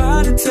 I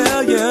try to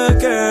tell you,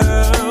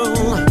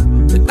 girl,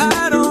 that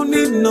I don't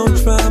need no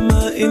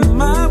drama in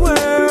my world.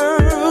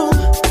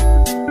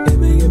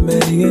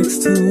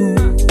 MAX2,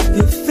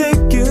 you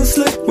think you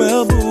slick,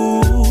 well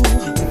boo.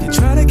 You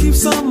try to keep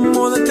something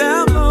on the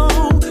down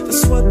low,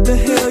 that's what the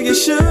hell you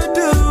should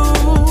do.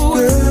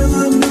 Girl,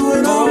 I'm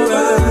doing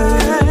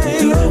alright,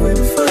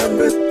 doing fine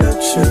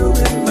without you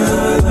in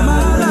my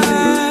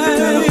life.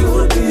 Girl, I'm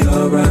gonna be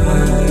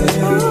alright.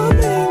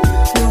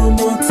 No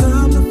more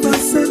time to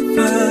fuss and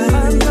fight.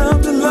 I love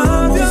to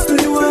love you,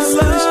 you are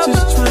love,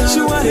 just trying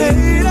you a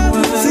hater.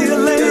 See you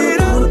later,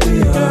 girl, I'm gonna be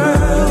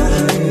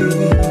alright.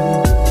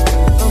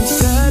 I'm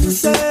sad to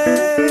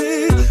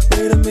say,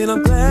 wait a minute,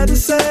 I'm glad to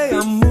say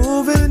I'm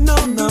moving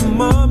on,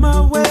 I'm on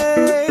my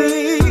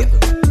way.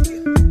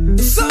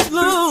 So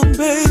long,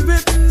 baby,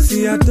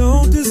 see I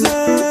don't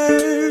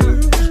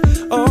deserve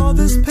all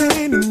this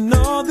pain and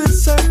all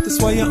this hurt, that's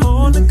why you're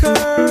on the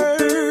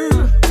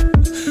curve.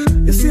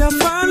 You see I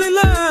finally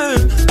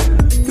learned,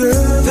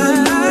 girl,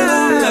 that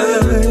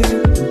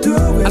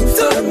I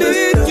don't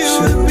need you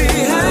to be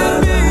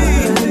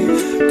happy.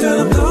 Girl,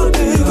 I'm gonna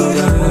be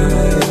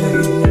alright.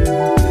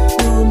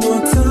 No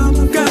more time,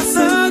 I've got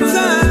some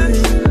time.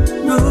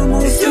 No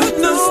more you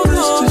know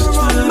just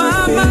on my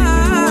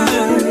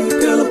mind.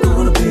 Girl, I'm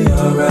gonna be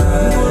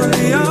alright. Gonna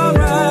be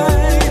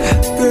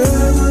alright.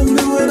 Girl, I'm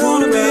doing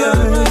wanna be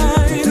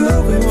alright.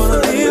 Girl, we wanna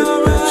be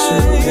alright.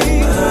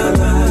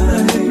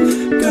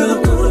 Girl, I'm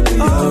gonna be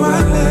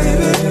alright.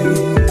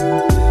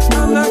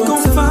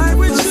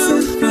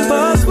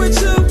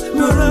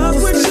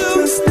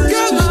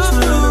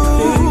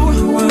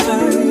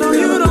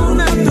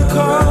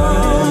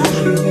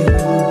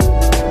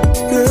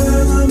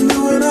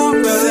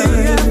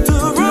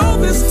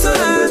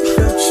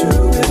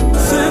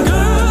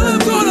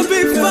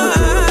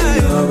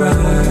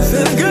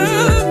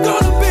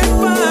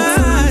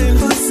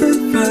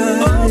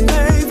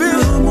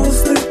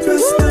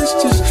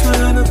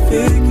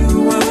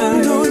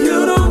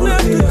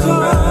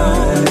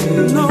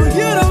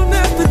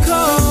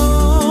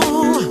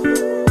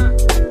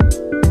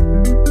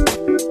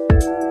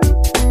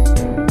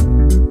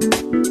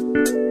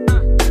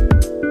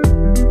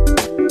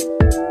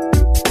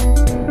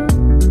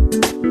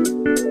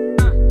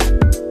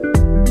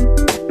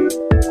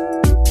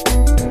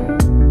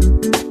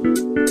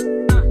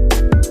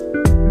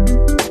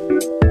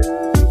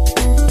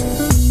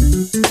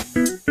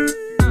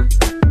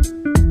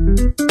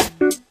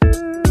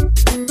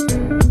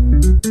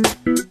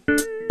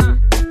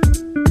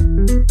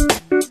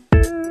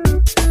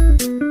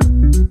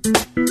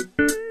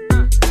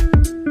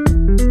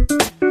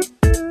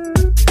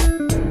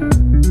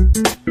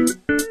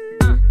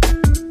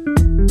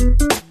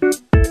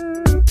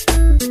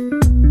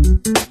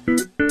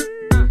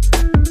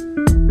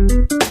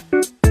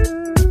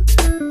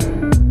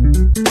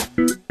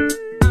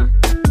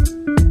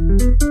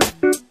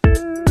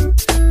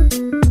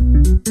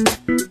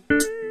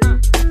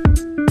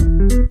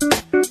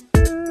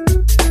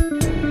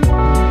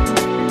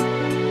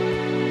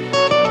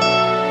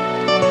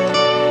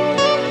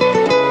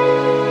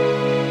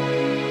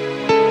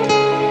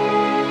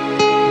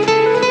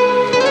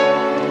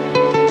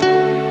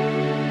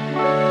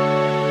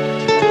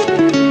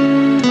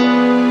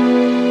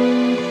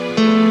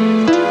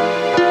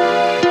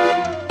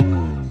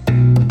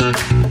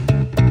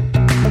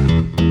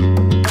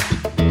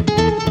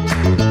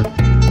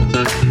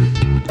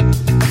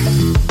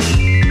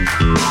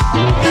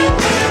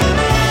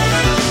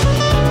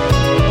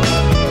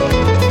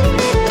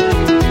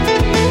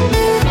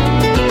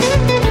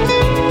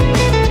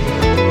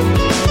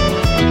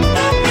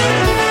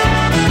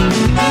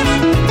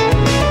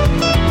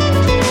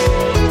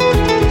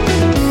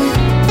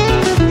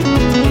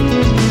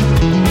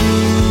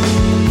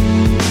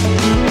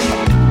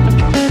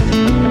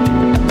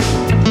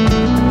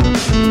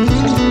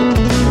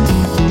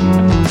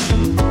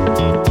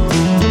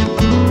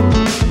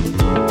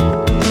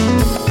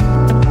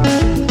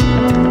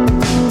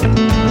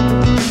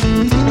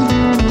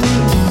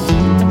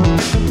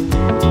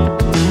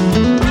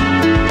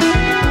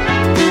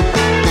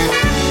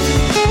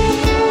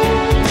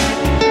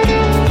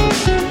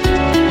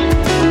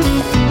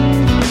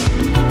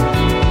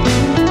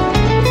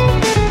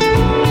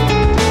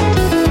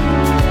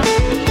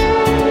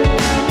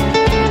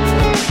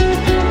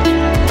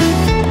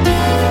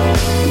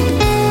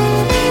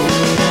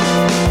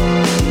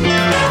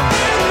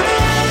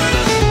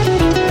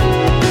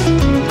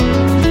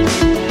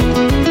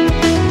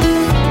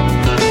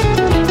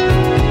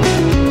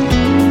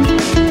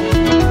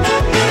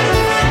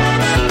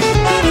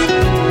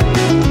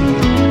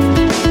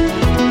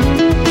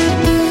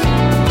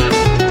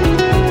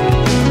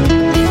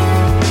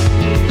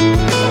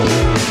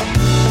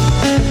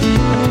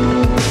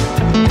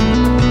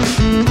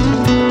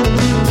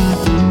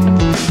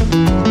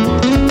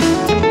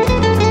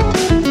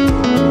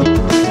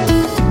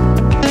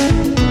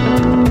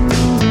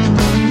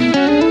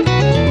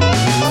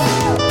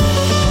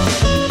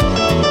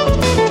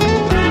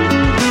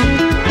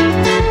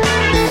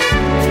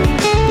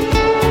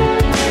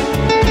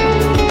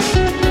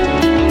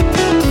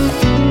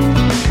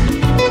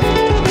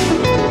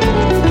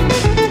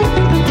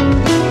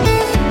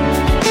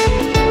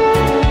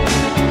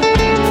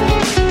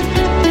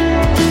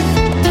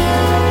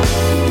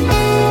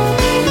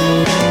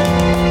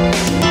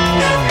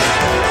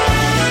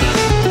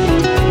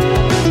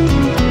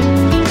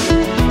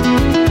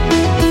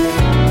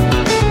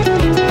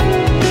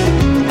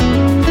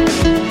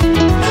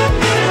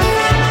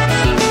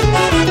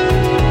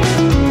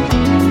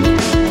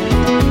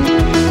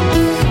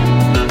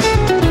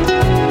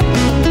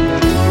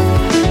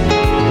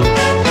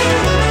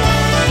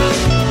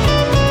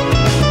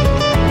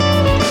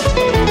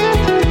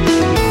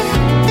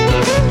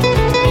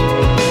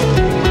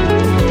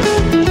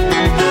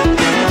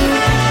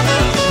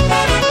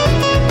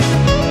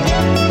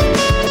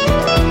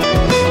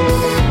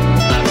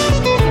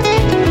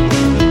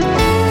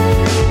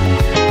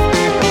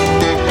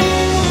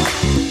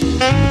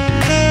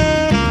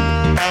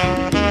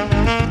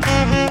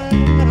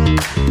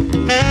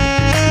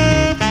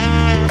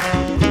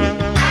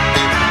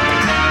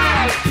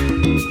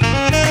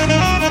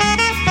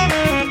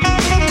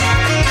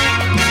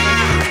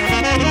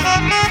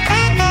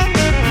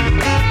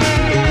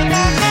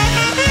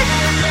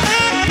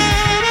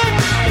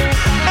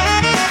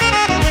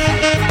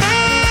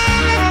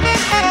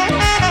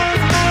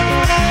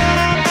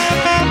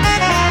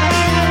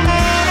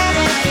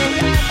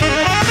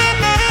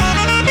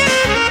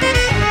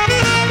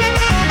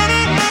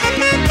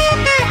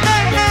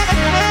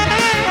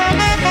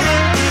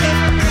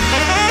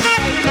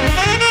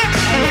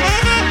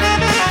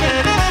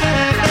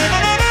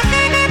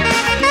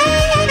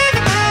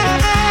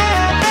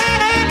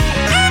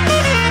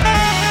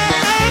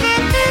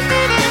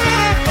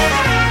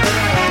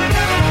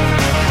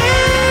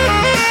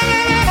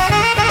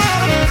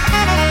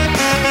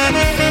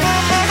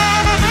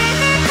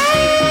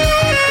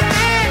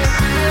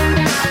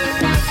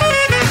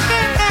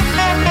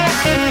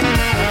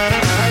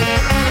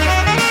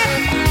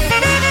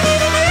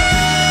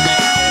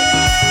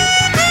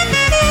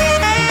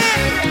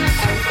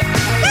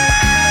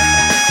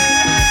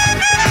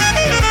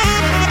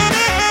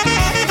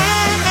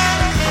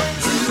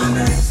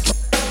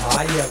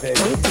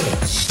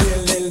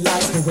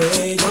 the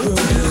way you groove.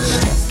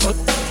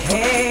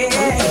 Hey,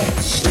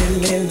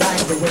 really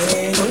like the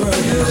way you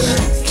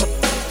groove.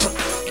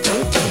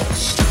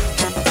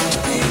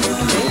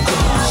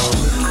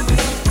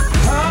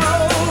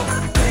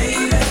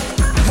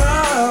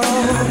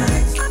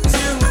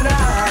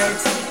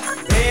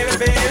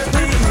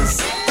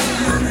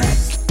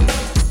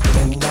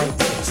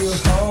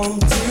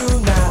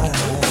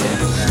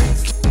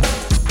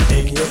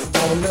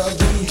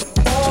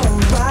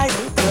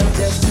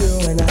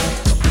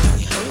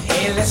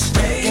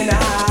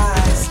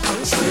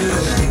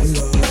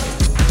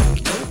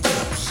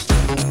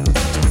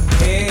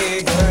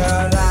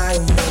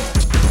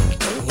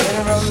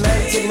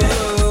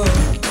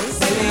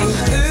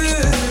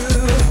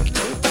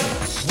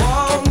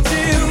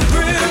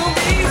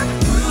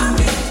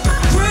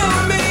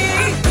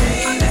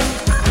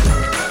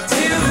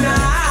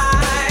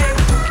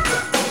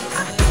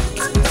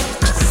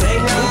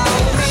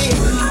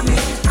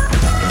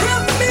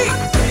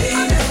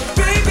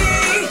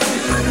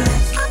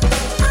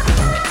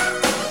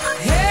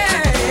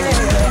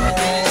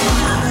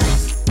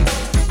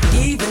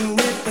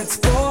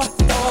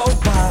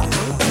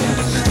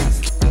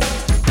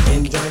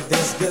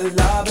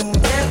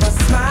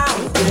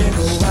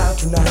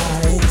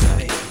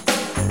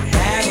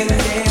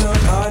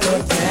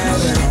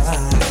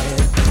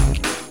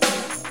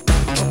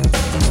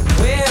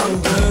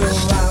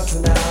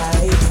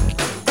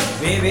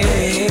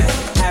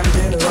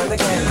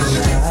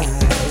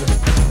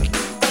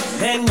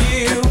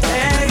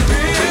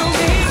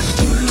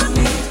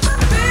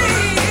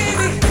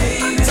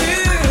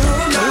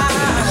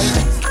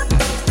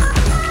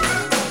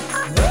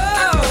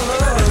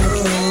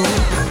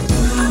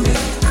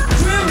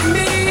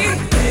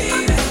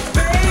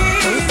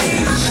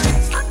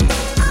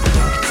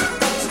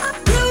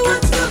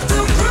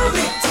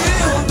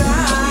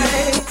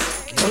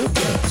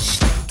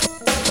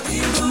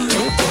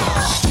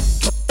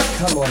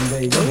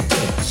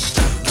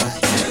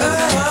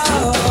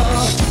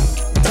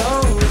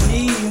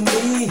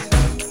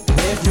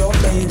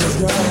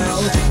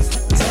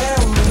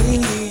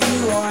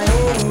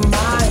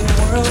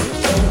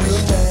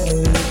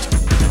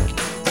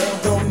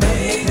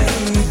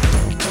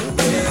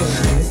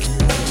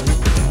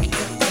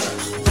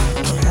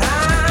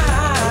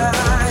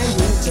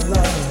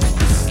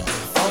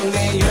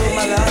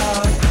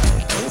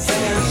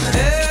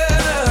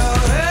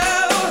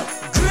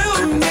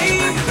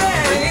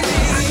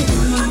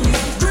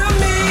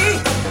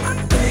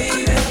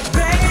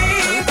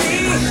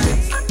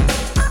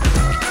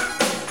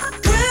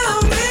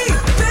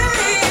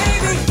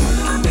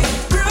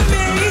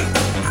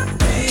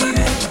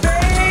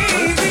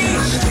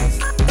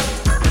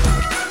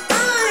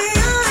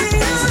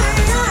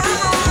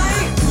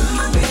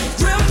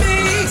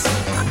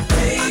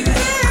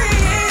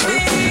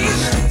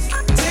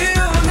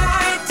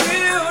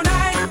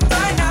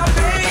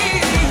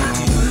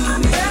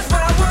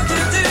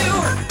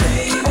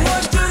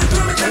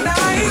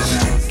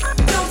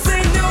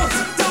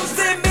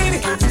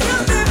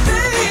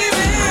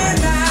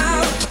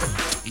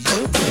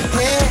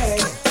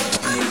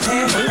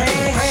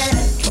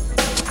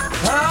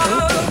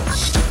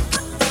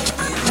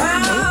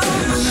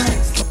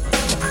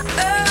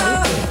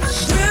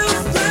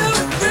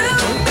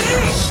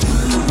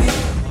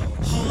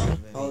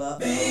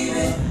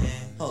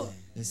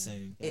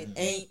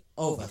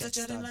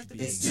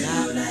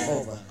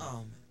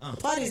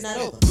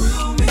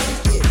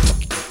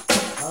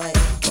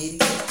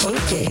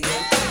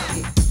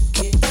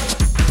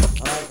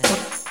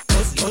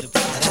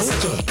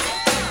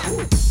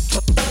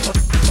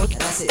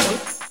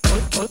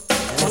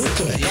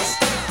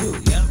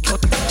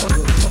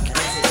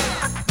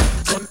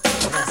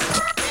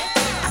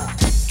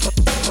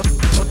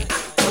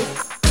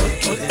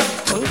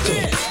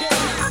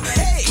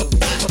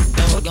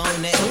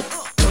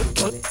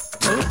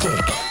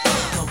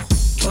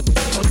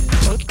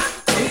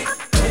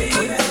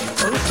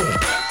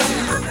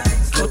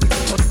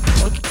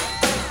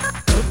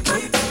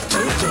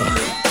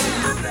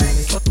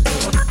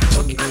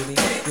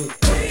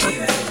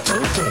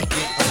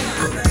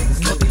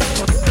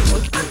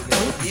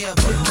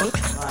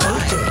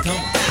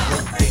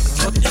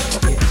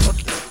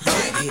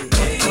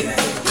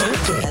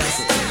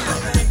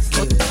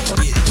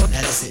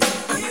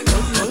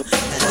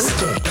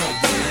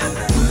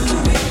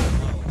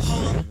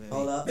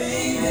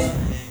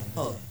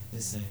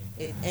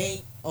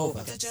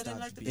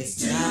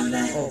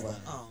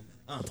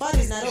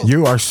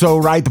 You are so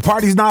right. The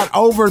party's not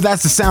over.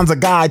 That's the sounds of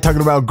Guy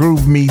talking about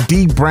Groove Me,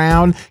 D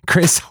Brown,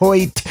 Chris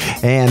Hoyt,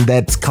 and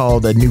that's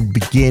called A New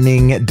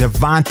Beginning.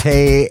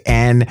 Devontae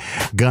and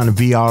Gonna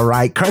Be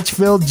Alright.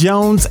 Crutchfield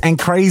Jones and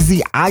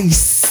Crazy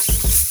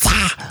Ice.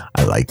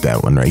 I like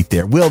that one right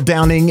there. Will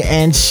Downing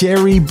and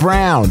Sherry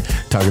Brown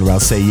talking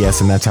about Say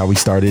Yes, and that's how we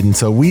started. And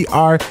so we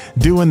are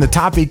doing the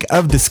topic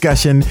of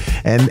discussion,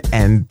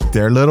 and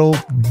they're a little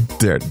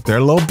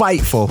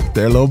biteful.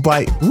 They're a little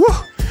bite. Woo!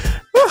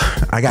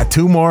 I got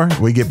two more.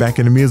 We get back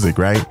into music,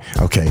 right?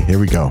 Okay, here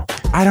we go.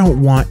 I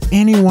don't want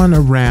anyone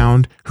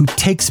around who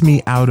takes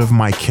me out of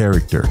my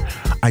character.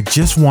 I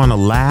just want to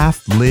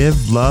laugh,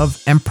 live,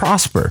 love, and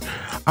prosper.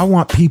 I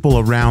want people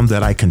around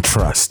that I can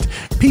trust,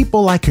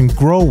 people I can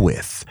grow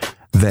with,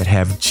 that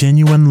have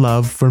genuine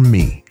love for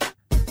me.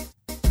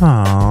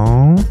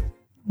 Aww.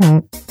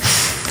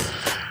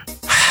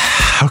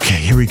 Okay,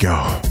 here we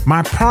go.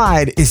 My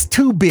pride is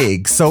too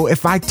big, so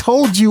if I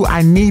told you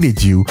I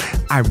needed you,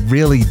 I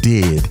really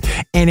did.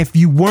 And if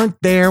you weren't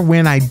there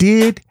when I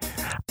did,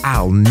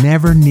 I'll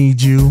never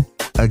need you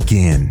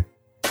again.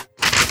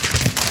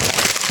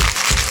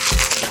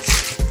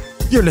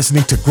 You're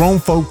listening to Grown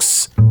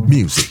Folks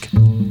Music.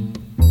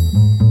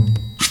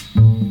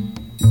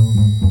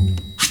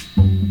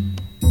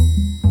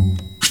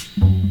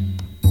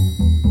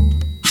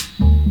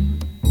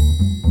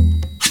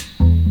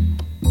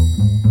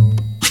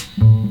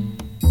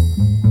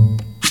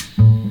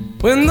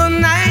 When the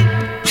night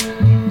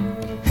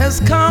has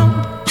come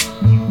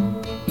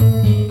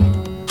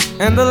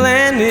and the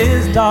land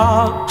is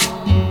dark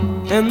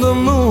and the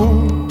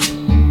moon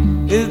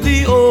is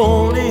the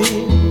only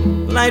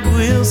light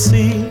we'll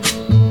see.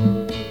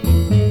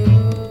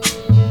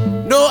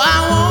 No, I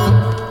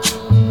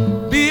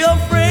won't be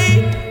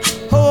afraid.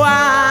 Oh,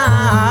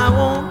 I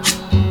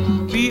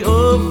won't be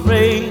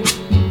afraid.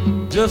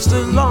 Just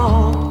as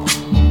long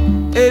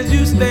as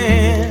you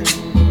stand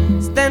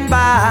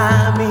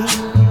by me.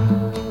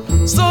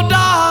 So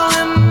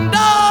darling,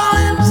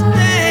 darling,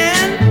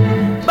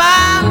 stand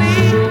by me.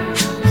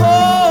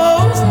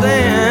 Oh,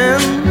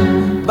 stand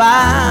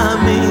by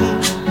me.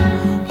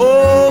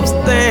 Oh,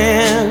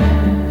 stand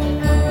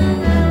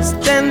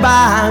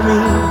by me.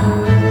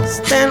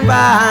 Stand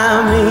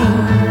by me.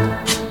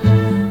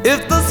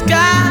 If the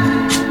sky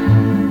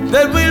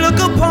that we look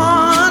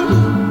upon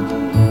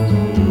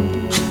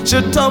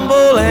should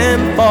tumble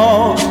and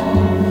fall,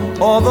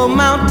 or the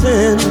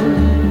mountain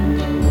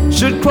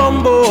should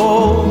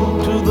crumble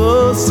to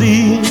the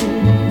sea,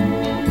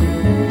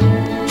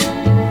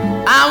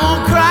 I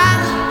won't cry,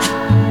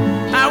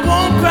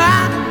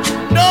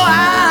 no,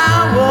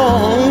 I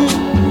won't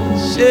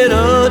shed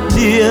a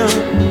tear,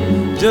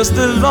 just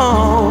as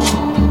long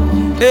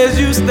as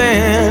you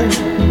stand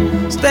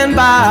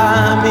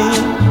by me.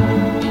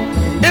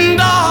 And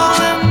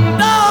darling,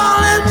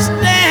 darling,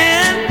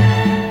 stand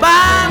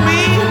by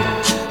me.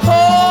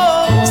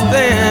 Oh,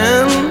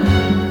 stand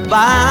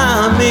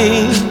by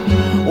me.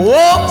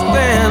 Oh,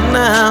 stand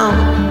now.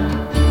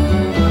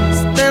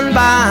 Stand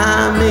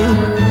by me.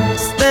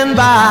 Stand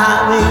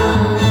by me.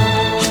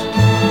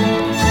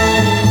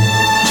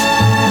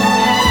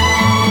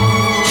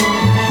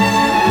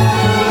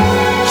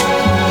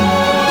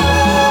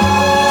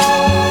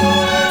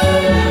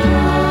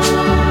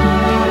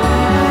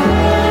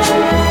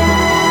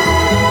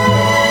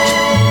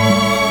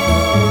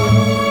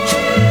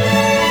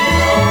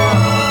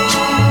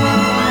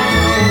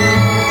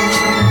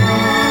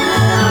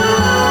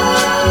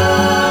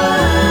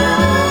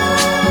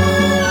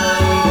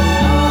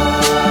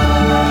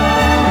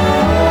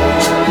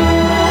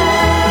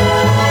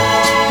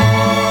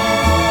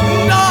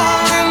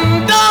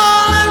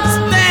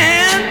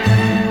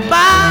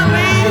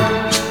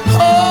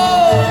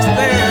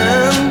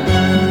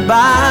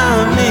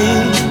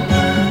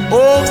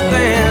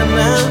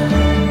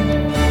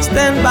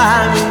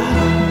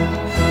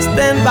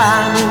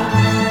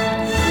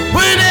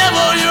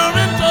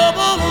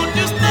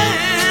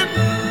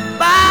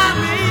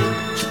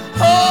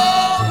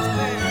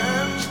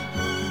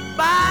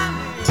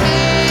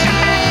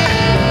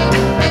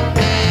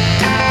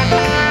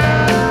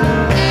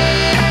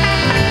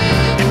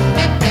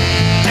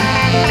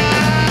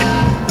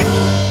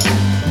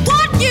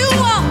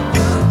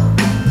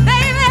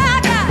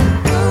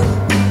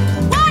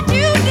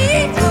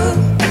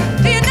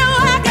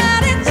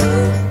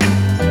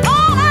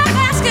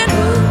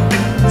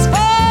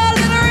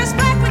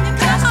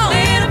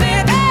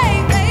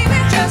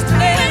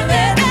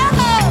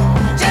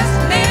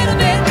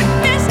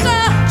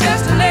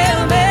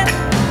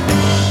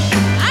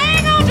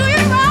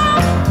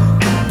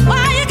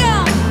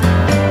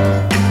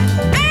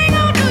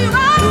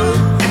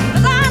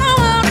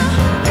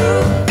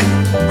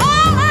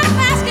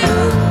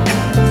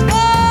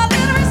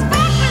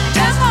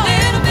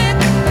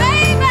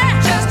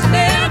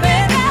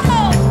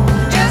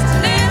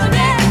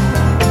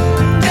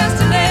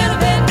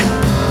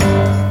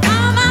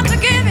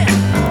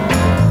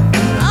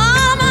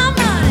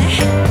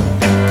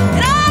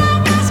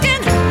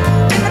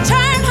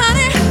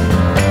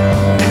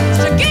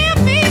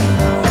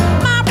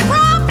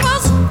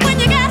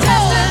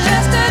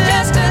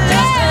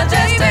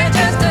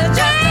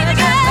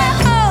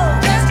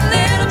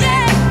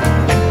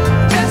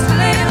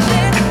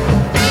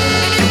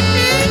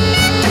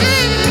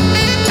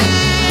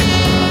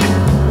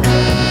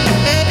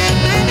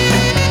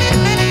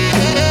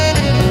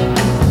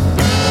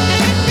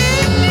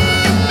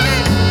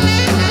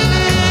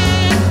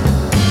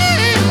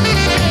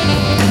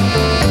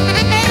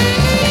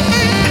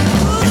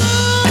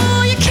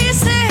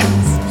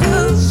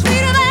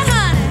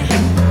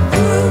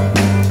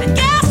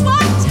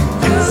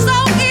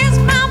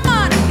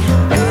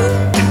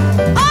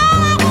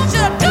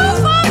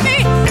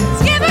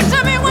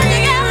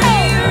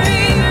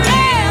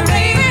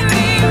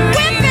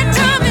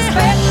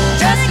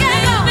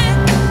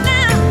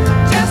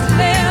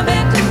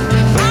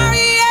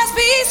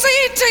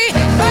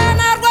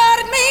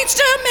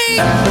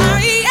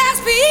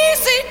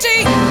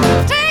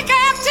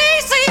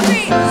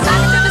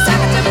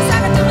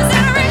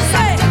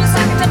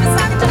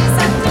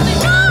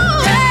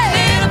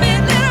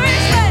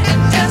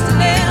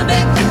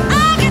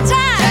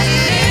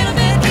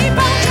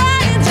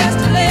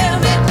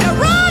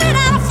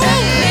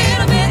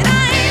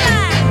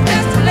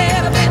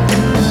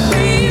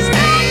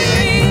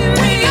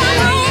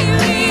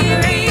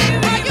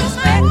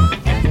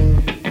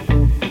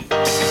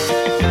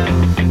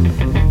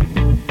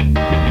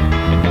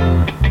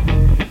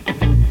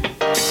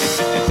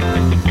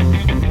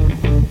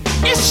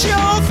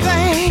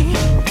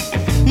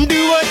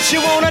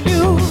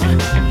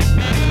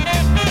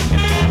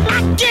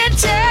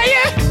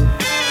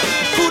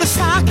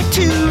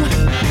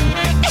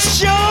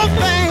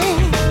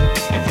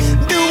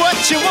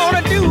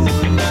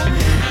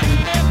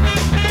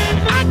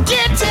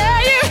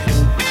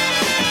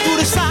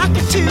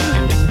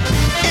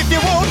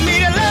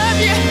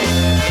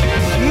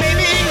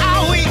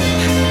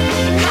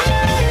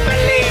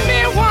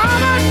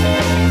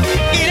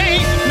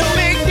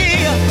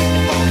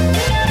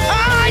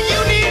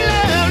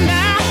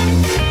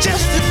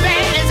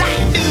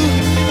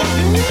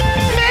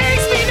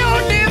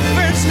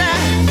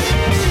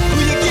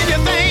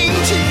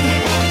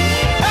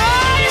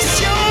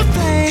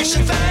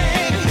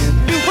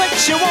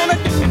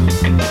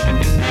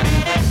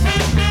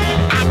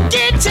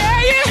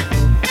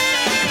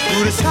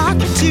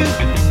 you.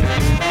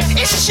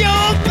 It's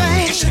your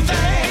thing.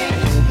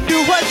 Do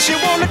what you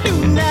wanna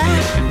do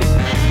now.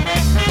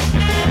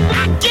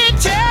 I can't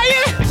tell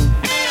you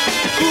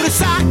who to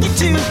sock you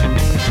to.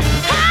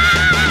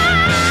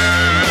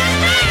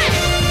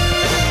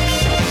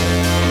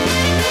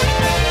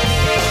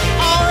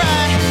 All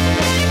right.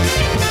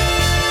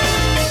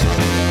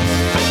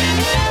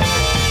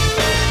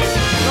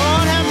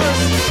 Lord have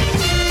mercy.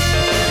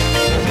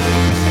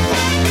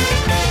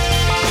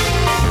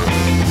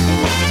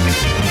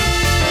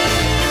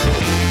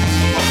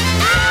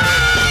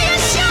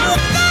 It's your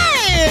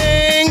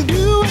thing.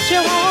 Do what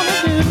you wanna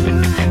do.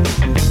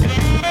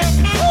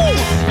 Ooh,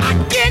 I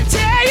can't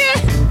tell you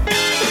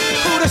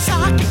who to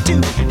sock it to.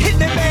 Hit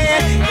me,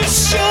 man.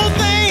 It's your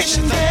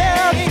thing.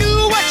 Do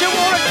what you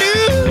wanna do.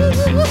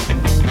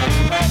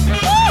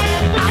 Ooh,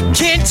 I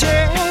can't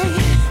tell you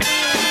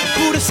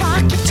who to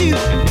sock it to.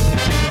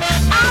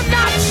 I'm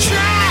not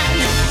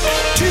trying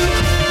to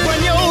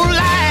run your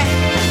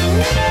life.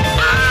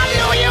 I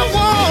know you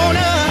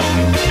wanna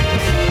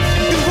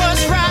do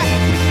what's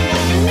right.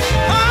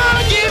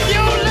 I'll give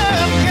your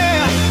love,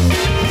 girl,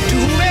 to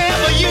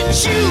whoever you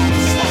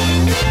choose.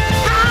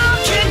 How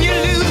can you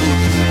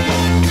lose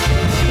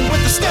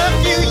with the stuff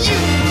you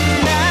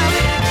use? Now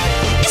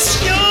it's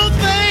your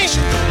thing.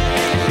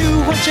 Do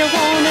what you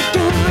wanna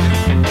do.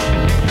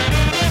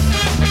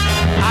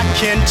 I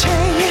can't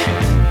tell you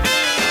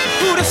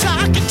who to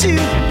sock it to.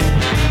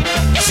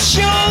 It's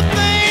your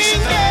thing,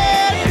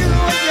 yeah. Do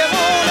what you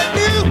wanna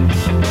do.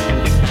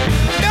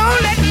 Don't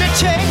let me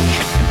tell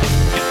you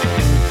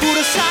who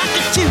to sock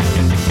it to.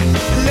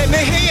 Let me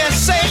hear you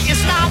say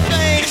it's my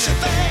thing.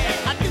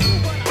 I do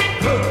what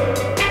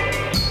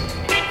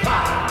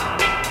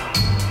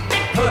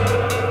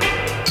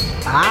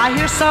I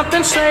hear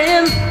something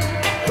saying.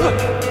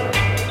 Well,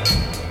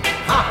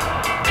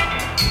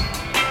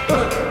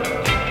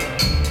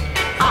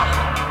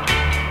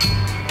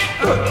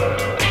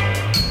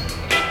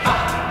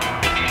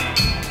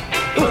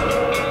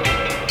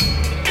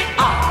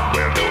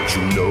 don't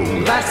you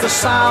know? That's the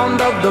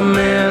sound of the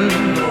men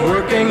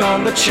working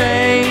on the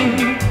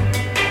chain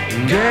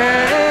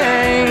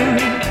gang.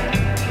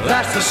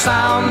 That's the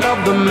sound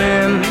of the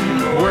men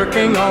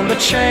working on the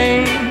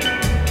chain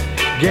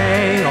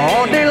gang.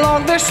 All day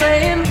long they're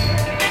saying,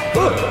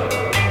 Well,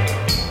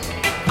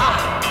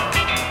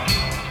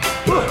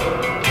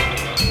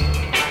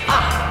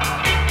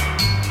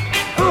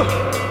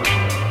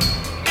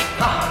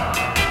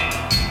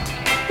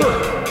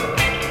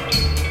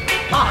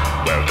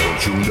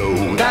 don't you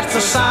know? that's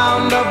the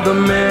sound of the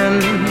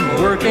men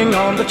working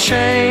on the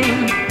chain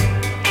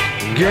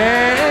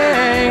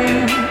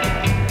gang.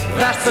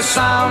 That's the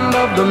sound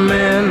of the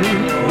men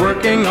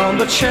working on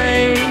the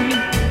chain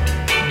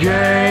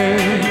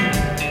gang.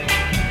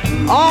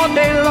 All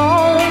day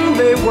long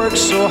they work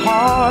so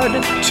hard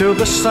till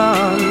the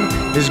sun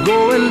is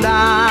going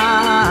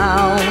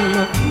down.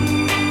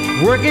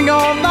 Working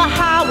on the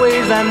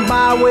highways and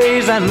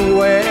byways and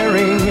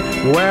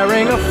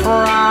wearing a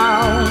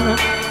frown.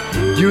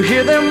 You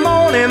hear them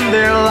moaning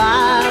their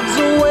lives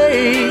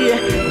away.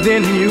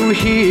 Then you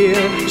hear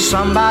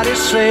somebody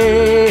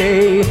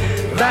say,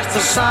 that's the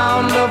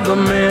sound of the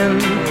men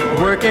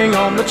working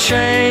on the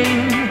chain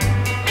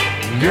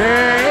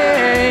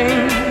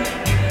gang.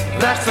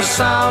 That's the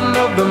sound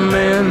of the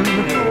men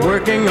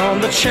working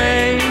on the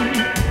chain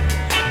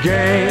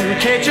gang.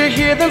 Can't you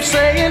hear them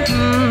saying,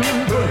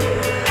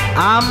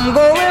 I'm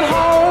going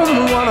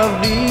home one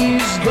of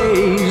these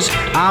days.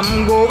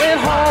 I'm going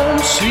home,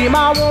 see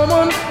my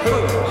woman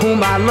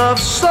whom I love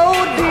so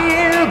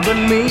dear. But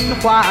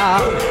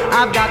meanwhile,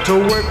 I've got to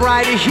work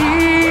right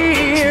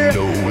here.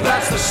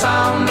 That's the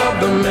sound of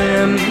the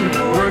men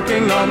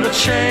working on the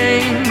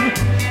chain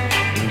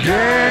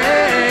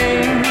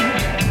gang.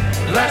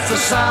 That's the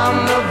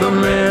sound of the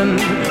men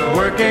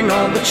working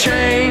on the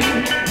chain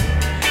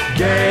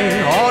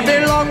gang. All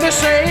day long they're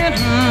saying,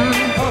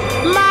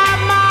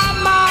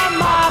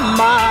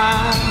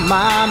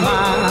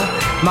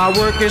 my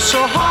work is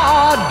so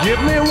hard, give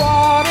me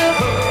water,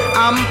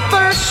 I'm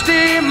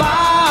thirsty,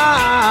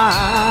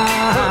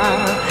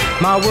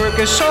 my work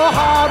is so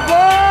hard,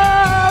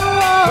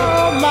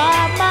 whoa, my.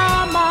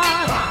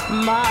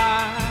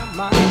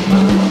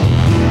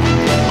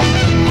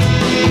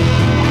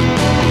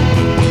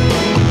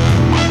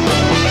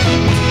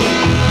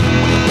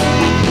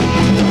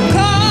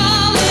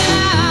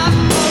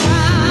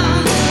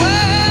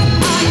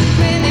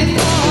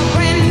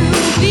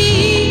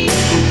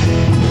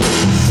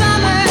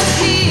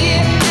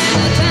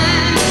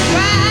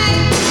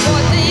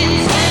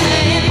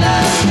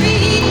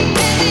 Street,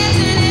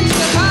 dancing in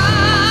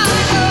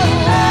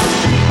Chicago.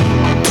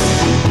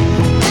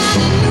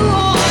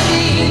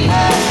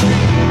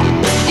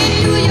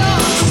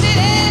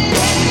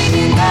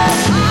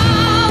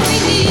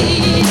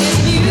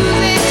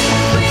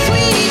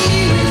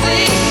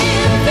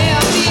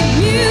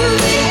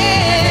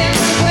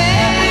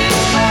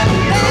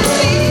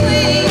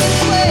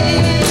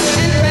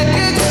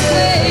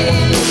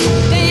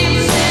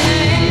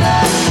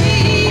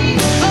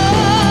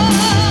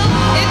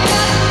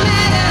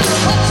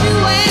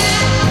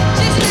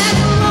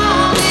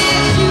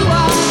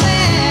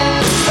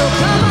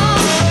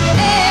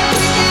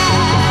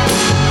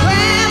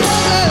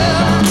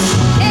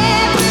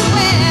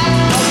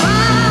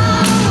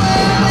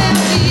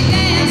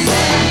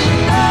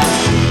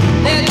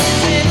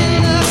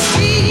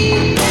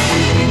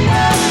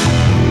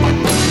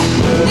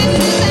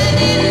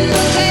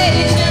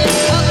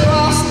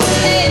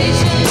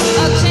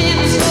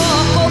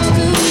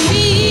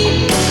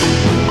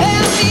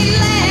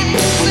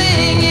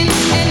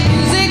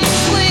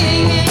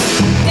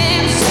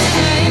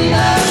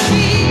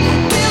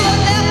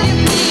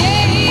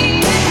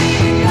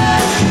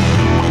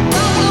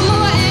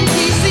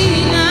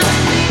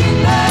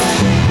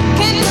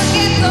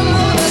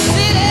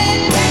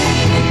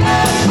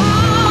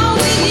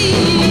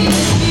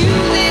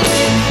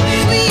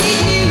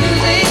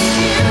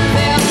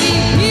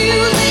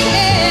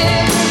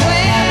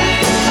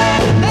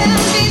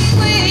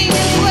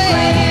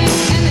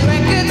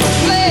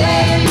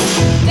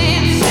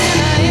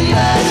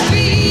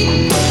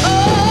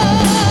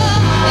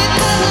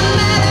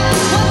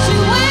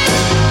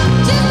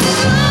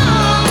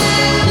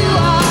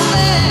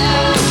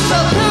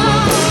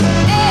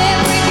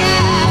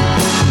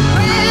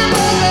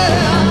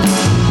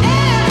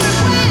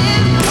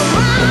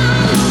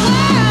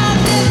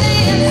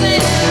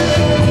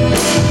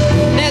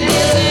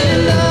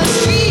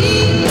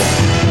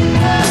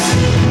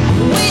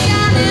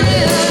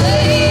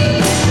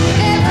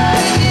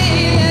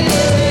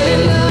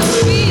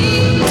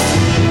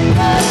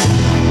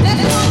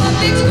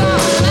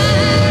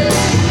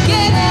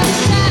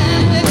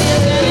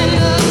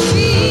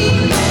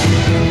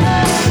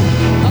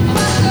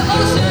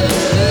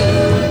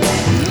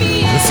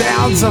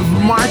 sounds of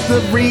Martha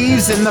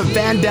Reeves and the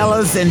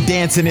Vandellas and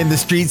Dancing in the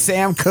Street,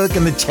 Sam Cooke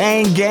and the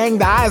Chain Gang,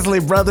 the Isley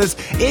Brothers.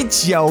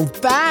 It's your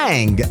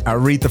thing.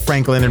 Aretha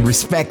Franklin and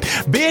Respect,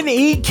 Ben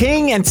E.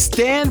 King and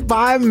Stand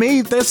By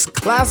Me. This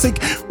classic.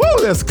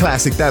 Woo, that's a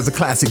classic. That was a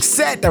classic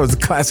set. That was a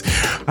classic.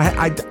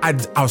 I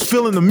was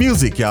feeling the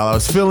music, y'all. I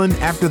was feeling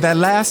after that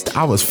last.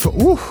 I was.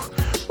 Woo.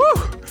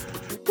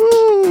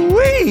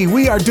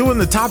 We are doing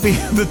the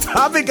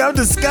topic of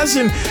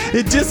discussion.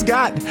 It just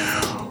got.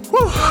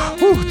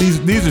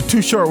 These are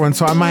two short ones,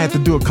 so I might have to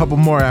do a couple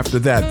more after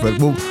that. But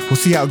we'll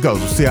see how it goes.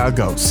 We'll see how it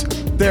goes.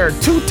 There are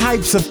two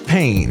types of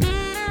pain: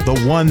 the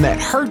one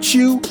that hurts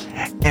you,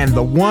 and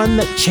the one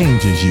that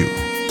changes you.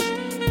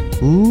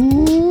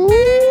 Ooh-wee.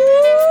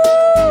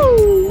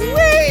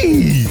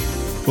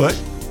 What?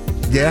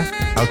 Yeah.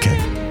 Okay.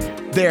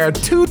 There are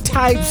two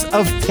types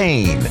of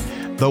pain: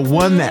 the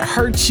one that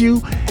hurts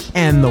you,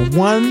 and the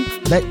one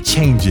that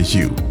changes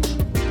you.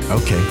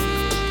 Okay.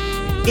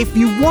 If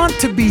you want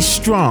to be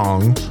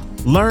strong,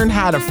 learn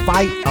how to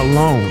fight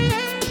alone.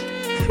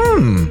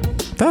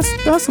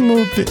 That's a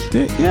little bit.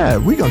 Yeah,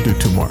 we're gonna do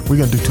two more.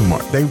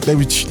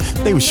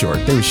 They were short.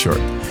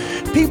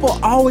 People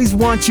always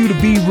want you to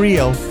be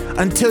real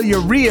until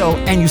you're real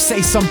and you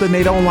say something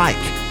they don't like.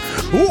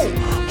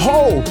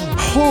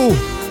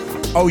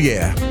 Oh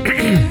yeah.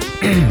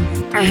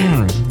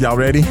 Y'all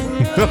ready?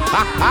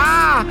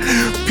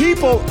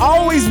 People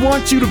always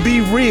want you to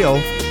be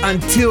real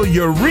until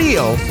you're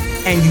real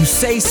and you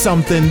say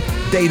something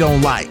they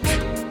don't like.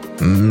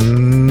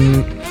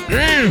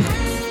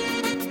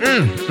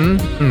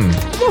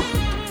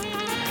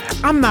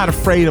 I'm not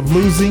afraid of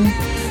losing.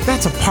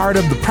 That's a part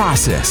of the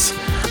process.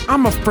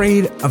 I'm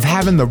afraid of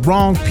having the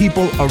wrong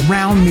people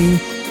around me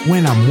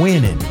when I'm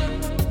winning.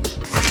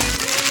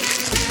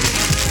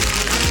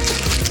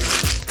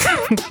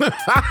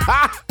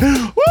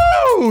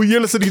 Woo!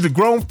 You're listening to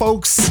Grown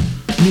Folks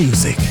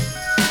Music.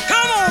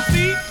 Come on,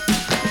 feet.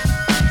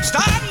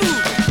 Start moving.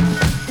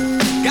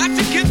 Got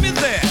to get me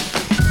there.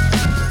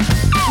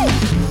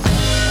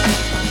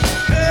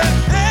 Hey,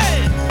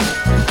 hey.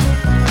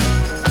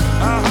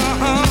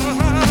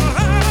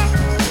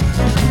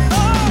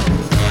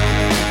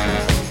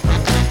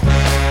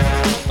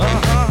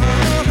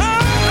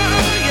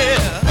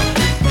 Yeah.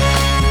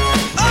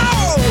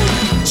 Oh,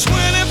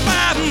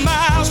 25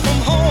 miles from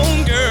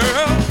home,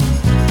 girl.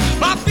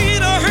 My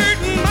feet are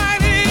hurting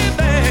mighty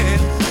bad.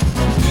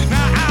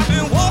 Now I've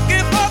been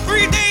walking for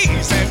 3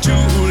 days and 2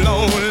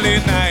 lonely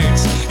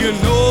nights. You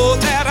know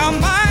that I'm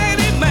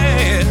mighty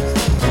mad.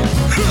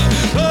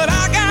 But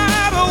I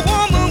got a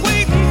woman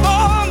waiting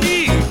for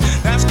me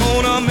that's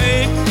gonna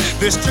make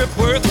this trip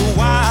worth a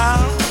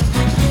while.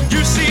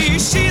 You see,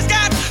 she's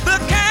got the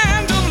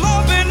kind of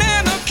loving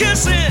and a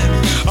kissing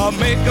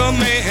make a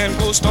man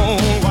go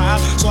stone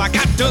wild. So I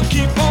got to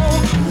keep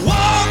on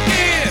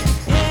walking.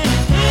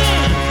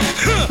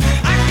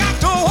 I got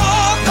to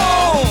walk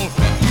on.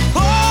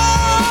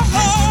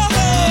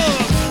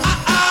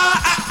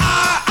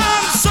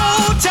 I'm so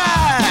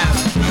tired,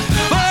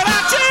 but I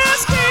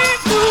just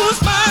can't lose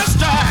my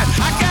stride.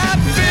 I got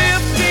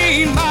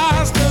 15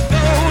 miles to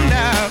go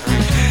now,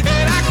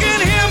 and I can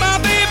hear my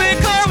baby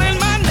calling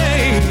my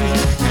name.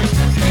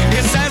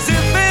 It's as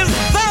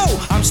though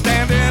I'm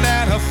standing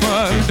at her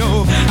front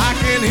door. I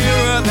can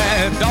hear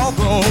that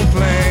doggone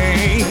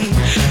plane.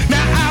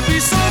 Now I'll be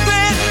so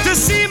glad to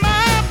see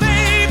my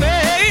baby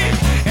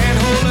and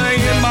hold her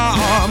in my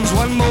arms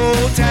one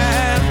more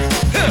time.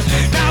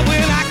 Now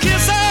when I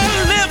kiss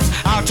her lips,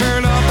 I'll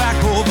turn her back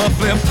over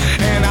flip,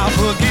 and I'll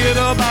forget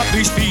about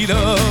these feet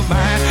of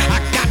mine. I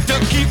got to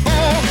keep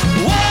on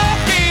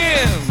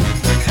walking.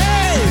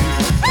 Hey,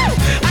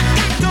 I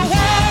got to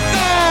walk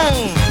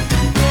on.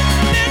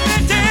 Let me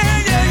tell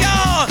you,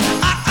 y'all,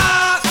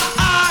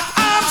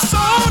 I'm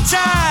so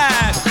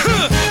tired,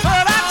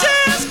 but I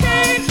just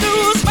can't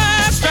lose my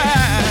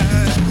stride.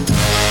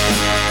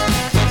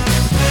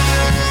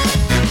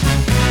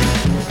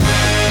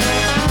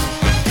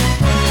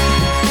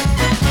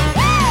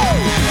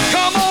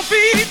 Come on,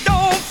 feet,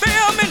 don't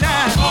fail me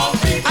now.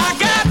 I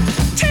got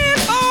 10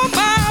 more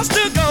miles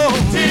to go.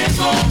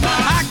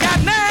 I got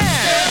 9,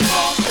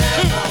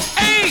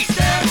 8,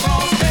 7,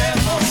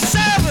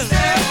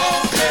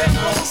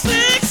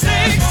 6,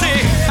 6.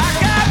 I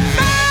got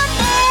 5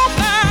 more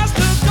miles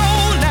to go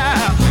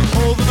now.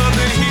 Over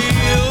the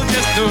hill,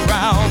 just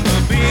around the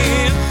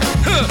bend.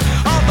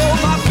 Although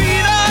my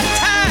feet are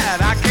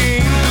tired, I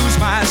can't lose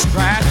my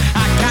stride.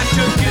 I got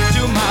to get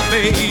to my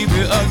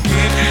baby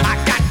again. I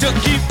got to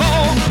keep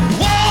on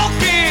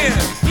walking.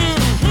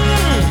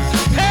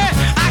 Hey,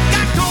 I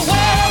got to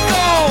walk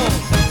on.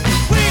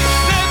 Please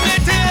let me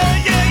tell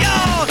you,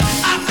 y'all,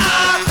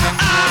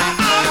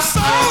 I'm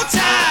so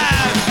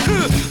tired,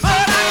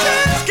 but I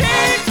just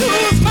can't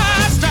lose my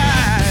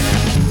stride.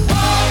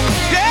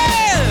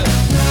 Yeah,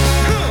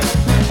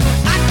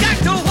 I got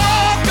to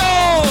walk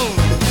on.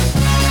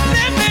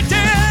 Let me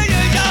tell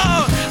you,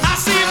 y'all, I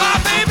see my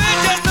baby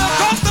just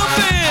across the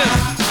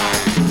fence.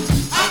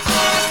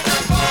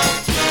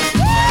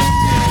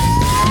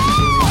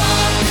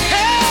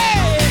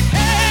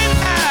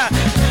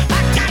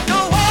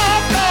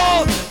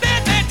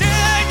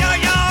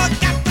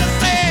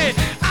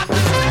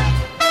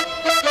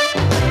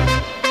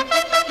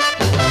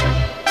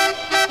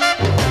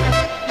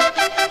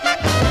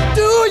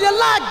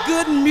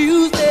 good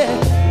music,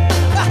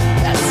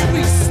 that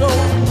sweet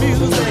soul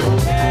music,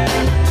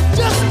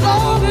 just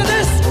long as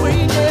it's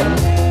swinging.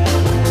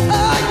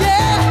 Oh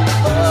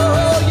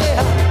yeah,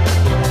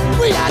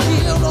 we out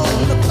here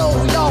on the floor,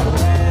 y'all.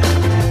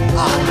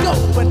 I'm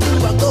going to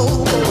a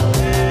go-go,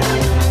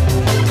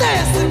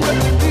 dancing with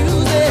the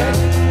music.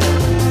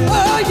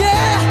 Oh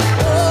yeah,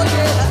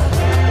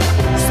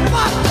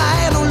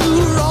 spotlight on Lou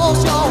Ross,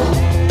 y'all.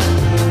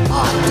 I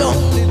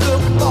don't need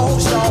look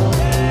boss, y'all.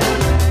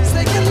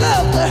 Singing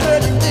love to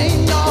hurting thing,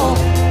 y'all.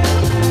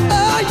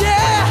 Oh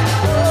yeah,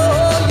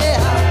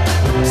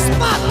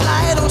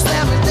 spotlight on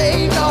Sammy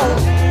Dave, y'all.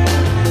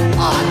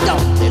 I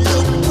don't need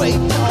look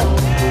great, y'all.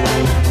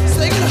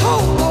 Singing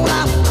home on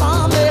I'm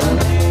coming.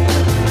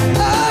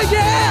 Oh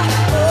yeah,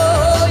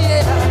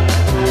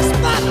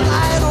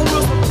 spotlight on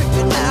Wilson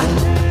Pickett now.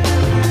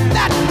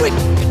 That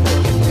wicked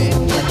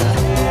Pickett.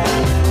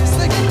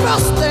 Singing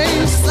Rusty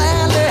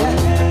Sally.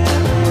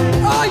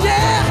 Oh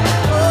yeah,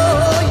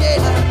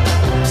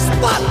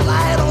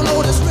 spotlight on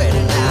Otis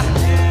Redding now.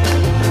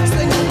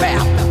 Singing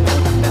bam,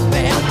 bam,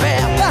 bam,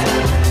 bam, bam,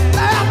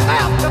 bam,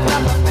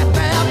 bam, bam,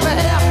 bam,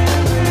 bam.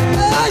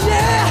 Oh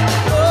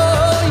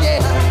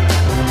yeah,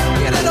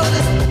 get it on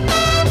this.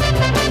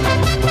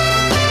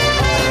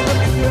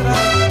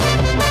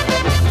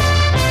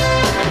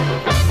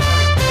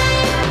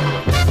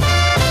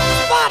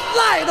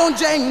 Spotlight on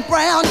James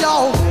Brown,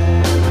 y'all.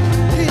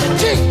 He the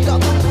king of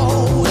them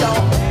all,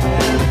 y'all.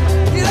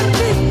 He the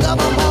king of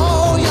them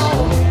all,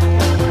 y'all.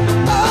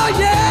 Oh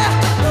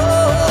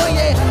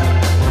yeah,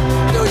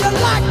 do you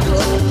like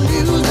good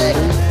music?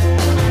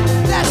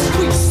 That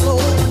sweet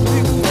soul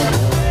music,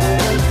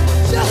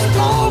 just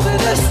long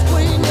as it's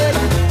swinging.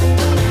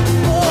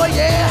 Oh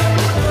yeah,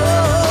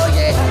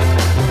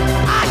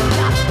 I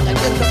got to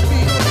get the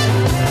feeling.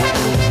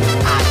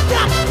 I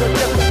got to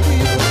get the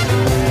feeling.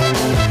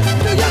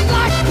 Do you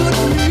like good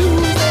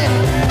music?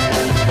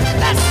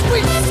 That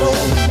sweet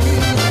soul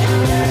music.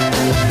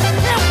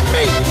 Help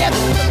me get the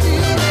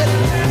feeling.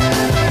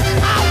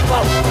 I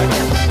won't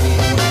forget the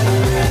feeling.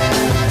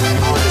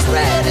 On this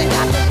ready,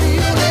 got the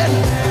feeling.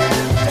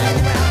 Turn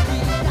around,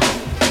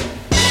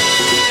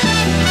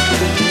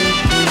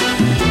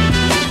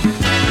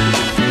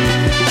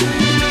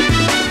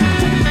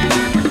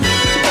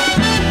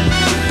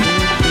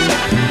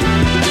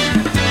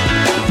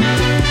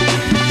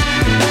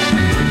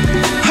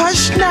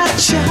 Hush now,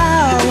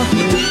 child,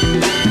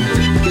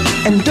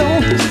 and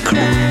don't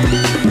cry.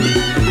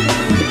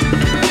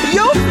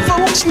 Your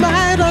folks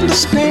might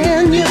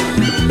understand you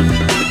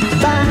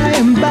by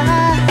and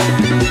by.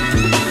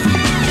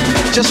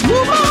 Just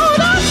move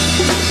on up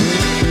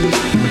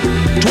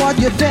toward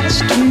your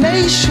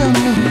destination.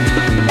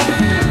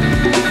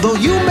 Though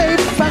you may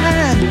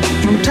find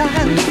from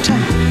time to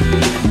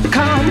time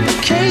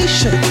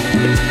complication.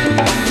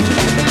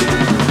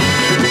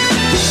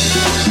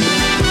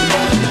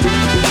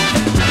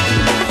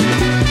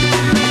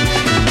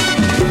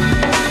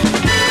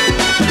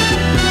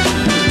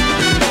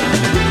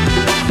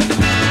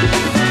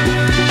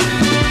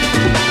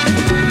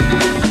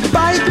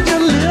 Bite your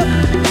lip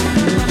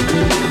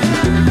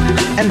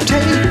and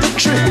take the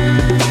trip.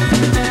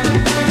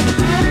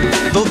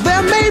 Though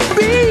there may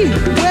be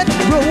wet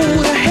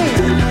road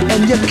ahead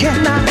and you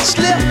cannot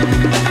slip,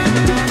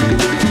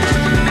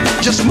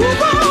 just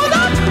move on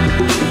up.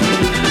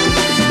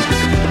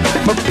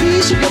 For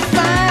peace you'll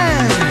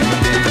find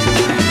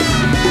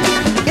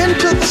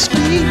into the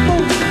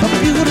steeple of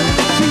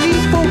beautiful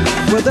people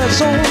where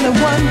there's only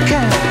one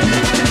kind.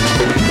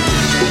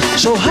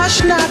 So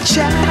hush now,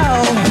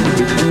 child,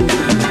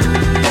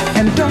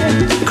 and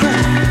don't cry.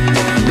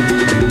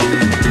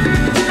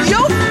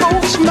 Your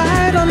folks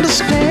might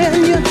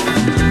understand you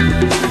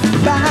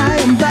by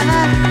and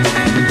by.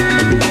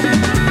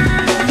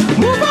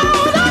 Move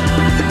on up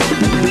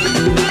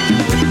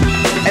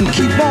and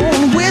keep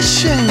on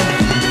wishing.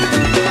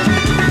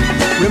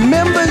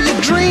 Remember your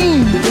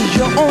dream is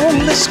your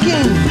only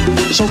scheme,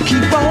 so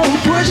keep on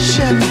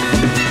pushing.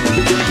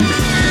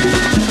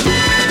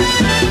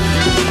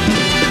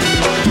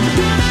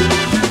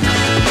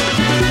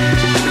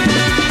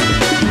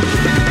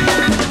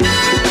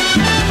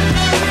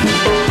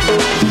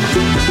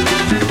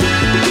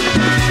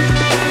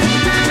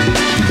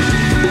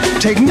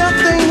 Take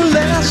nothing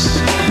less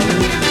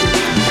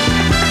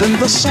than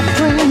the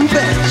supreme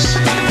best.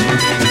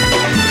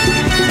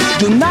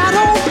 Do not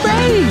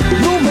obey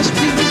rumors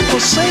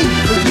people say,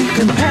 but you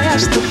can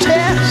pass the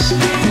test.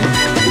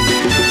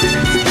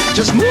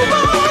 Just move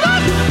on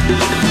up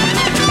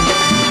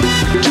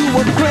to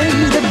a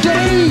greater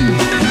day.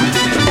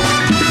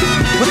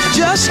 With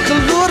just a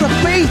little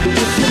faith,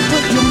 if you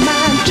put your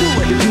mind to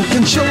it, you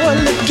can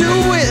surely do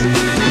it.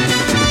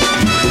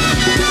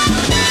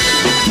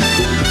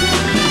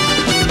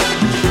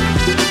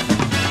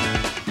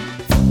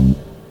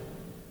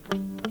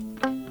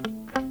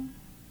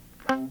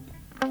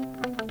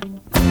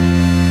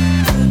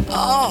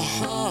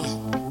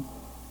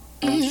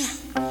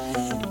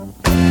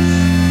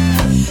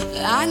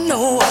 I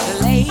know a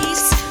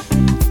place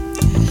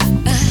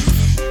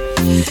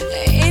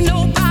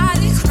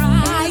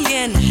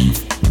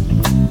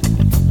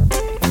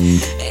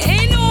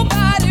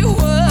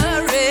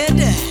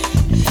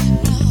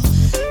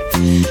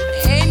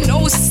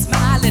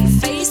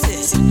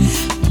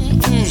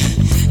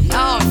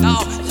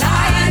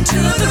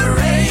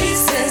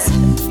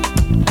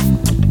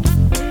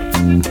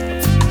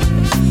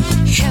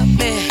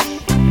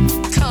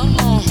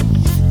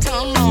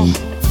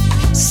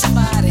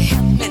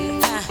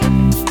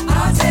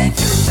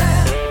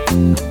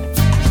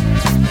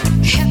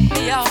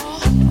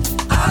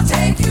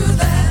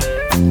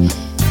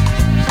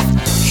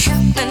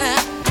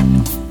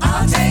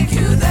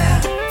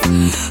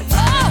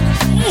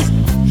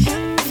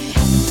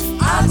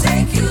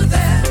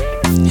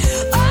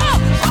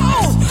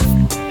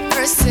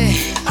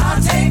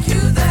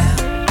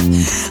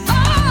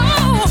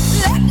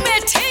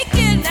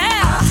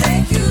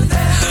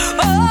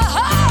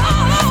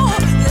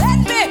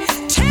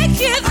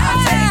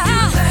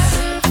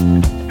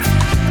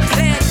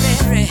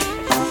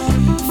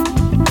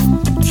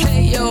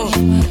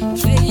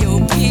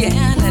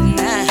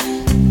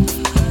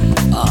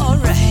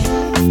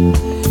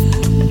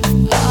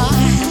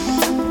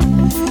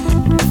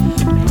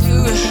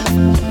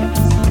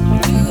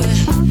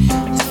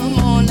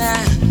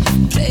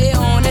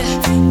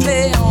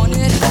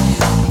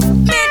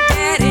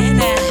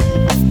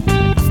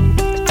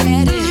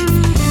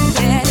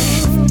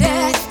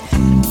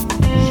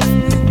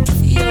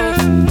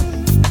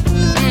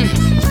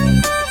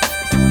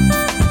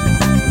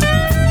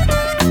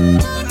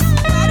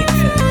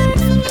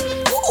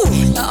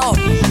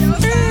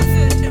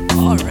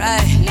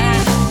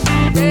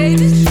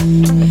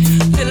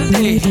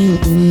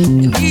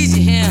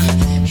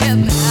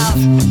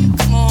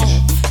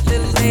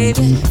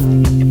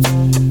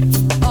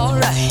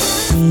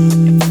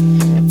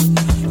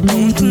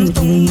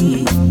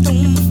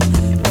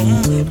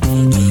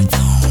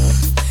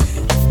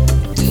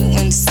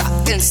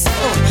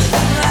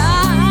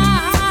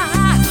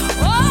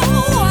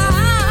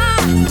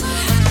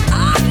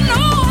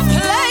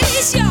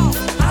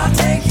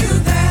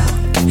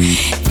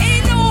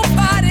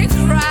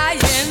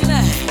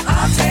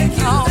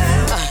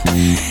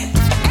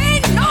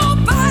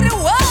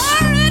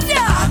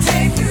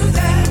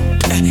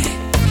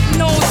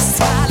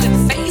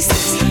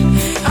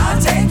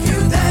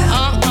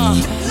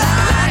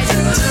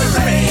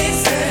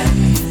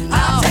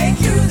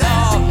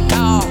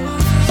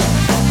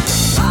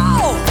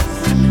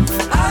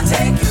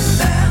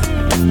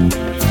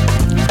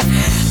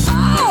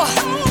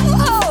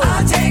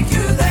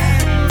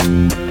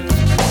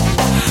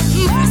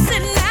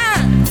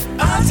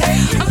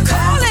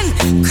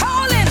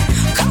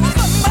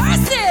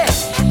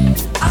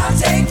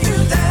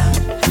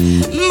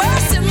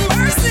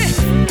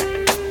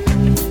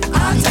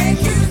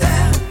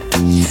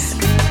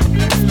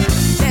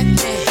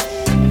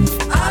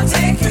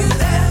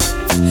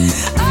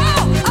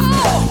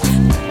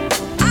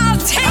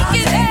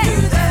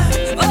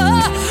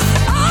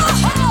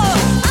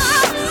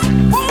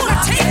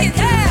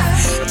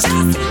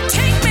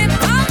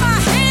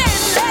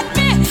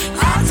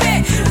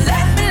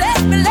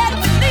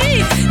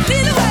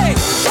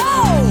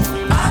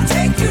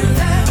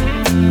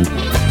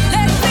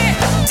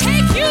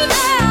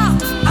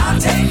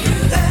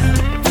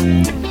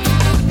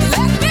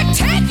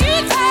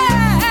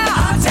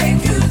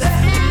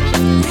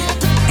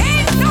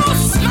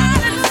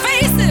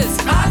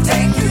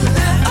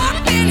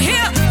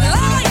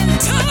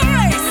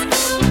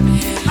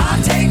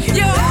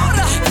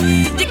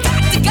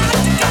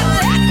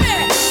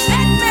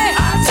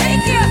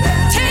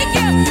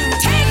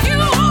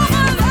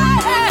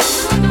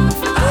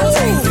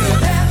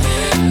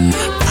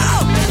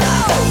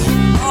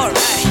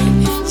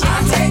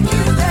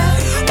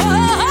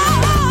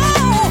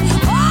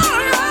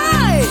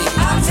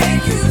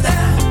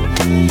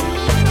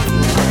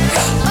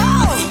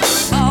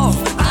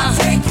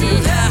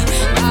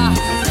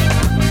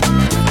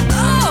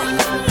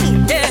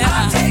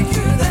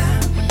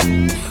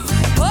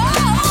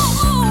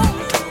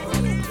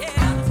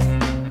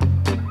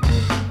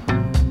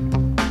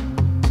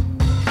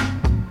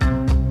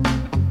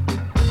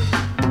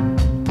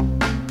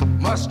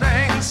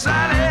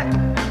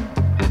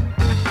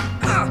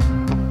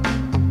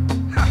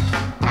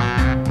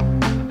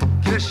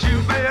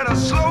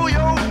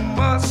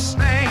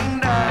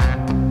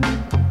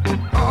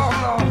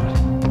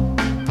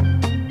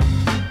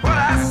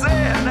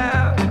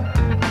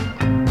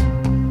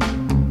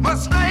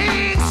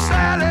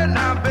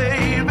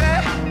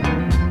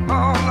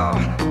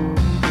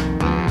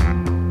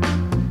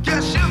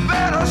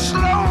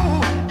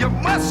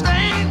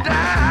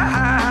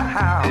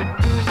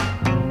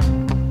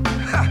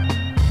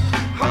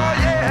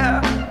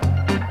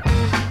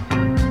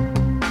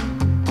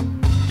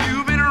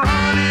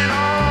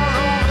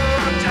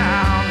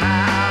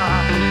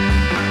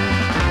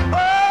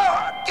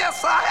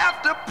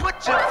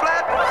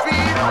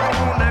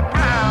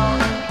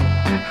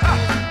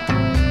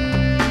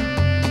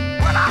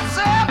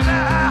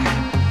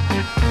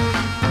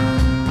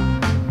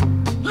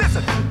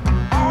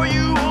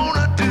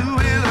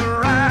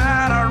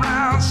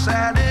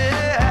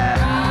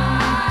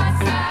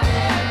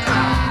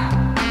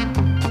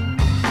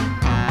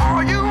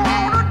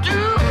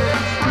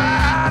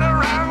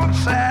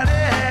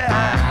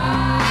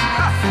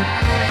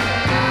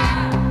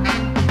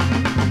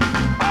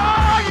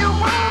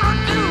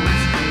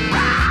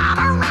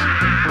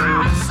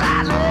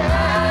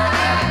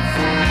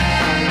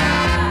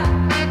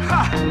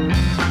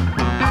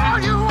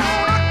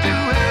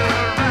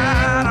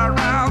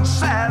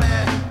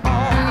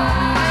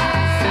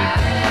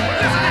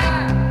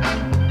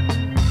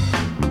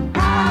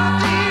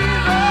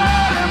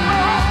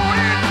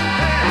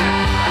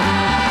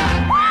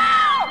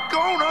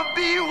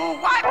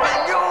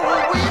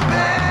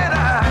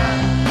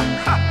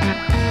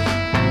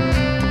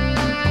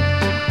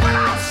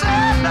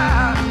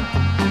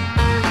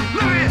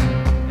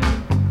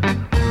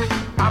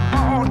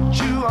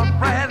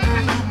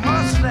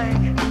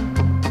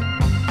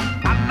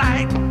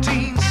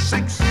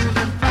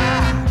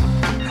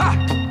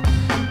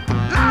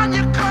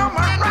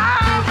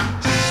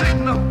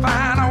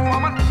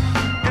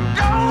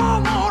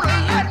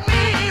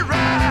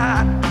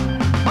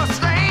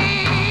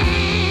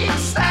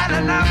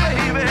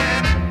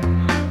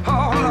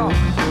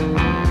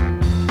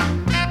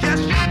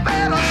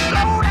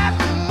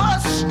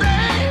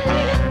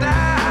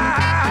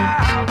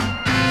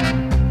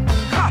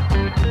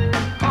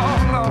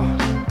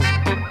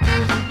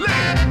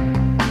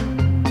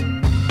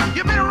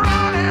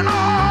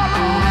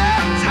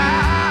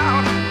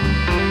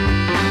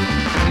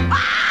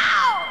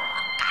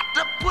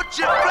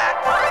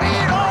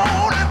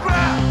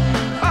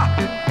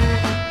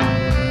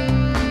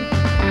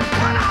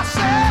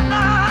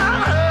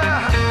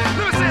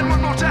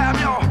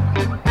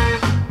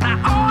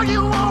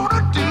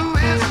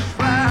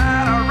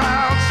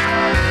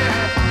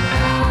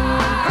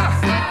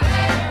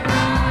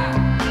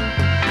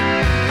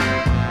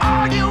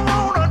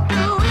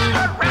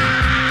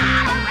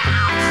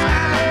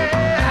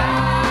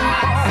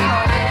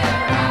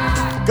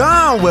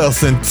Down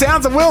Wilson.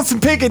 Sounds of Wilson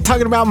Pickett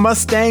talking about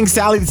Mustang,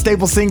 Sally the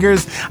Staple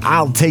Singers,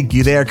 I'll Take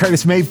You There,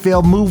 Curtis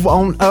Mayfield, Move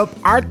On Up,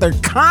 Arthur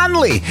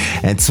Conley,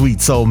 and Sweet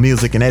Soul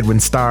Music and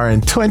Edwin Starr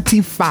and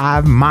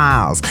 25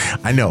 Miles.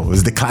 I know, it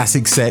was the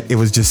classic set.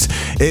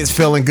 It's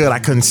feeling good. I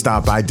couldn't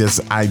stop.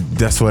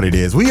 That's what it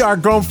is. We are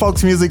Grown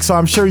Folks Music, so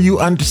I'm sure you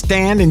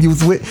understand, and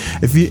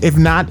if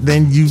not,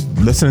 then you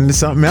listening to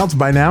something else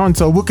by now, and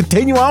so we'll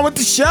continue on with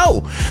the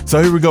show.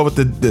 So here we go with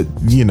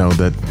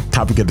the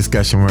topic of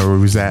discussion where we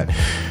was at.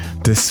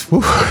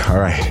 All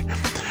right.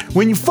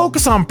 When you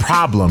focus on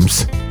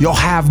problems, you'll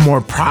have more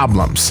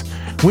problems.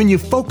 When you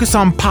focus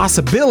on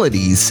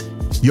possibilities,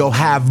 you'll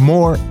have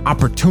more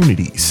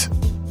opportunities.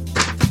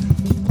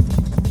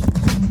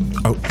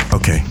 Oh,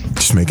 okay.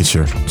 Just making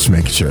sure.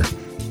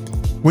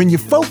 When you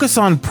focus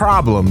on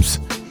problems,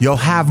 you'll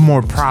have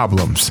more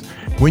problems.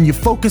 When you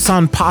focus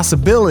on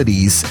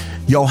possibilities,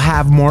 you'll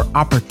have more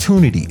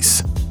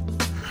opportunities.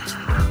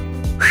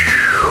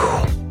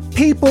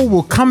 People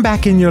will come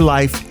back in your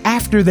life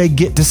after they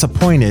get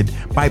disappointed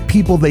by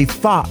people they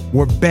thought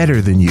were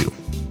better than you.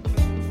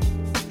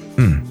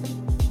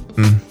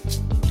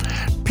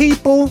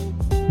 People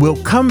will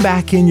come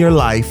back in your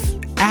life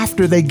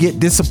after they get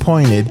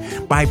disappointed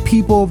by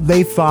people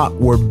they thought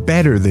were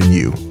better than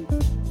you.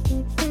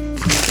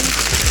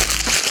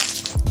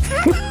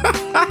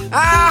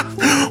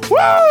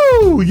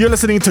 Woo! You're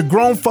listening to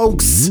Grown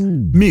Folks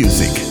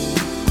Music.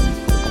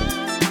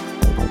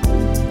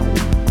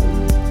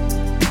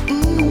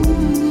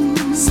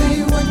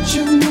 Say what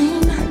you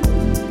mean.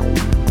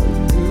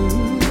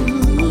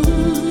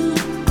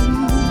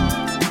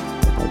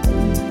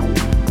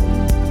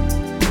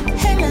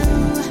 Hello.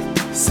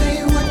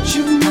 Say what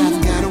you mean.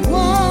 I've got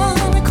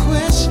one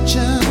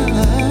question.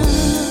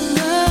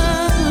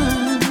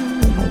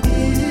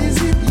 Is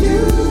it you?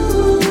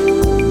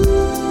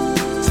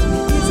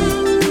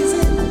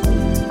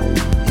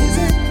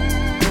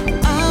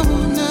 I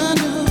wanna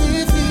know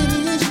if it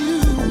is you.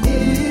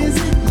 Is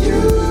it you?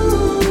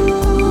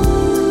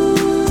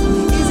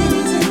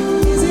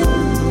 Is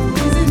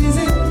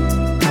it?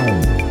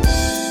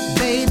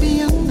 Baby,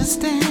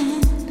 understand.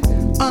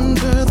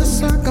 Under the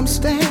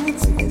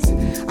circumstances,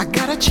 I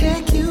gotta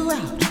check you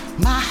out.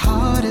 My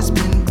heart has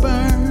been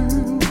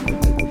burned.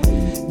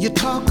 You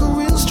talk a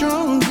real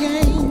strong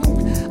game.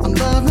 I'm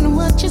loving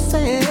what you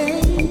say.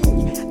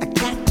 I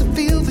got to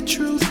feel the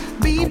truth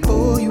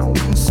before you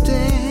can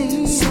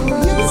stay. So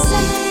you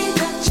say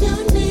that you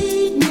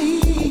need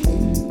me.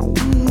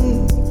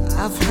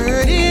 I've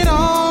heard it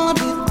all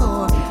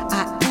before.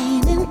 I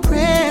ain't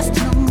impressed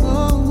no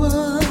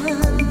more.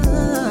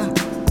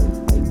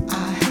 I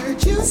heard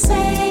you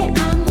say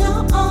I'm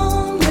your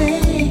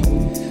only.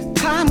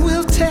 Time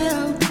will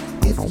tell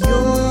if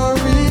you're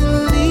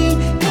really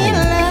in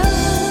love.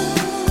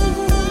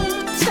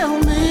 Tell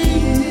me,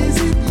 is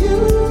it you?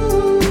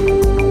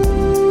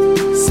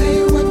 Say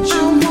what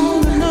you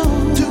wanna know.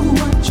 Do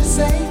what you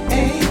say.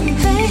 Hey,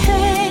 hey,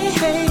 hey,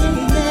 hey,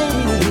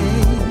 hey.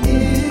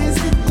 Is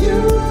it you?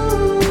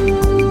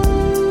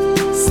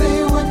 Say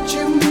what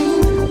you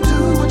mean. Do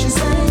what you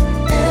say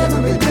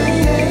every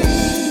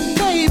day.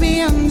 Baby,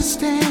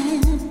 understand.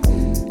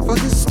 For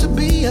this to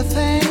be a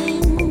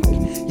thing,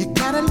 you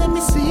gotta let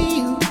me see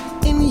you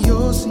in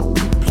your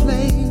secret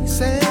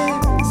places.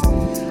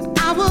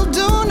 I will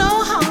do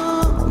no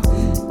harm,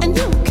 and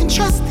you can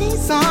trust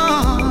these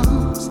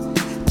arms.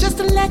 Just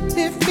to let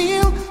me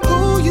feel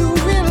who you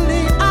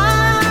really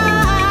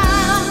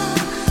are.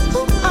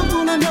 Who I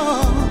wanna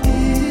know,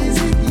 is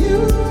it you?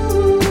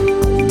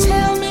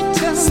 Tell me,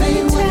 say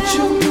what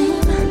you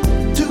mean,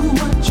 do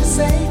what you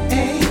say.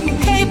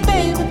 Hey,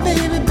 baby,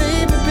 baby,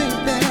 baby,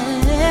 baby.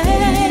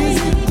 Is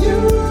it you?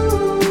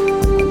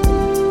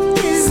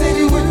 Say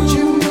what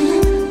you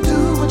mean, do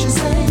what you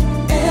say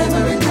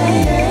every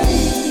day.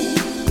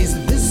 Is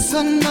this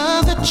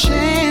another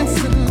chance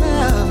to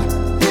love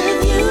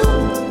with you?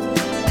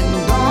 And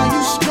are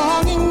you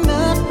strong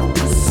enough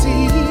to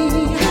see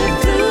it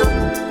through?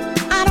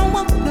 I don't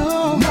want no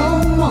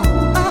more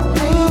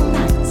late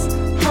nights,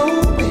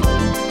 hoping,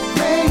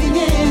 praying.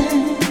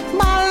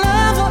 My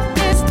lover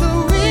is the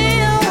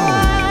real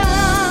one.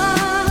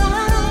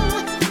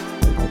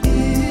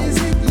 Is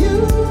it you?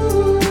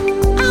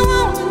 I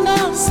wanna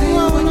know. Say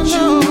what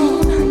you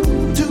mean,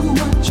 do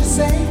what you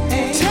say.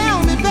 Tell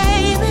me,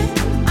 baby,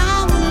 I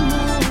wanna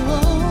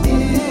know.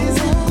 Is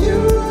it you?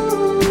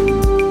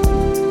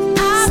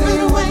 Say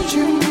what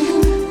you mean,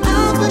 do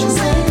what you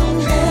say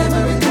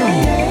every day.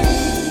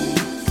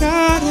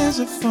 God has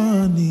a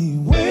funny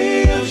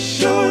way of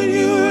showing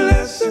you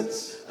lessons.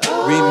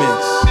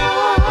 Remix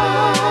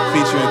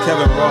featuring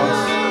Kevin Ross,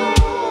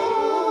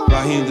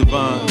 Raheem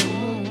Devon,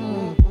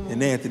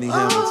 and Anthony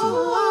Hamilton.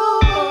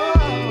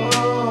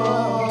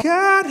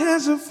 God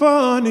has a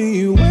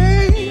funny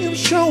way of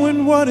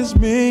showing what it's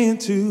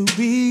meant to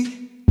be.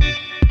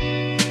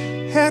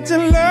 Had to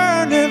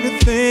learn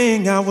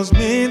everything I was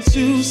meant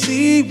to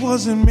see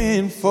wasn't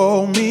meant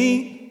for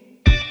me.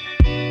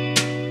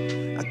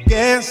 I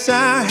guess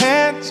I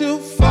had to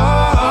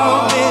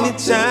fall many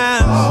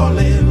times. Fall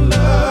in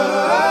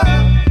love.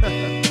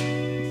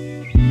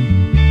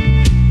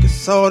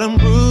 all them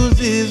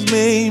bruises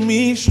made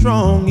me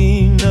strong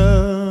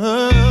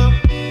enough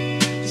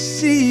to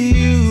see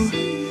you,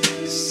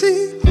 to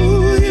see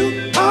who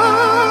you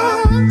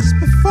are. 'Cause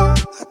before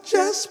I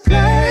just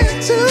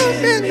played too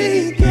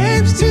many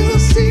games to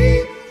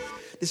see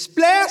this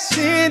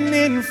blessing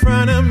in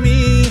front of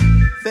me.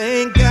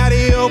 Thank God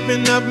he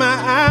opened up my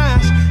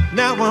eyes.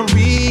 Now I'm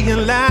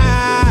realized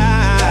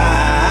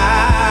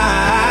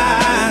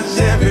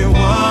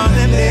everyone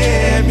that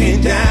let me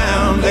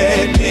down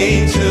led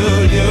me to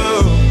you.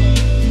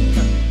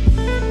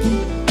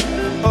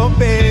 Oh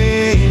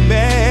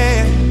baby,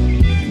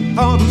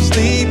 all them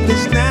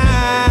sleepless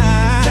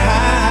nights,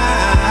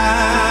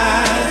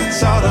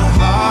 all the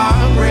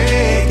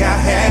heartbreak I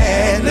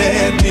had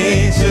led me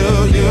to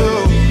you.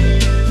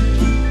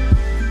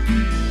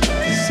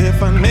 'Cause if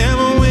I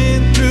never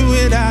went through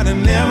it, I'd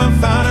have never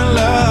found a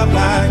love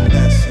like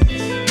that.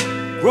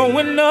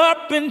 Growing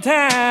up in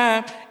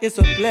time, it's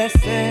a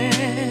blessing.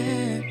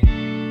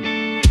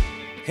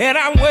 Had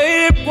I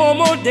waited one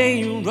more day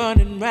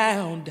running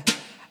round,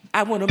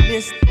 I would have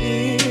missed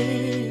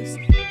this.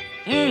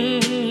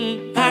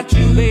 Not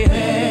you,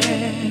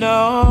 baby.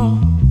 No.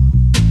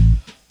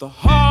 The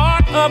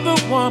heart of the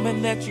woman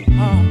that you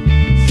are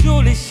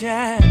surely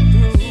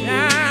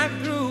shine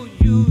through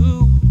you.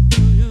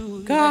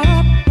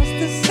 God must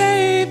have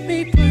saved me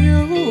for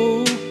you.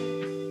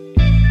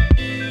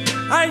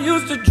 I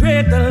used to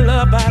dread the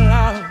love I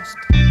lost.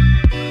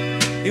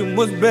 It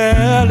was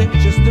barely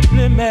just a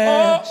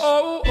blemish.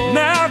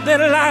 Now that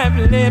life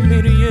led me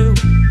to you,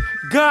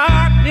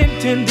 God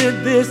intended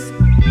this.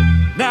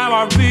 Now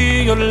I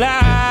realize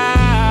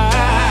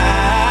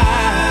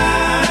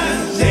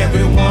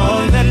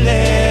everyone that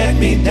let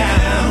me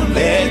down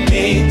led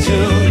me to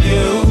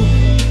you.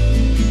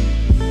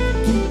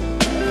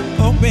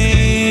 Oh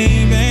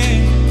baby,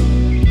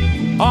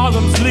 all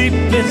them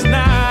sleepless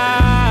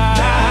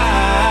nights,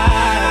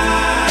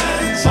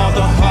 all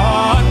the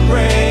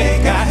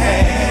heartbreak I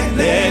had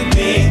led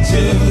me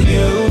to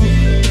you.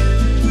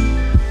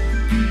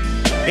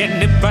 And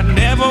if I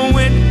never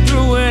went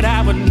through it, I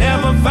would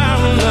never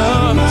find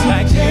love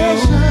like you.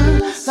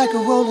 Like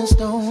a rolling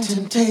stone,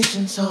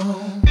 temptation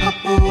song.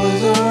 Papa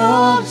was a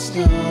rolling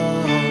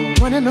stone,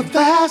 running a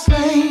fast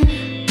lane,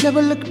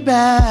 never looking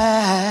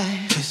back.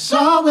 It's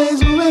always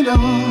moving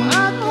on.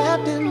 I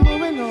kept it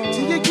moving on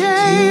till you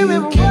came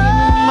in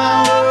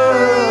my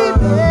world.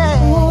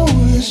 Oh,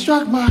 it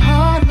struck my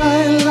heart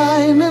like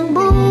lightning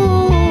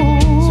boom.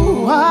 So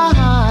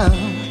I'm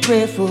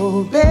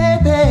grateful,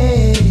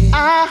 baby.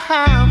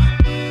 I'm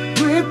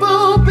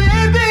grateful,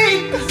 baby,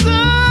 'cause I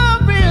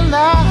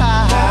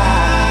realize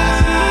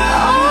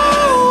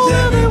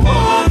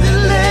everyone that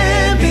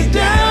let me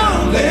down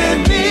led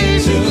me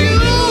to you,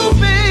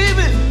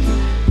 baby.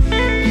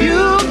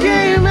 You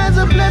came as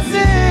a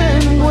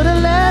blessing, what a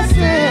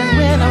lesson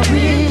when I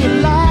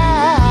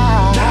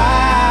realized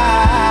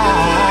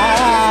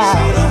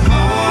all the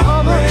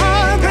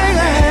heartbreak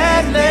I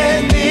had led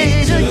me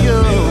to you.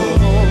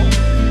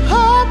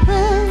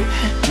 Heartbreak,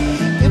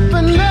 if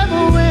I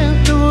never went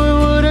through it,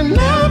 would have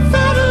never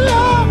found a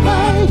love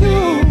like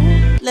you.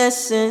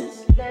 Lessons.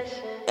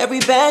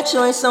 Every bad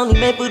choice only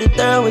made with a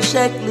thorough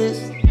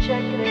checklist.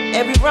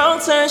 Every wrong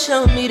turn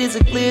showed me there's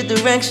a clear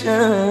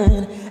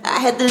direction. I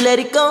had to let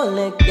it go and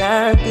let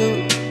God do.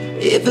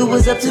 If it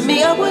was up to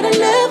me, I would've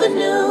never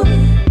knew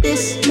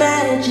this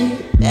magic.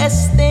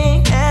 Best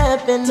thing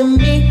happened to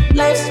me.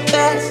 Life's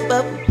fast,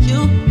 but with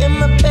you in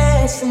my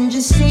past, and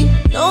just see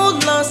no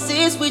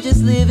losses. We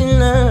just live and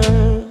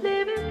learn.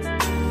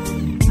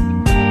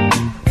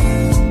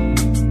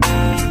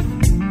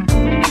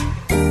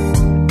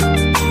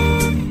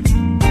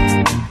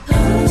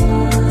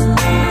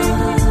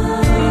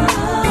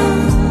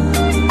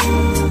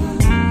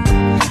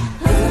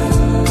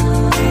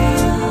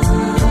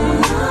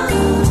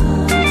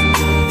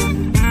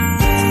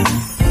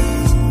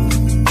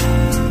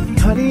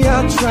 I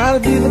try to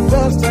be the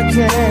best I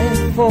can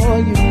for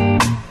you.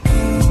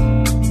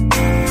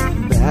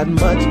 That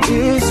much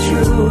is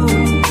true.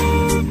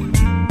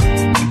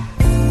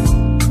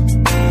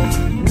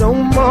 No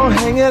more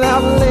hanging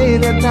out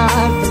late at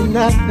night for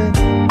nothing.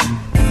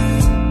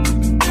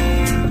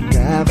 I'd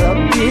rather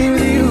be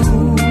with you.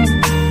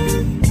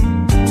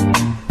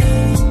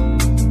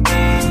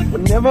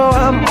 Whenever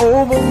I'm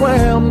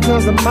overwhelmed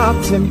because of my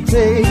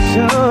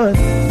temptation,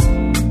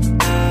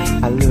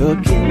 I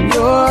look in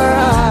your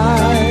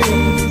eyes.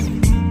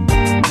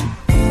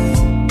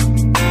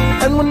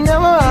 And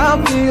whenever I'm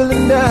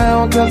feeling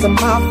down because of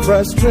my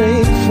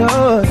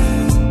frustration,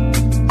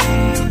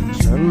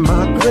 turn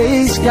my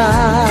gray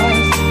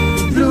skies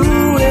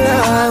blue and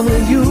I'm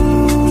with you.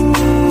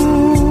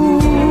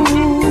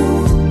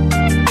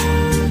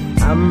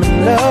 I'm in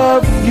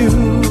love with you.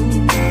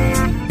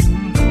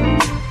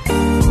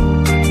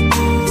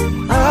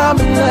 I'm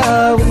in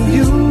love with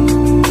you.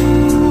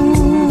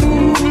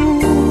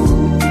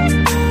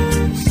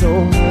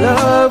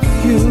 Love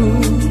you,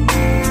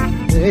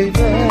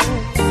 baby.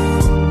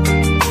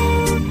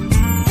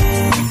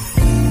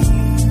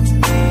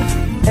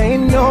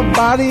 Ain't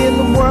nobody in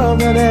the world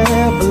that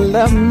ever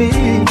loved me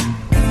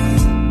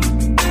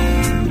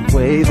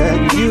way that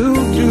you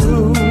do.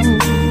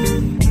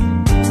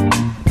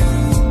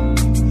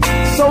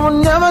 So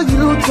whenever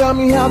you tell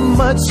me how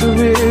much you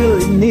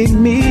really need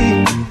me,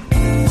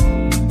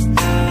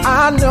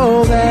 I know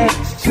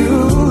that's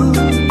true,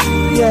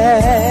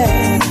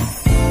 yeah.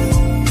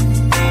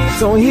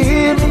 So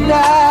hear me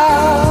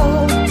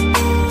now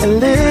and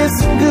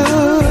listen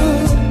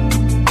good.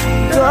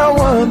 Girl,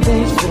 one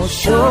thing's for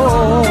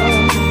sure.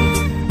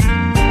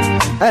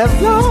 As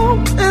long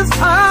as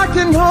I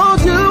can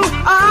hold you,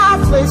 I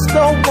place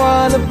no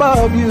one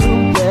above you,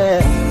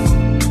 yeah.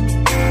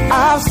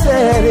 I've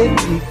said it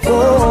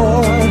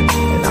before,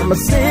 and I'ma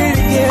say it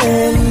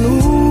again.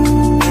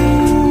 Ooh,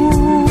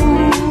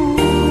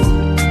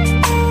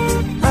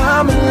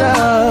 I'm in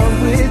love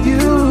with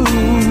you.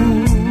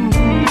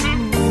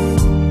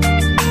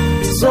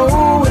 So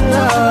in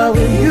love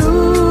with you,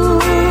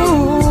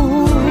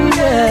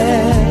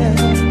 yeah.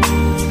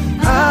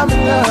 I'm in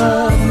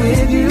love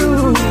with you.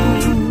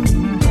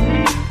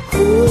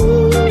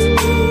 Ooh.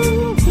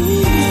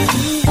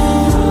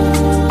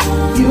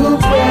 You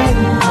bring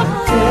my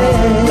day.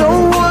 No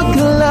one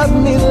can love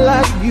me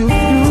like you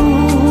do.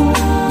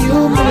 You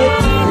make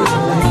me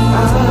feel like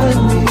I'm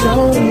the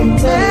only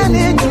man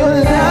in your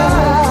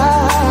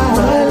life.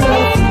 My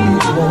love for you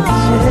won't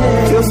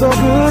change. Feels so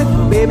good,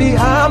 baby,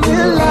 I'm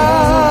in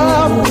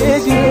love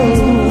with you.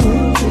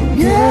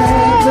 Yeah,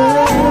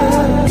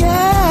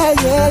 yeah,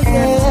 yeah, yeah,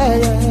 yeah.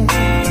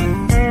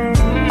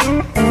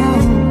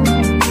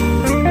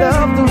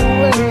 Love the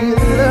way you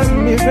love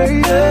me, baby.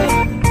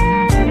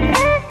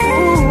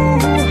 Ooh,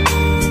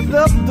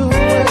 love the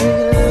way you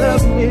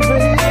love me,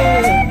 baby.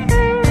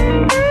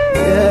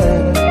 Yeah.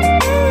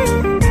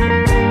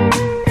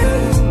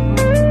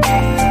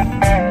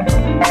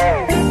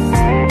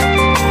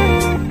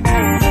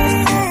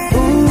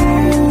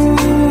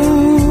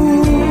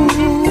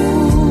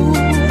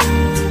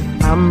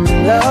 I'm in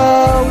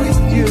love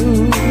with you.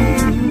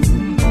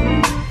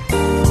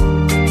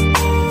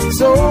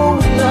 So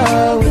in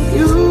love with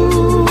you,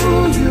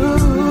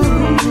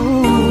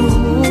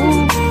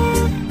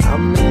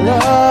 I'm in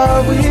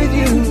love with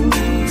you.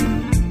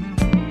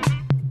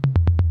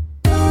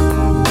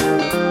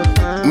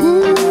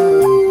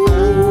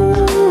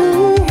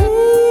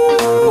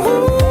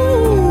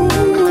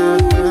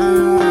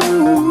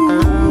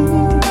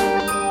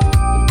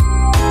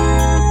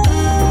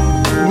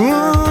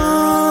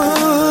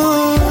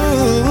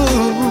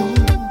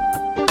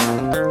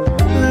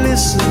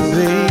 Listen,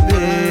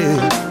 baby.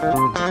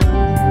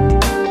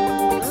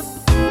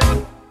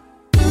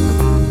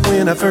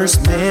 When I first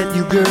met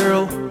you,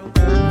 girl,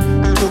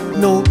 took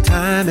no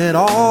time at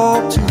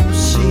all to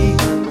see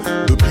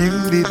the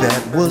beauty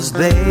that was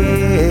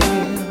there.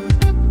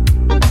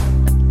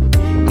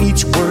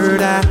 Each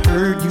word I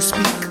heard you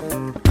speak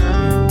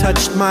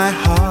touched my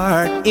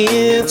heart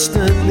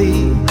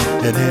instantly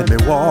and had me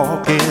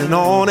walking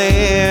on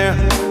air.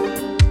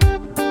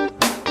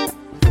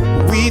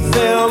 We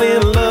fell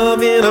in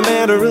love in a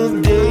matter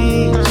of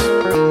days,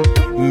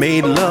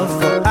 made love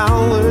for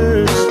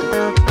hours,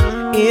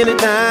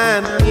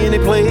 anytime, any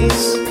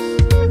place.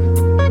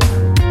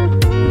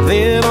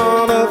 Then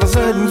all of a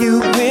sudden you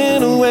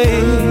went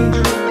away,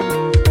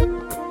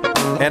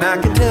 and I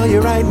can tell you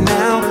right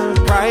now,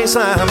 the price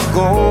I'm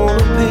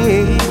gonna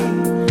pay.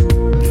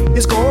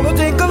 It's gonna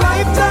take a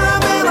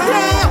lifetime and a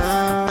half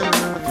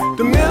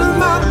to mend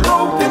my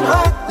broken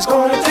heart. It's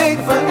gonna take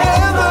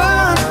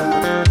forever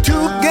to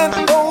get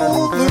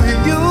over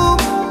you.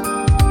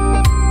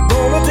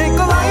 Gonna take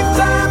a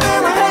lifetime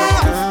and a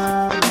half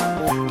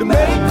to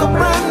make a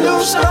brand new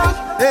start.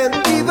 And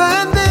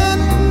even then,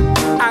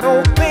 I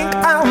don't think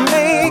I'll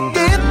make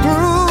it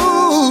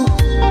through.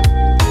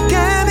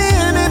 Can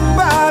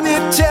anybody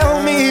tell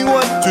me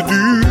what to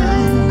do?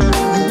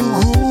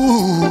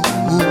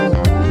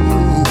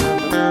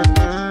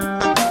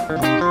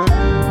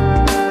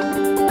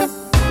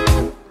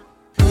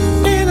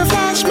 In a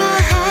flash, my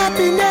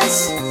happiness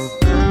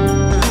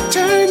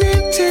turned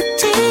into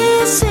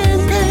tears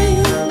and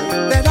pain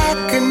that I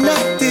could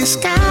not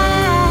disguise.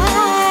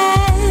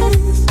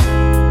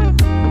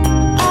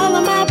 All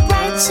of my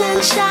bright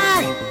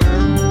sunshine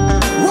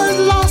was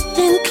lost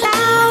in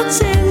clouds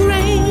and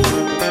rain,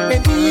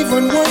 and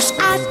even worse,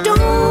 I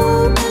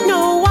don't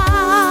know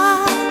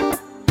why.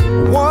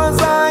 Was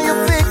I a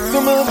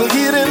victim of a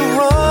hit and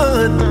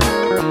run?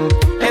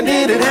 And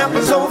did it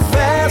happen so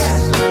fast?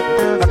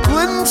 I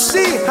couldn't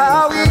see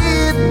how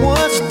it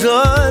was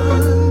done.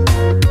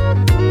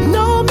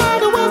 No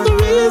matter what the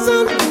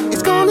reason,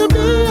 it's gonna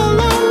be a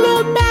long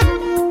road back.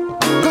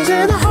 'Cause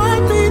in a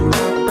heartbeat,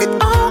 it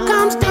all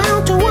comes down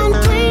to one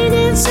plain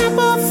and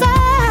simple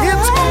fact.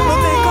 It's gonna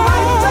take a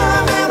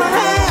lifetime and a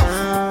half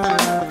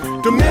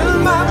to mend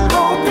my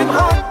broken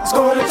heart. It's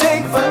gonna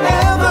take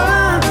forever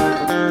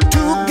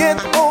to get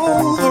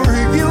over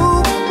you.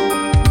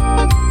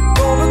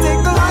 Gonna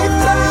take a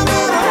lifetime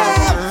and a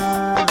half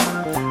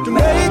to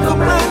make a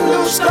brand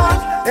new start.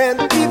 And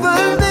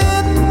even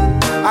then,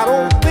 I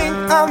don't think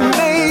I'll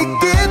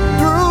make it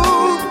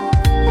through.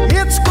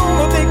 It's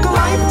gonna take a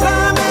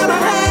lifetime and a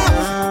half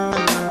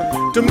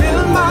to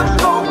mend my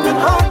broken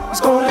heart. It's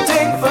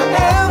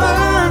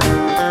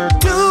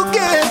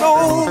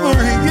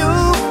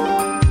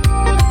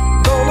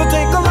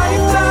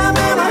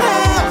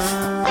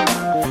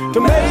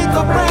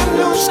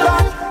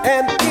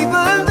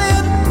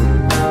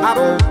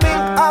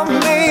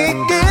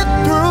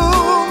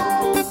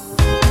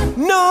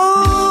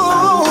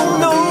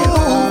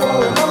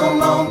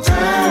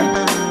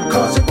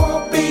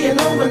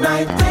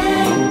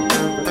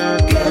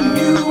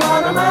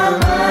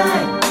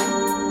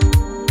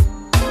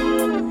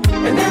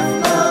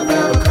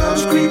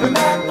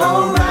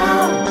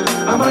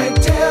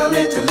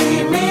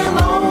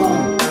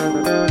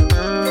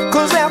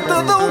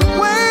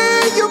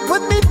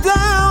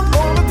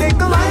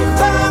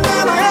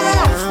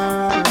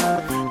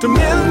To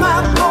mend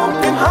my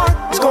broken heart,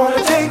 it's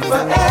gonna take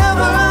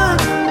forever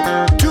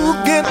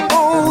to get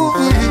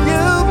over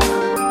you.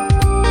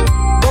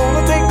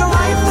 Gonna take a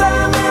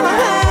lifetime and a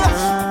half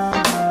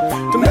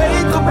to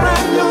make a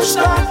brand new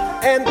start.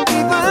 And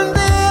even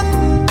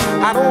then,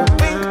 I don't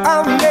think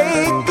I'll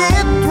make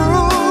it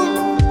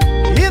through.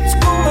 It's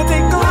gonna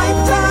take a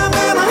lifetime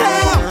and a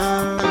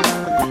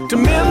half to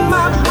mend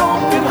my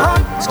broken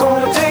heart. It's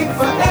gonna take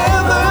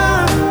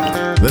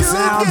forever. The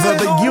sounds of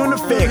the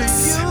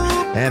Unifix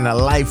and a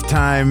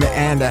lifetime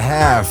and a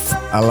half.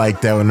 I like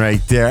that one right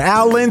there.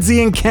 Al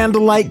Lindsay and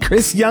Candlelight,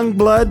 Chris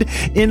Youngblood,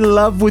 In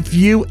Love With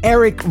You,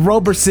 Eric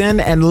Roberson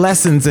and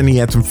Lessons, and he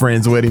had some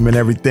friends with him and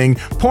everything.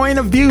 Point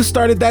of View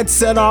started that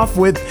set off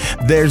with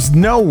There's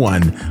No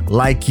One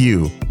Like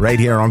You right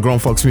here on Grown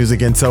Folks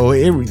Music. And so,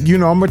 I'm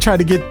gonna try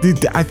to get,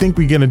 I think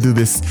we're gonna do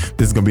this.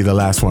 This is gonna be the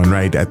last one,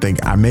 right? I think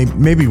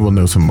maybe we'll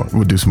know some more.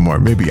 We'll do some more.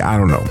 Maybe, I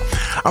don't know.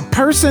 A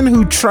person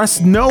who trusts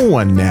no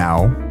one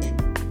now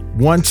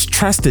once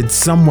trusted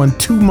someone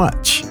too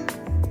much.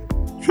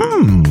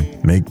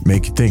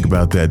 Make you think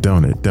about that,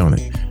 don't it?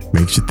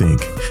 Makes you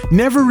think.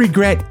 Never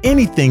regret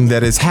anything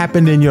that has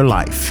happened in your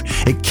life.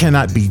 It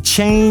cannot be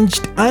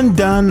changed,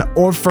 undone,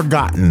 or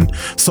forgotten.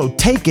 So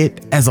take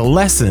it as a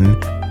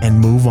lesson and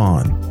move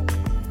on.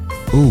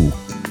 Ooh.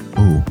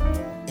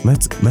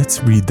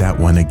 Let's read that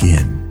one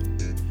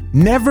again.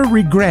 Never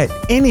regret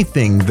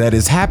anything that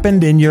has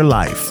happened in your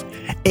life.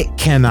 It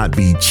cannot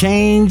be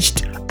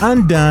changed,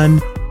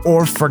 undone,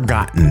 or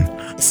forgotten.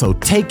 So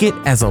take it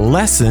as a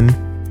lesson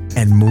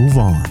and move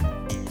on.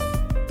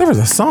 There was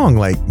a song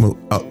like,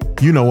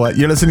 you know what?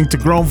 You're listening to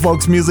Grown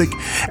Folks Music.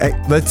 Hey,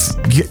 can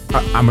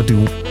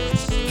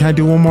I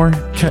do one more?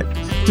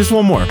 Just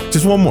one more.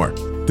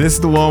 This is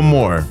the one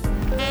more.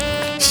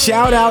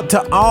 Shout out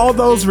to all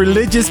those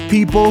religious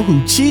people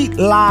who cheat,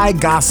 lie,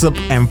 gossip,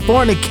 and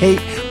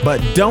fornicate,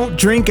 but don't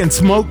drink and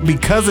smoke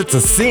because it's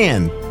a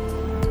sin.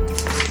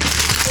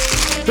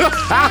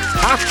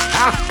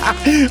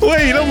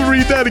 Wait, I'm gonna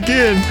read that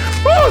again.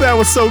 Oh, that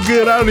was so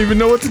good. I don't even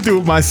know what to do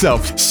with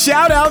myself.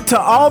 Shout out to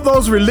all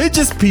those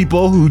religious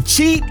people who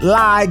cheat,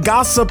 lie,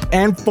 gossip,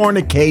 and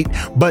fornicate,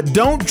 but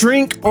don't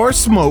drink or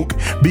smoke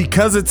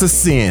because it's a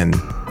sin.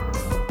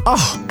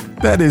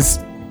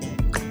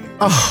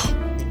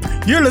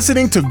 You're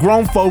listening to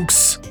Grown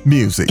Folks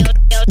Music. Just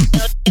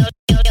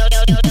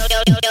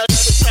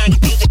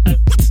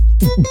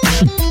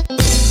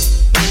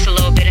a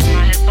little bit in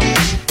my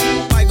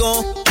headphones. Mic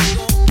on.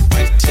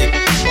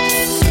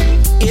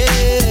 Yeah.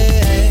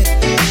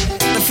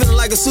 I'm feeling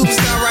like a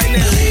superstar right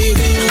now.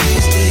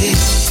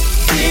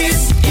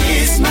 This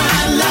is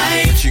my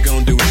life. What you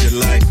gonna do with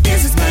your life?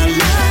 This is my life.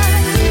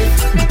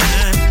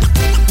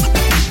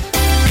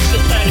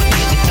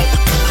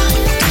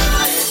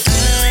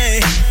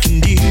 I can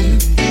do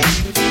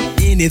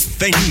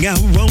anything I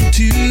want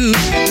to,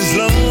 as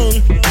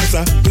long as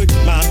I put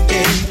my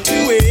hand to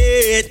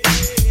it.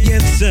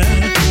 Yes, sir.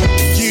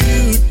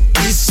 You'd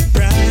be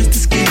surprised the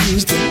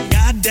skills that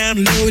I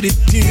downloaded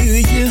to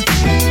you.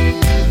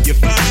 Your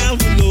file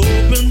will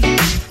open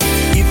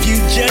if you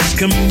just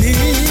come in.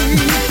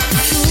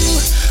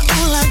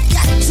 All I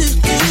got to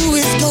do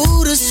is go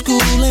to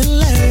school and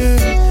learn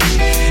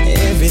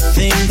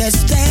everything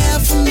that's there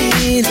for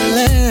me to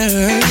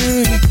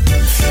learn.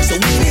 So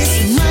when it's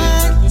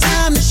my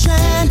time to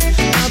shine,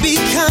 I'll be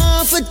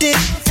confident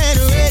and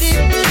ready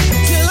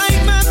to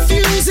light my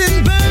fuse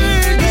and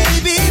burn,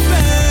 baby,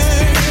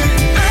 burn.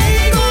 I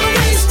ain't gonna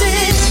waste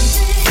it.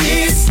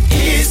 This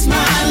is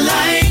my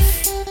life,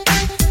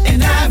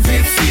 and I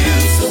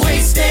refuse to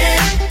waste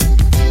it.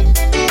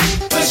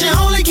 But you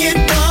only get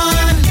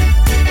one.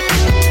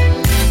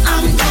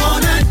 I'm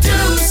gonna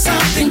do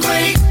something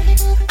great.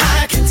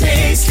 I can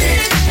taste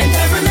it, and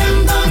I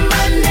remember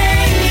my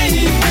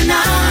name when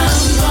I'm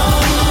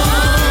gone.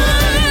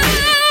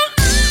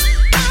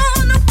 I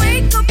wanna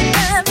wake up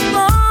early.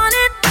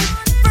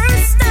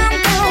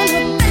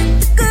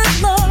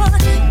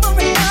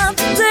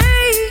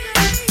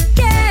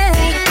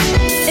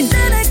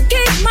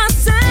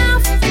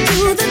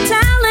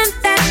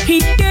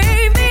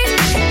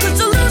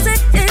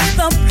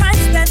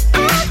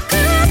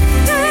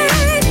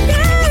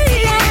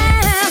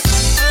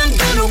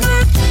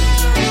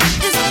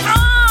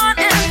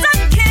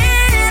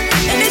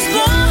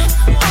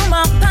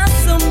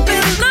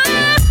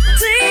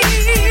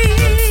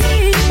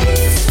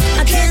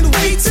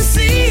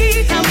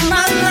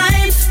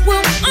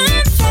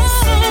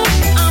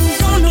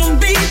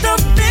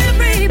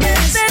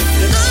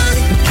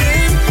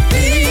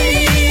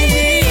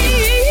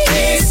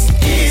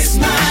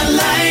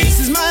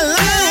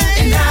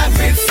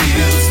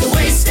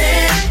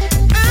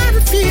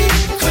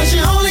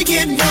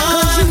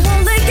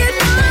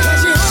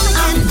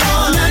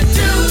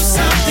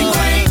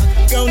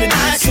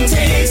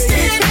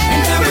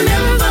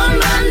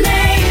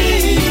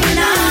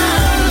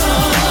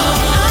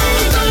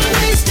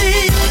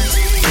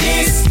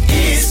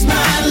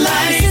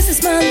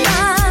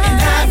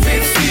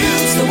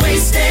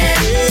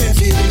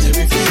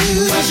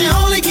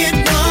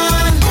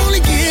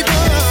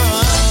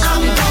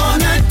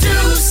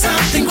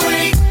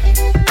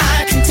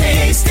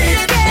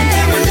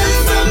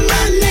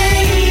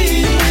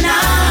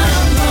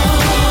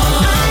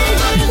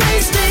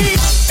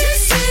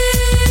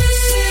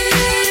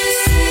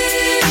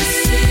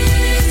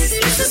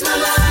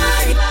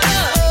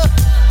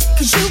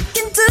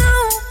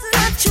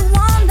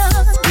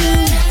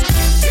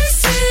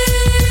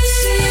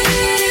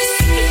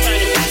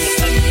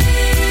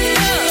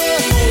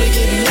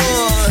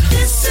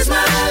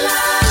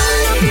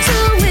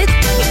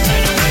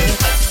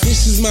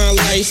 my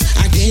life,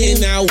 I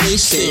cannot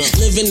waste it.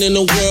 Living in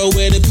a world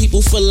where the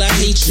people full of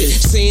hatred,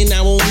 saying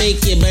I won't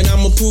make it, but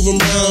I'ma prove them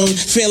wrong.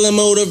 Feeling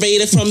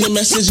motivated from the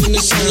message in the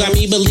song, got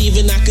me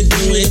believing I could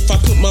do it if I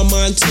put my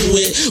mind to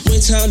it.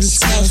 When times is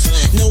tough,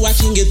 know I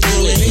can get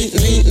through it.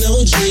 Ain't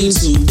no dream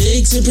too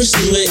big to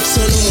pursue it,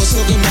 so no one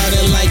talk about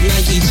it like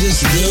Nike,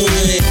 just do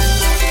it.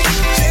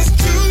 Just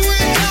do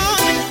it,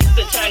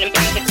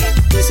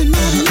 this is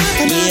my life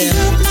and I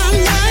love my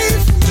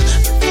life.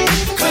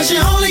 'Cause you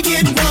only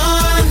get one.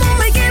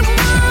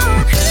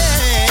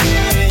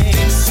 Hey,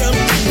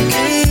 something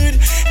good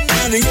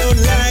out of your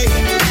life.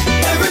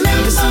 And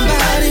remember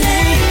somebody.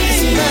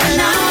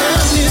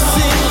 Help me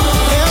sing.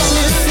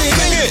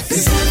 Sing it.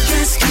 'Cause I've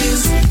got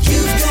skills,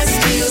 you've got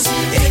skills.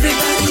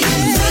 Everybody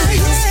in the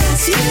house got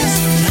skills.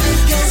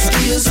 I've got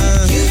skills,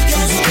 you've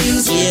got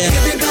skills.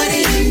 Everybody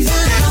in the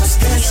house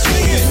got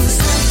skills.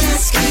 I've got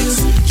skills,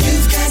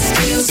 you've got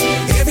skills.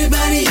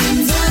 Everybody in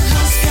the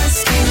house got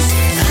skills.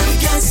 I've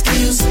got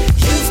skills,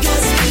 you've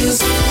got skills.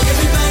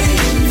 Everybody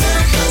in the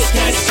house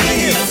got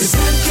skills. 'Cause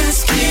I've got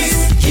skills,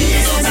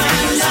 you've got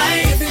skills.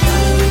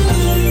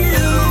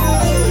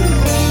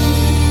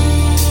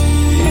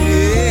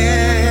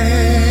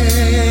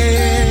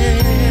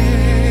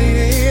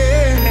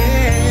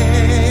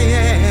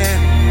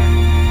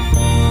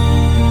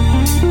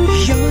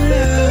 Your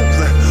love's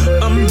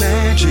a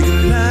magic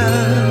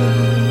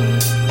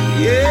love.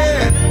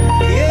 Yeah.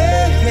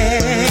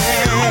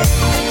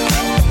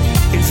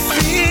 It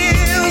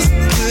feels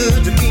good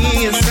to be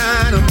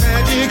inside a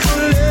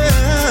magical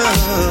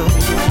love.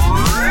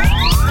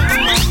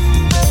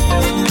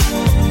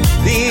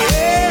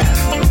 Yeah,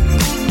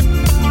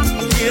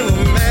 feel a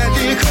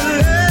magical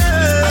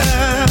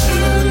love.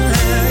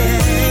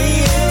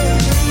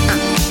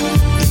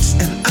 It's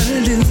an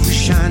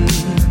illusion.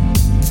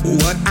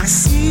 What I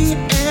see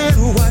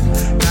and what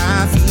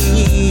I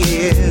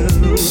feel.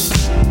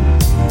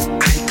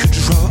 I could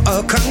draw a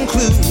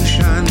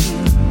conclusion,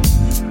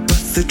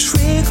 but the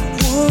trick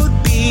would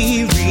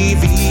be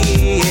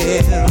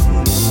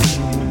revealed.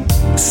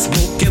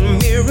 Smoke and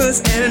mirrors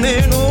and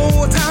an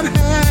old time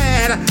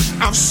hat.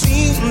 I've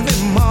seen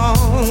them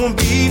all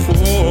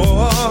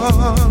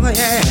before,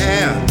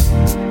 yeah.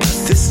 But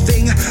this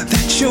thing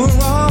that you're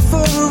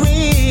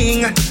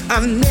offering,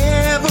 I've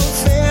never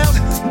felt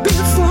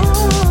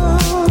before.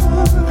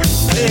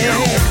 Yeah.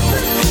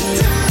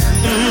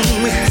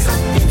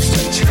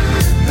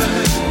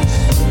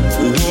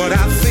 What I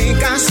think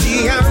I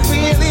see, I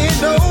really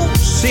don't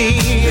see.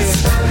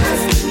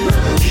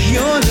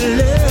 Your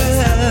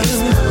love,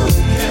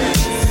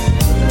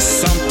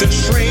 something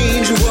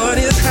strange. What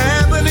is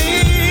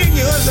happening?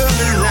 Your love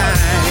is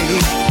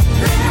life.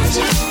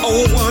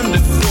 Oh,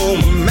 wonderful,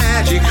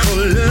 magical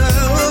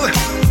love.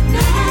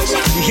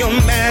 Your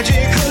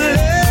magical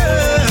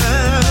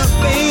love,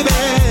 baby.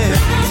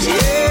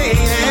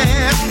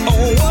 Yeah.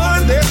 Oh,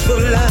 wonderful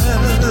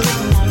love.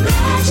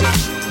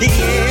 Yeah.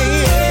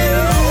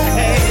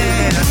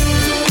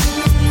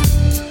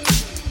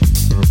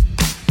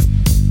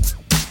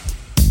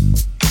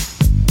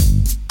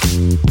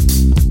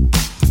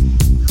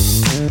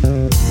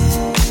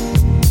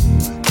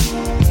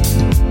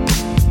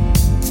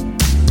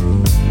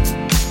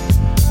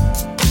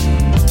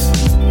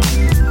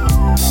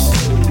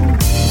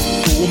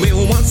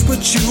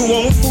 But you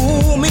won't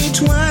fool me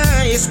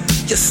twice.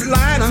 Your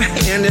sleight of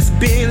hand has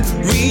been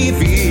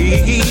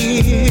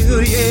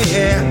revealed,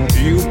 yeah.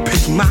 You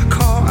pick my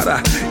card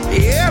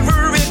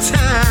every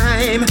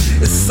time.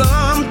 It's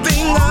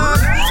something up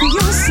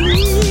your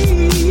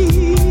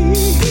sleeve.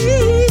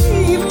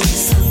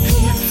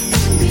 Disappear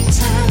every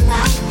time I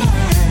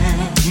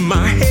have.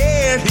 My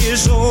head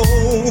is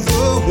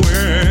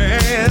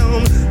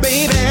overwhelmed,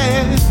 baby.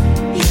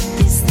 If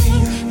this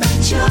thing that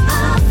you're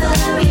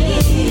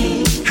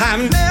offering,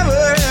 I've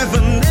never,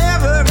 ever,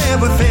 never,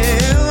 ever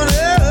felt,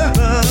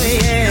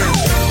 yeah.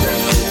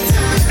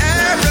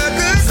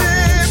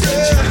 Abracadabra.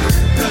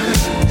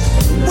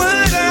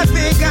 What I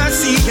think I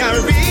see, I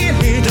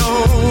really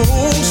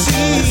don't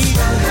see.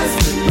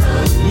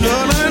 No.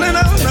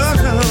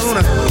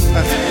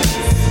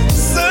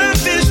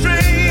 Something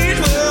strange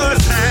was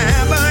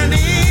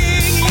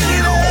happening, you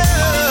know.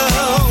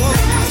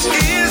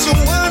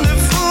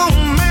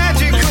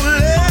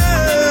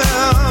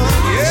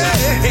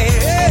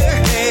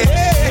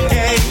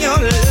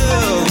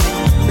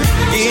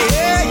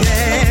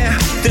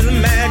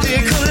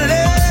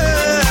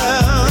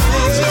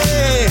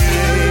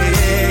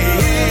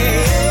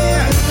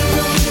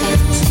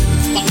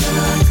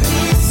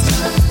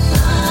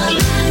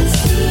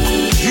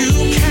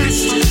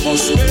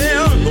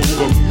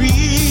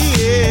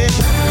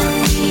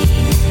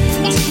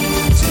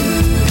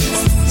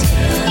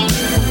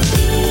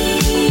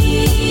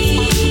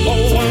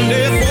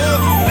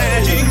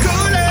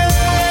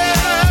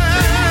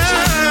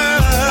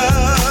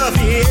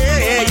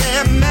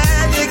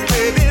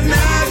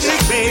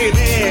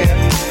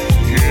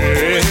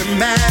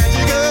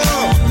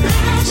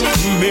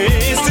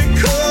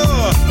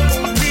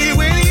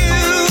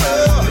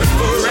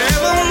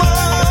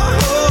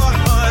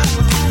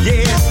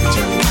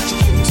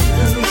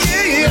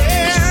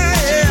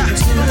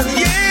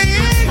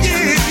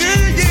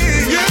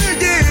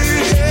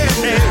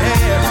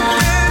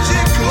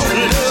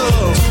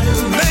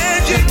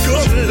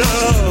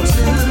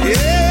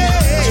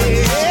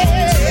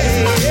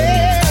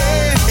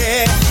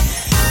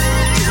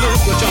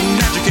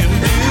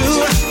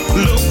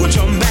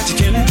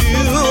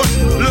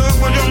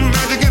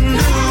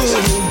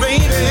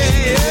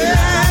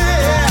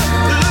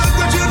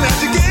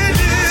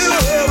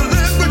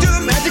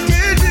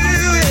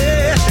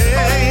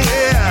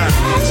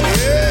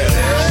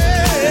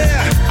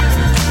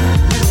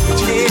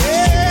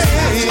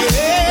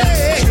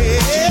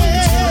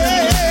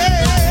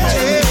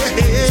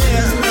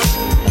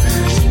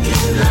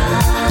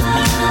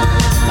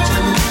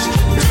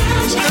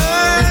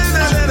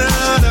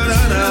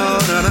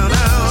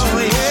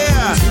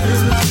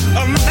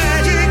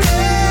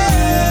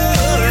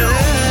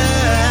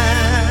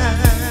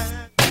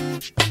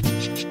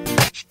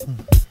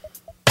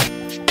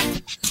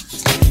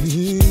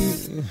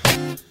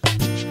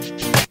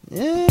 See,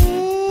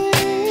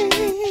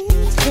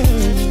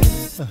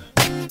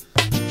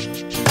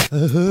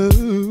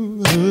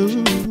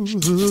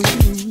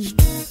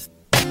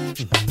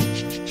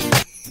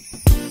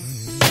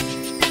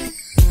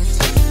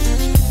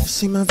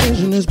 my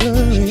vision is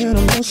blurry and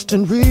I'm lost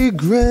in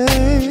regrets.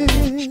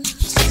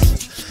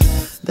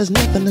 There's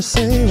nothing to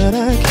say that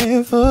I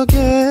can't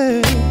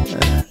forget.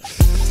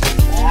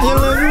 You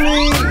left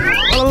me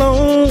all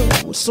alone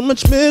with so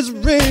much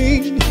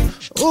misery.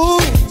 Oh,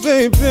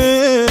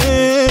 baby,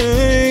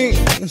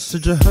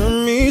 said you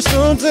hurt me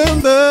so damn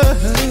bad.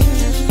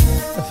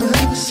 I've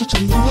had such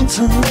a long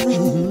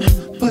time,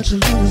 but your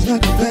love is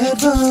like a bad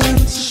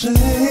vibe. It's a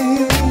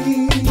shame,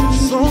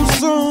 so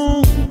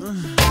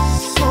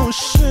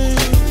ashamed.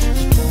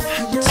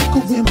 How you took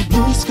away my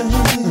blue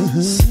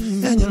skies,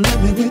 and you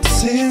left me with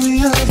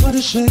serious. What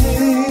a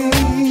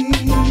shame.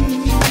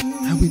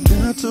 How we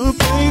got to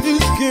play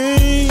this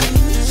game.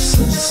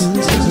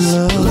 Senseless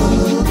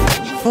love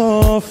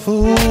for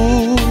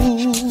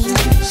fools.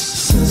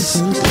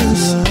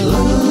 Senseless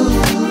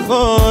love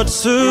for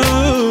two.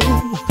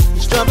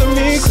 It's driving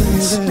me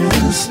crazy.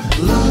 It's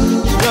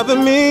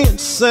driving me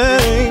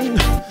insane.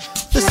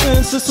 The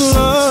senseless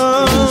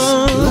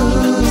love.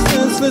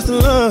 Senseless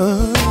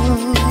love.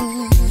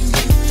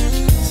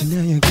 So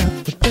now you got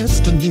the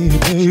best of me,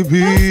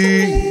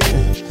 baby.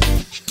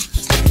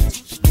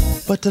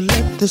 But to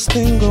let this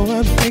thing go,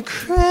 I'd be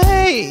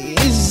crazy.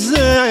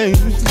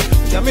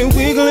 Got me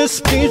wiggling,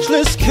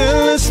 speechless,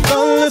 careless,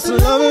 thoughtless,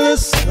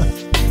 loveless.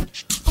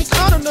 I'm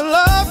caught in the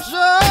love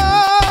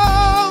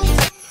jones.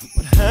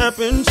 What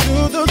happened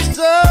to those days?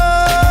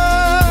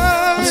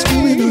 I'm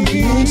screaming on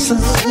the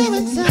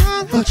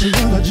inside, but you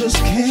know I just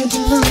can't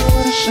deny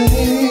what a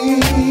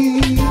shame.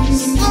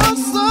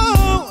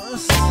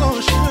 So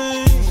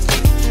ashamed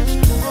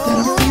that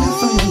I'm feeling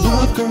for your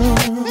love, girl.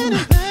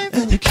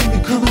 And you keep me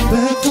coming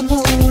back for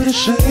more. What a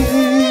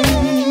shame.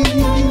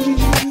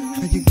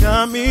 You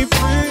got me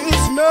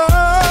prisoner.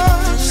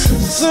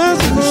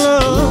 Senseless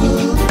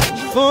love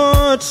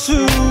for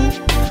two.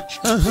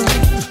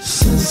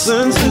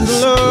 Senseless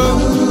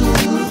love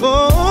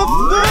for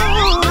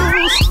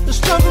fools. It's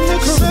driving me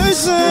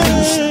crazy.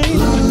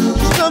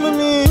 It's driving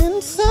me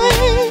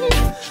insane.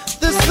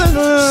 This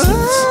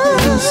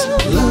senseless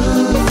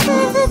love.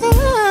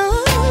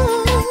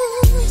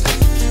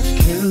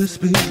 Careless,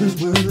 speechless,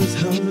 wordless,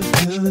 helpless,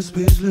 careless,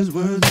 speechless,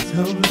 wordless,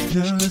 helpless,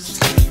 careless.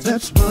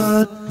 That's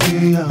what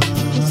we are.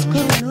 What's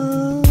going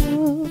on?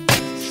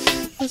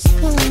 What's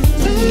going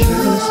on?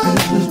 Careless,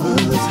 speechless,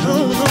 wordless,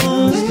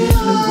 helpless,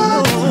 speechless,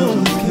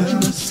 wordless,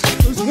 careless.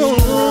 What's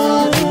going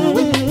on?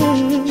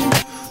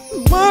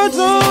 Why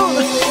don't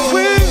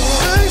we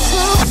make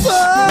some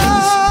time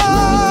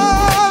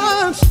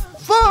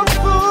for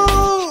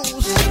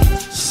fools?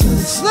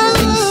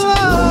 Senseless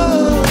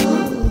love,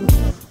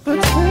 but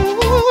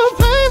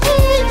baby,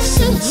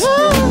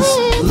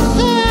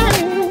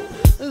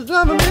 it's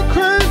driving me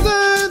crazy.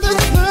 This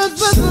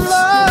senseless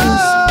love,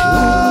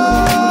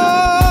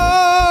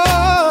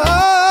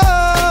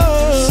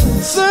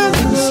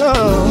 senseless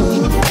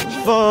love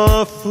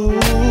for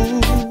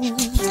fools,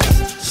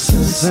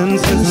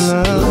 senseless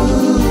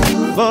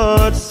love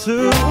for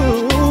two.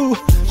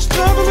 It's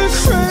driving me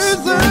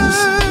crazy,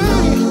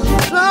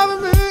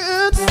 driving me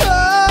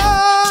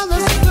insane.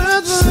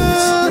 This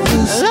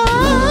senseless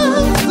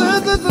love,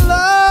 senseless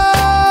love.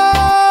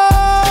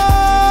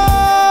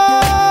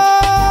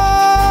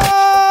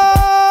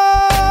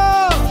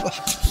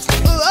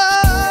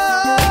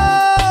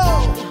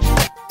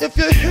 If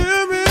you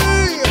hear me,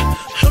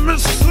 I'ma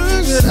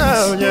sing it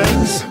out,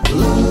 yes.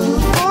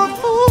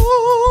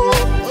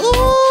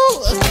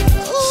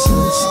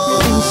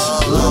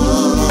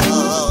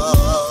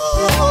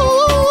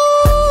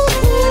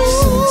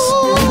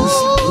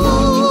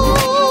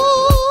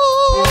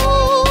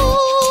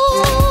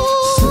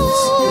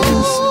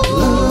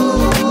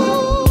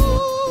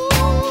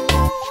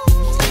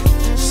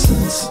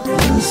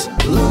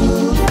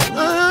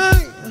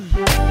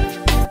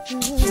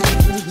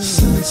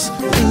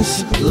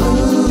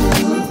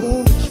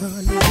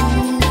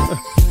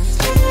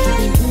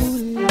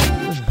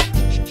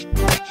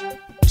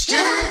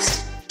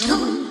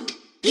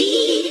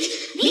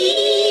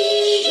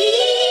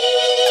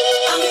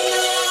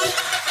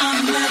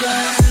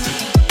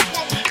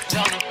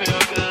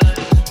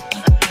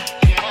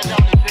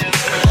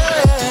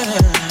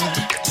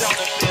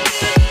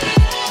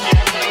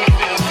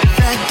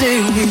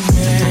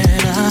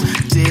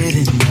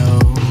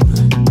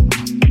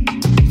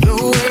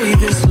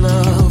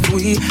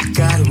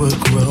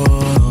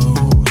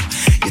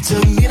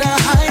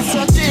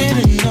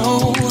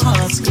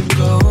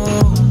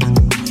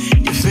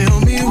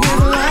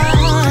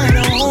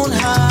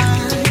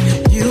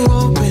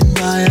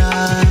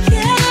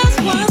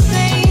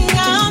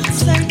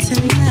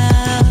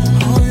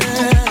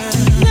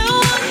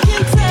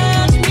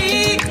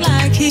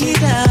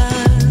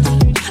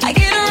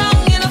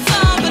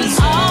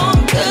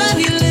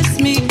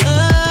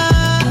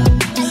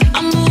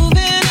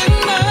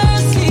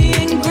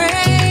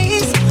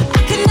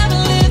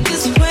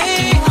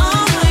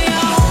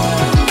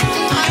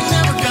 I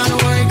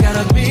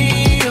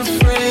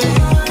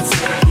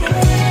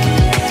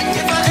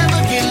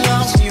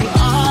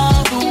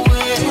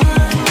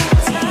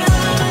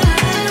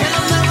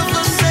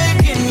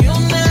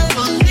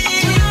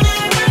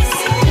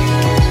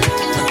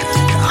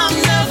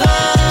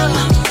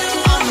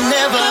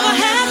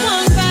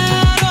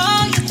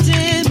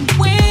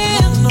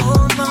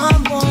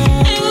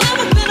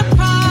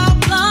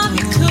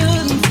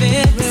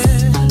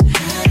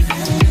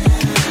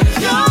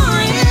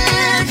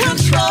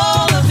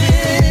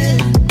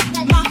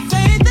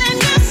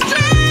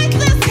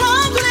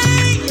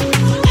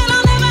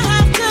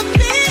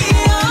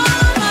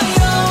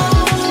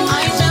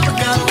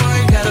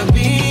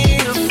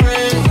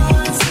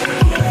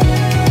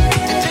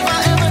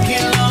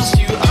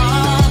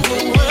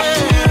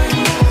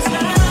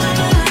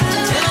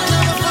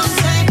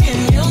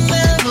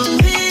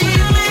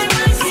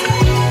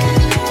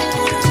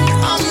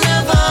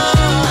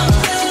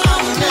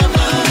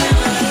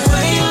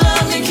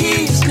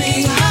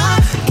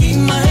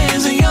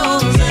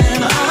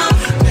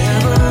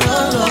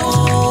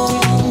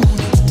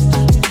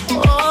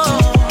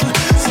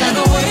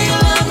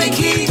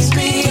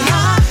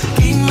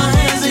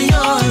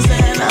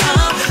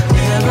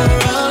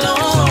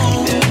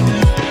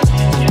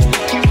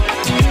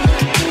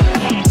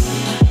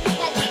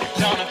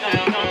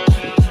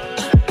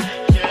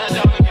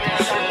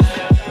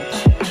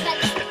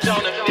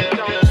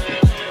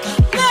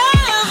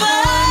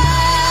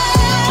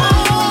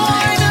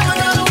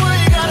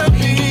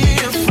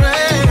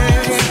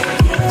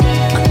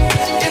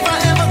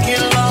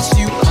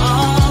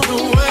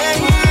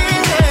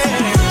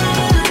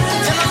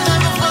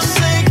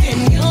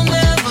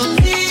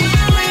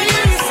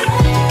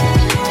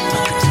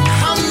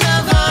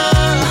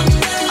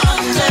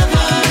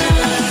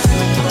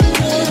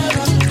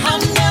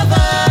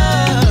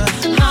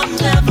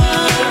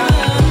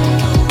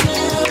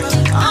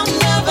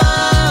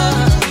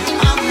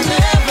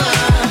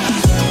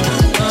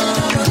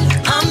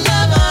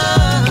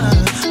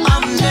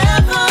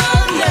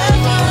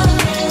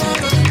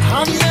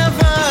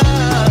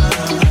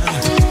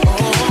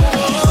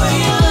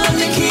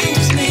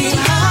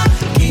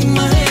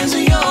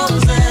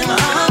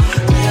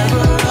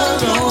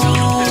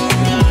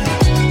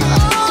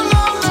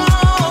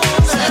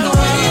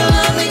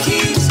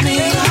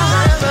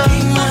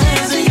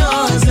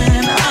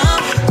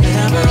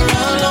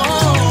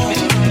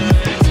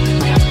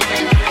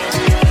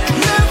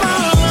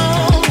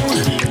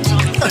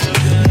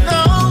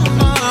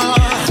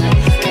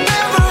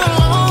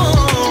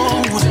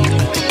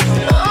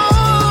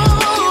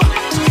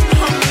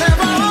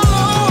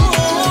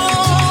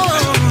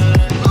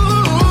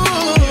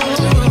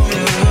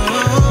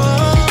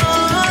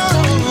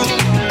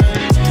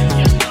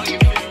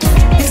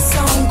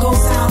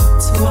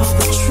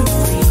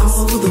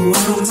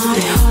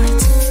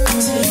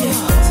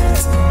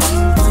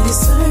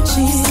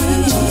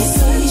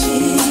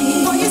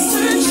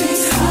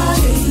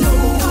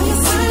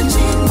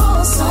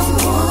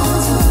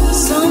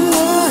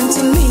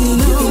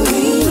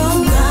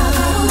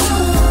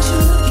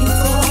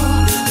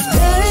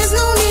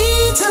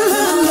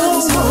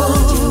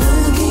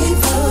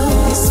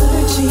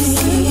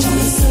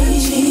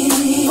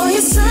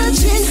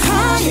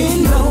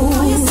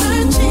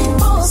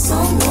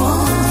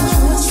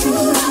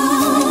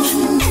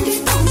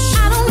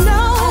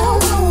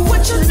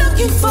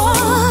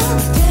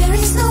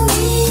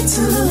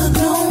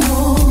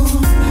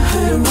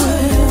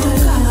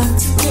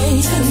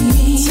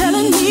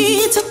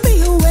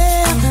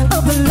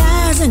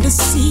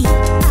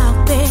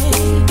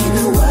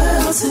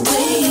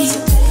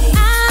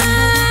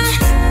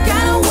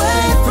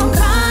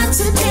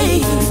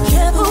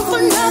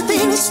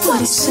what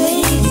he say.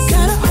 You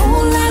got a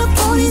whole lot of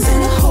ponies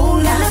and a whole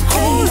lot of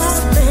hate.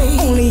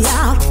 Only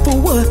out for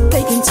what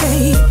they can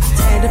take.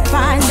 Had to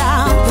find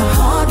out the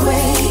hard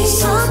way.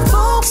 Some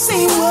folks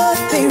ain't what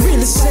they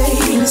really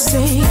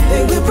say.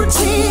 They will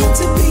pretend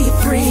to be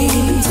free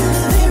till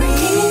the very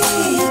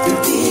end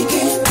through thick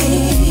and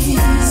thin.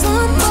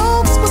 Some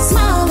folks will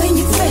smile in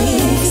your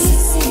face,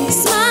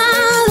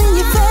 smile in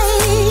your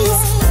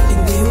face,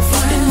 and they will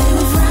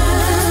frown,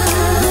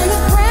 they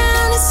will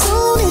frown as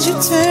soon as you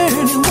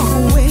turn and walk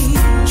away.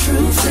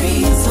 True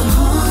friends are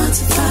hard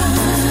to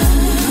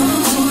find.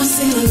 Once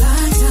in a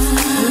lifetime,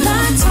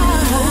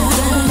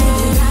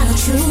 you got a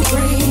true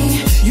friend.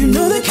 You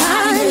know the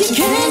kind you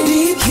can't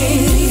be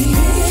kidding.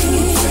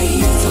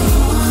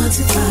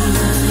 To find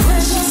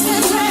precious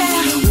and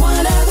rare,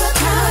 one of a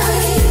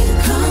kind,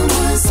 come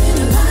once in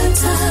a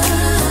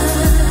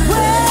lifetime.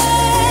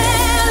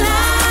 Well,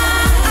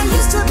 I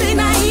used to be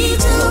naive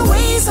to the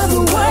ways of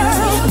the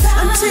world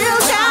until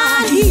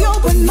God, He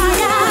opened my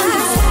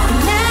eyes.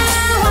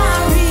 Now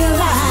I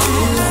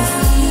realize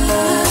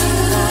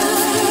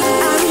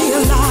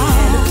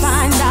to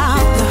find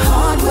out the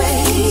hard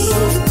way.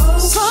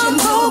 Some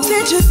folks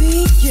that you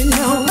think you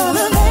know are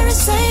the very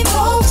same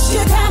folks you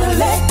gotta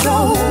let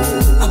go.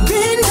 I've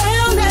been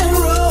down that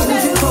road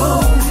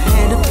before.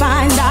 Had to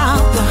find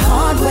out the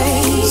hard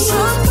way.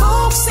 Some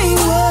folks ain't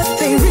what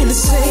they really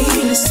say.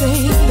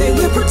 They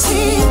will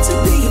pretend to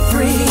be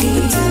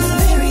free till the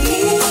very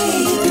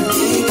end.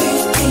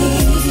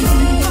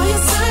 Are you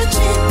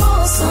searching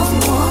for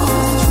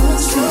someone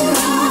true?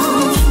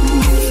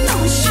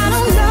 I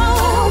don't know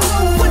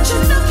what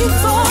you're looking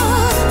for.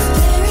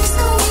 There is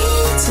no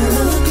need to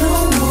look no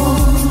more.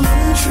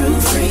 True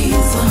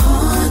friends are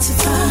hard to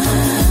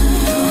find.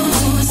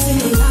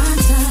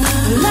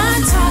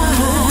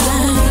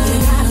 Lifetime, you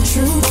got a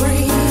true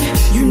friend.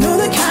 You know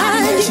the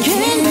kind you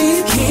can't be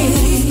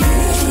kidding.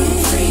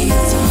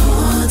 Friends are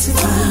hard to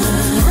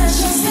find.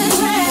 Precious and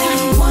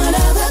rare, one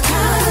of a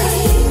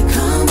kind.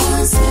 Come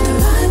once in a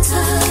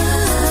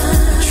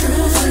lifetime.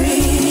 True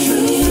friend.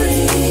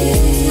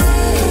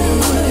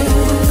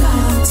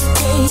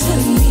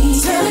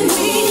 Telling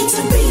me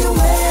to be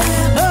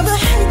aware of the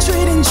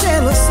hatred and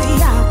jealousy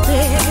out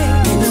there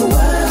in the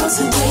world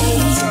today.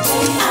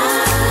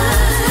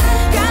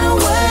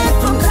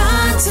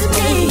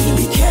 Today,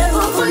 be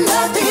careful for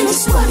nothing,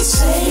 is what he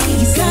says.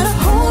 You got a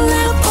whole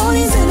lot of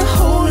ponies and a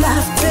whole lot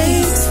of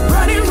fakes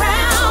running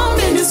round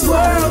in this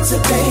world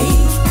today.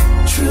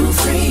 True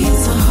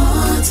friends are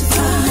hard to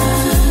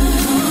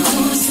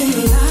find. Say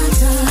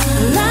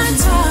lifetime,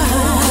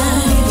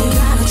 you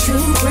got a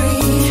true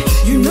friend.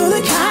 You know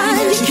the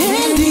kind you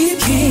can't be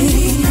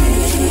kidding.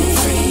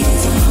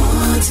 Friends are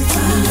hard to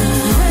find.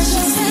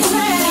 Precious and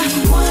rare,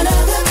 one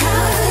of a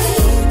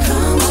kind.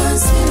 Come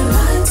once in a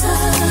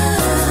lifetime.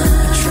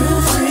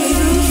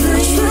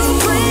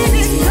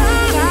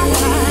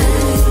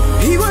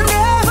 He will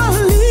never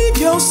leave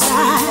your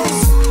side.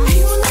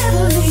 He will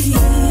never leave.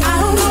 I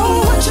don't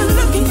know what you're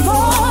looking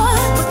for,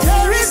 but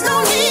there is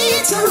no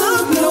need to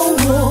look no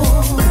more.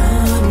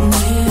 I'll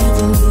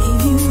never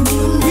leave you.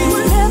 He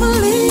will never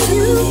leave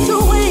you the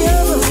way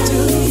others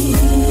do.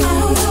 I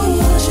don't know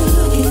what you're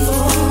looking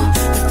for,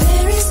 but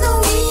there is no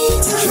need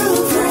to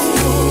true friend.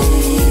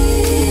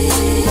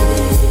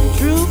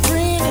 True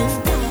friend.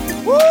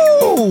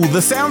 Woo!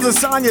 The sounds of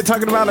Sonya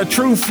talking about a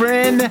true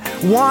friend.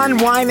 Juan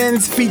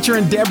Winans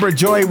featuring Deborah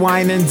Joy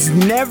Winans.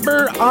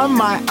 Never on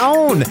My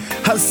Own.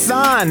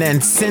 Hassan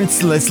and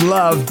Senseless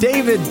Love.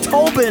 David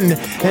Tobin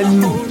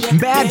and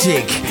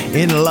Magic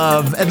in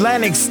Love.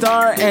 Atlantic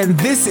Star and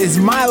This Is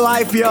My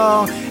Life,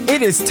 y'all.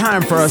 It is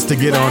time for us to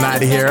get on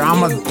out of here. I'm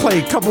going to play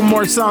a couple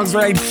more songs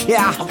right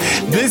here.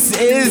 This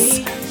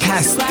is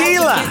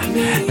Castilla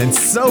and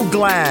So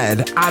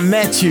Glad I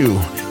Met You.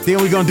 Then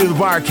we're going to do the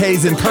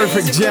Bar-Kays and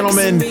Perfect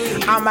Gentlemen.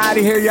 I'm out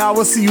of here, y'all.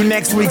 We'll see you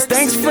next week.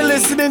 Thanks for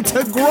listening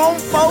to Grown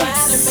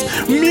Folks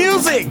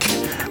Music.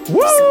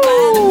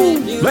 Woo!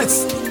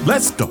 Let's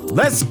go.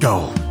 Let's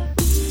go.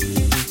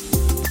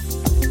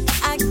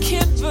 I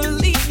can't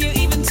believe you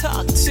even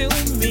talked to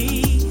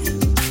me.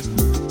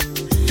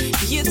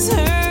 You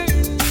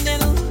turned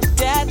and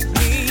looked at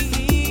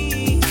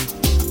me.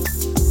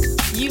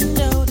 You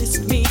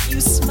noticed me, you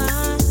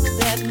smiled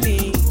at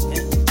me.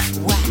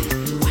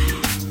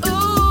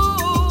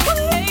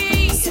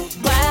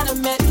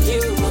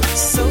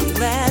 So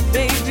glad,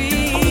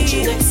 baby. I want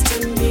you next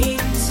to me.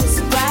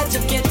 So glad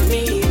you get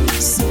me.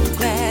 So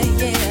glad,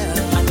 yeah.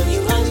 I know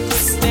you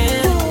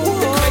understand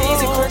the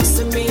crazy quirks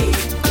of me.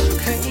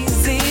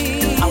 Crazy.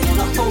 I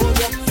wanna hold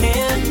your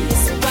hand.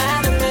 So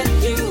glad I met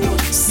you.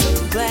 So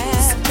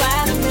glad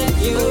I met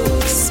you.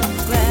 So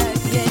glad,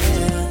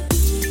 yeah.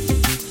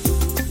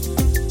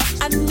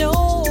 I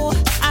know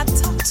I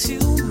talk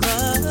too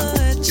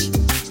much,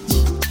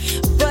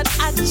 but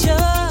I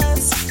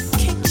just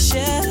can't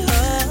shut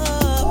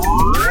up.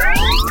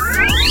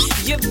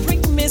 You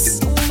bring me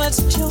so much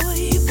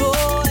joy,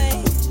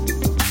 boy.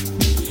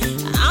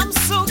 I'm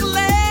so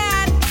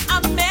glad I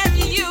met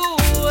you.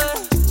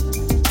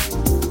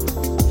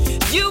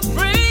 You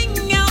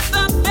bring out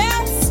the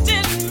best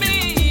in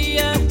me.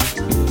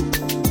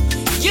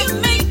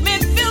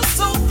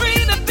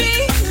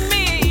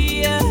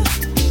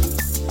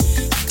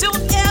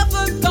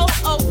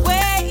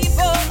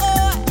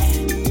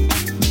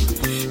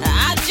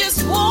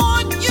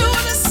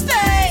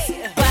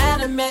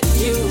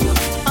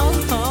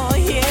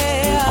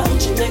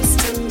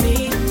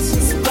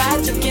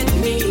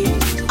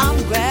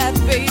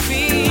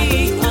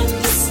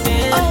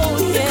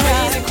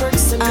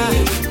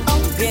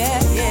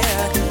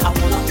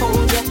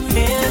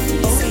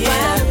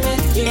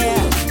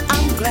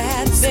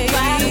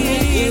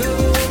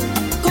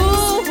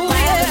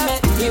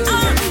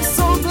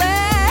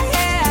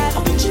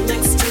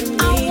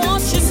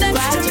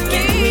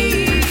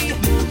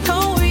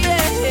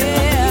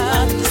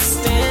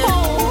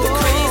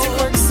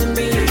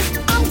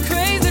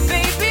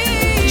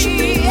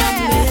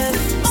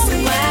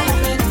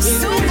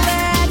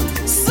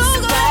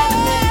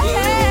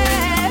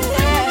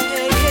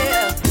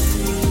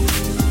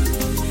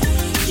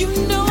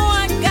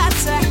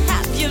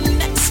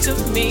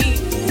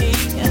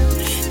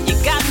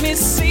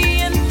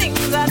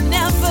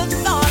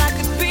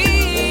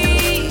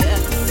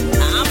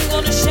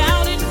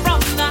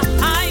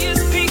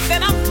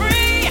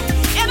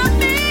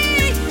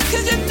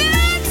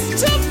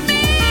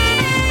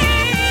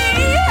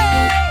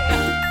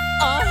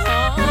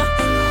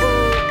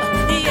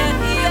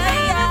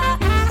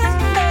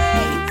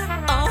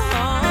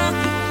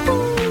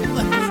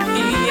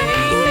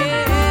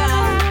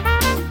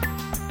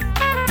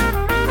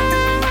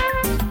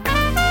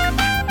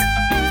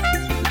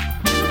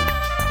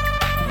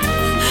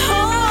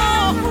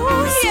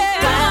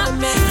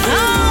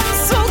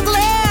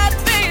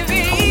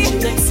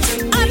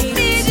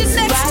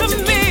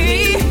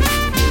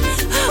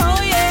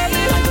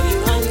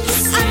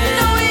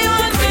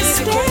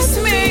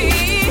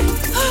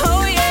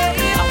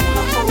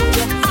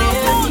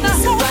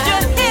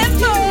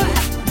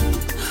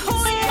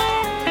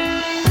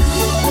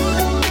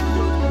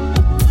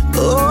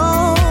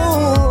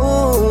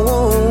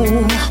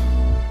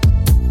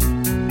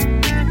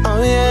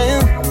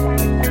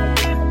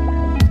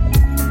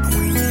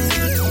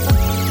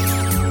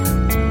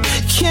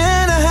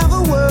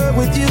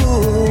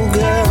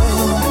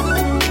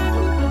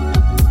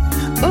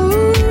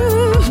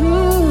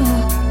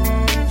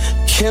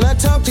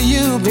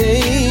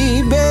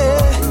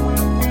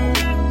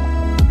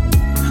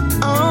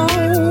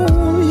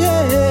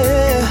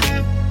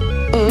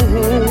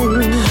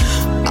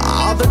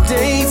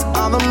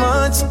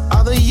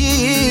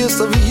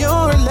 of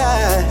your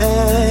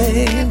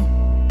life.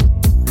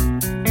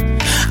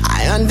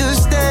 I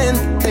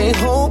understand, they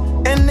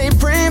hope and they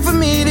pray for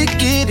me to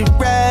get it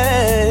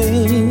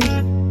right.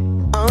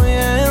 Oh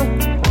yeah,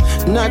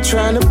 not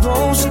trying to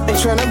boast, ain't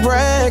trying to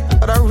brag,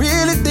 but I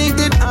really think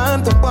that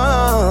I'm the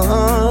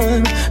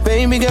one.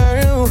 Baby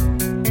girl,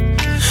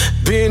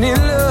 been in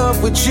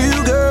love with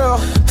you, girl,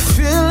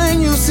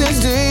 feeling you since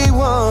day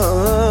one.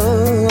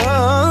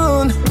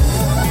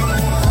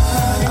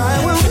 I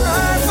will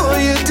ride for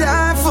you,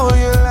 die for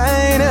you,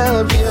 light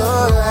up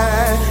your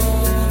life.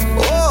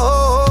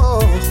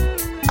 Oh,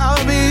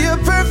 I'll be your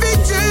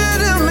perfect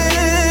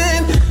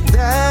gentleman,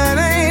 that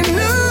ain't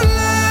no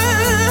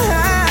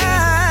lie.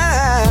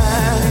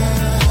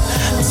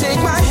 Take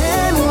my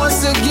hand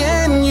once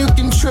again, you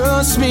can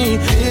trust me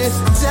this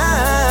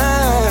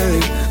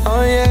time.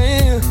 Oh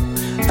yeah,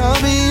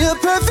 I'll be your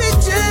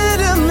perfect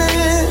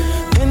gentleman,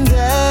 and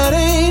that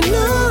ain't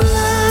no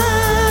lie.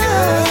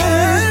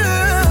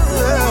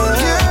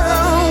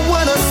 Girl,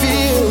 what I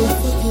feel,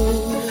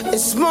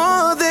 it's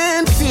more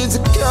than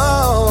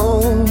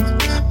physical.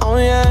 Oh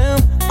yeah,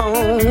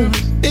 oh.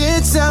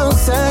 It's our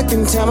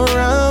second time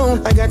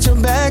around. I got your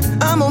back,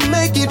 I'ma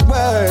make it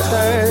work.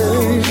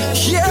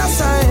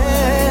 Yes, I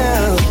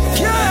am.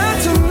 Girl,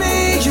 to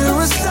me,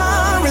 you're a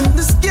star in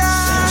the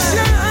sky,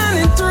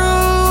 shining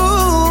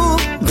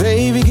through.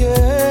 Baby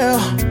girl,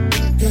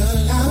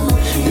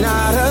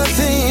 not a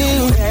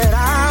thing that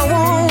I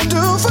won't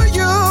do for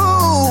you.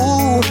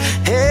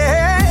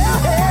 Hey,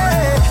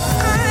 hey,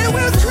 I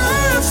will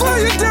cry for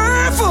you,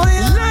 die for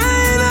you,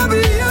 light up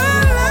your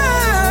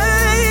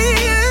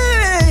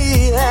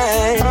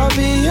life. I'll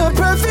be your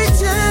perfect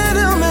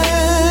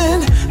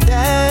gentleman,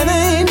 that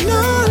ain't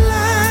no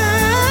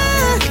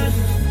lie.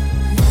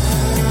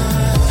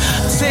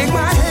 Take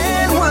my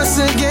hand once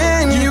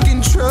again, you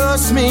can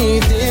trust me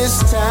this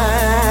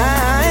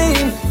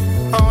time.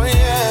 Oh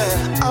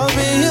yeah, I'll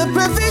be your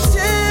perfect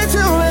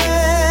gentleman,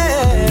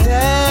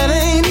 that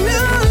ain't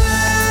no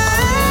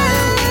lie.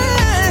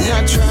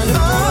 Not trying to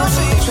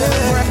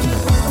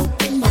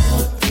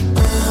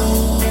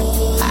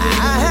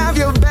I have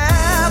your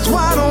bath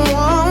water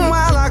warm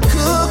while I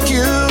cook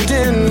you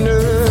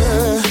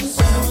dinner.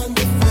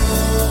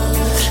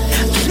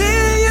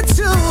 Clear you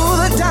to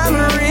the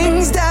diamond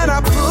rings that I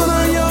put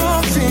on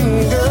your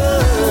finger.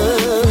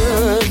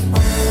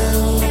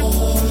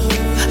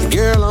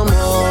 Girl, I'm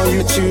all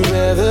that you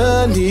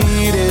ever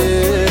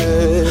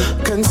needed.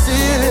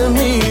 Consider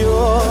me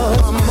yours.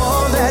 I'm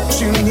all that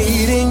you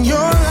need in your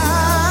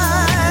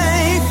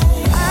life.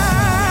 I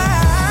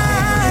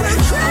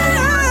will try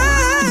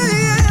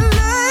and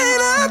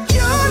light up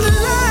your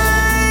life.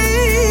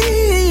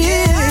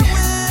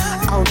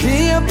 I'll be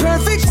a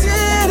perfect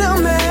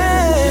gentleman,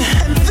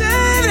 and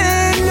that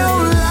ain't no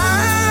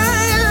lie.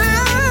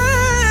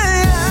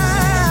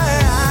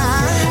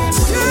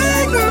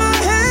 Take my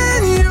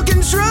hand, you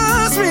can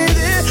trust me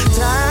this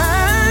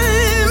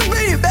time,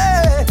 baby.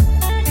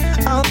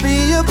 I'll be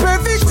your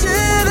perfect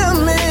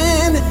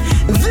gentleman,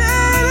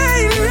 that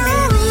ain't no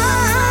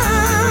lie.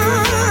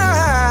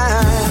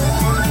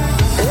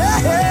 Yeah,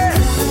 yeah.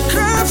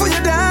 Cry for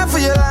you, die for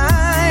you,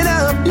 light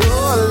up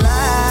your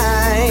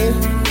life.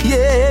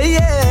 Yeah,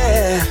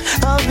 yeah.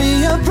 I'll be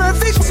your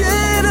perfect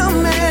gentleman.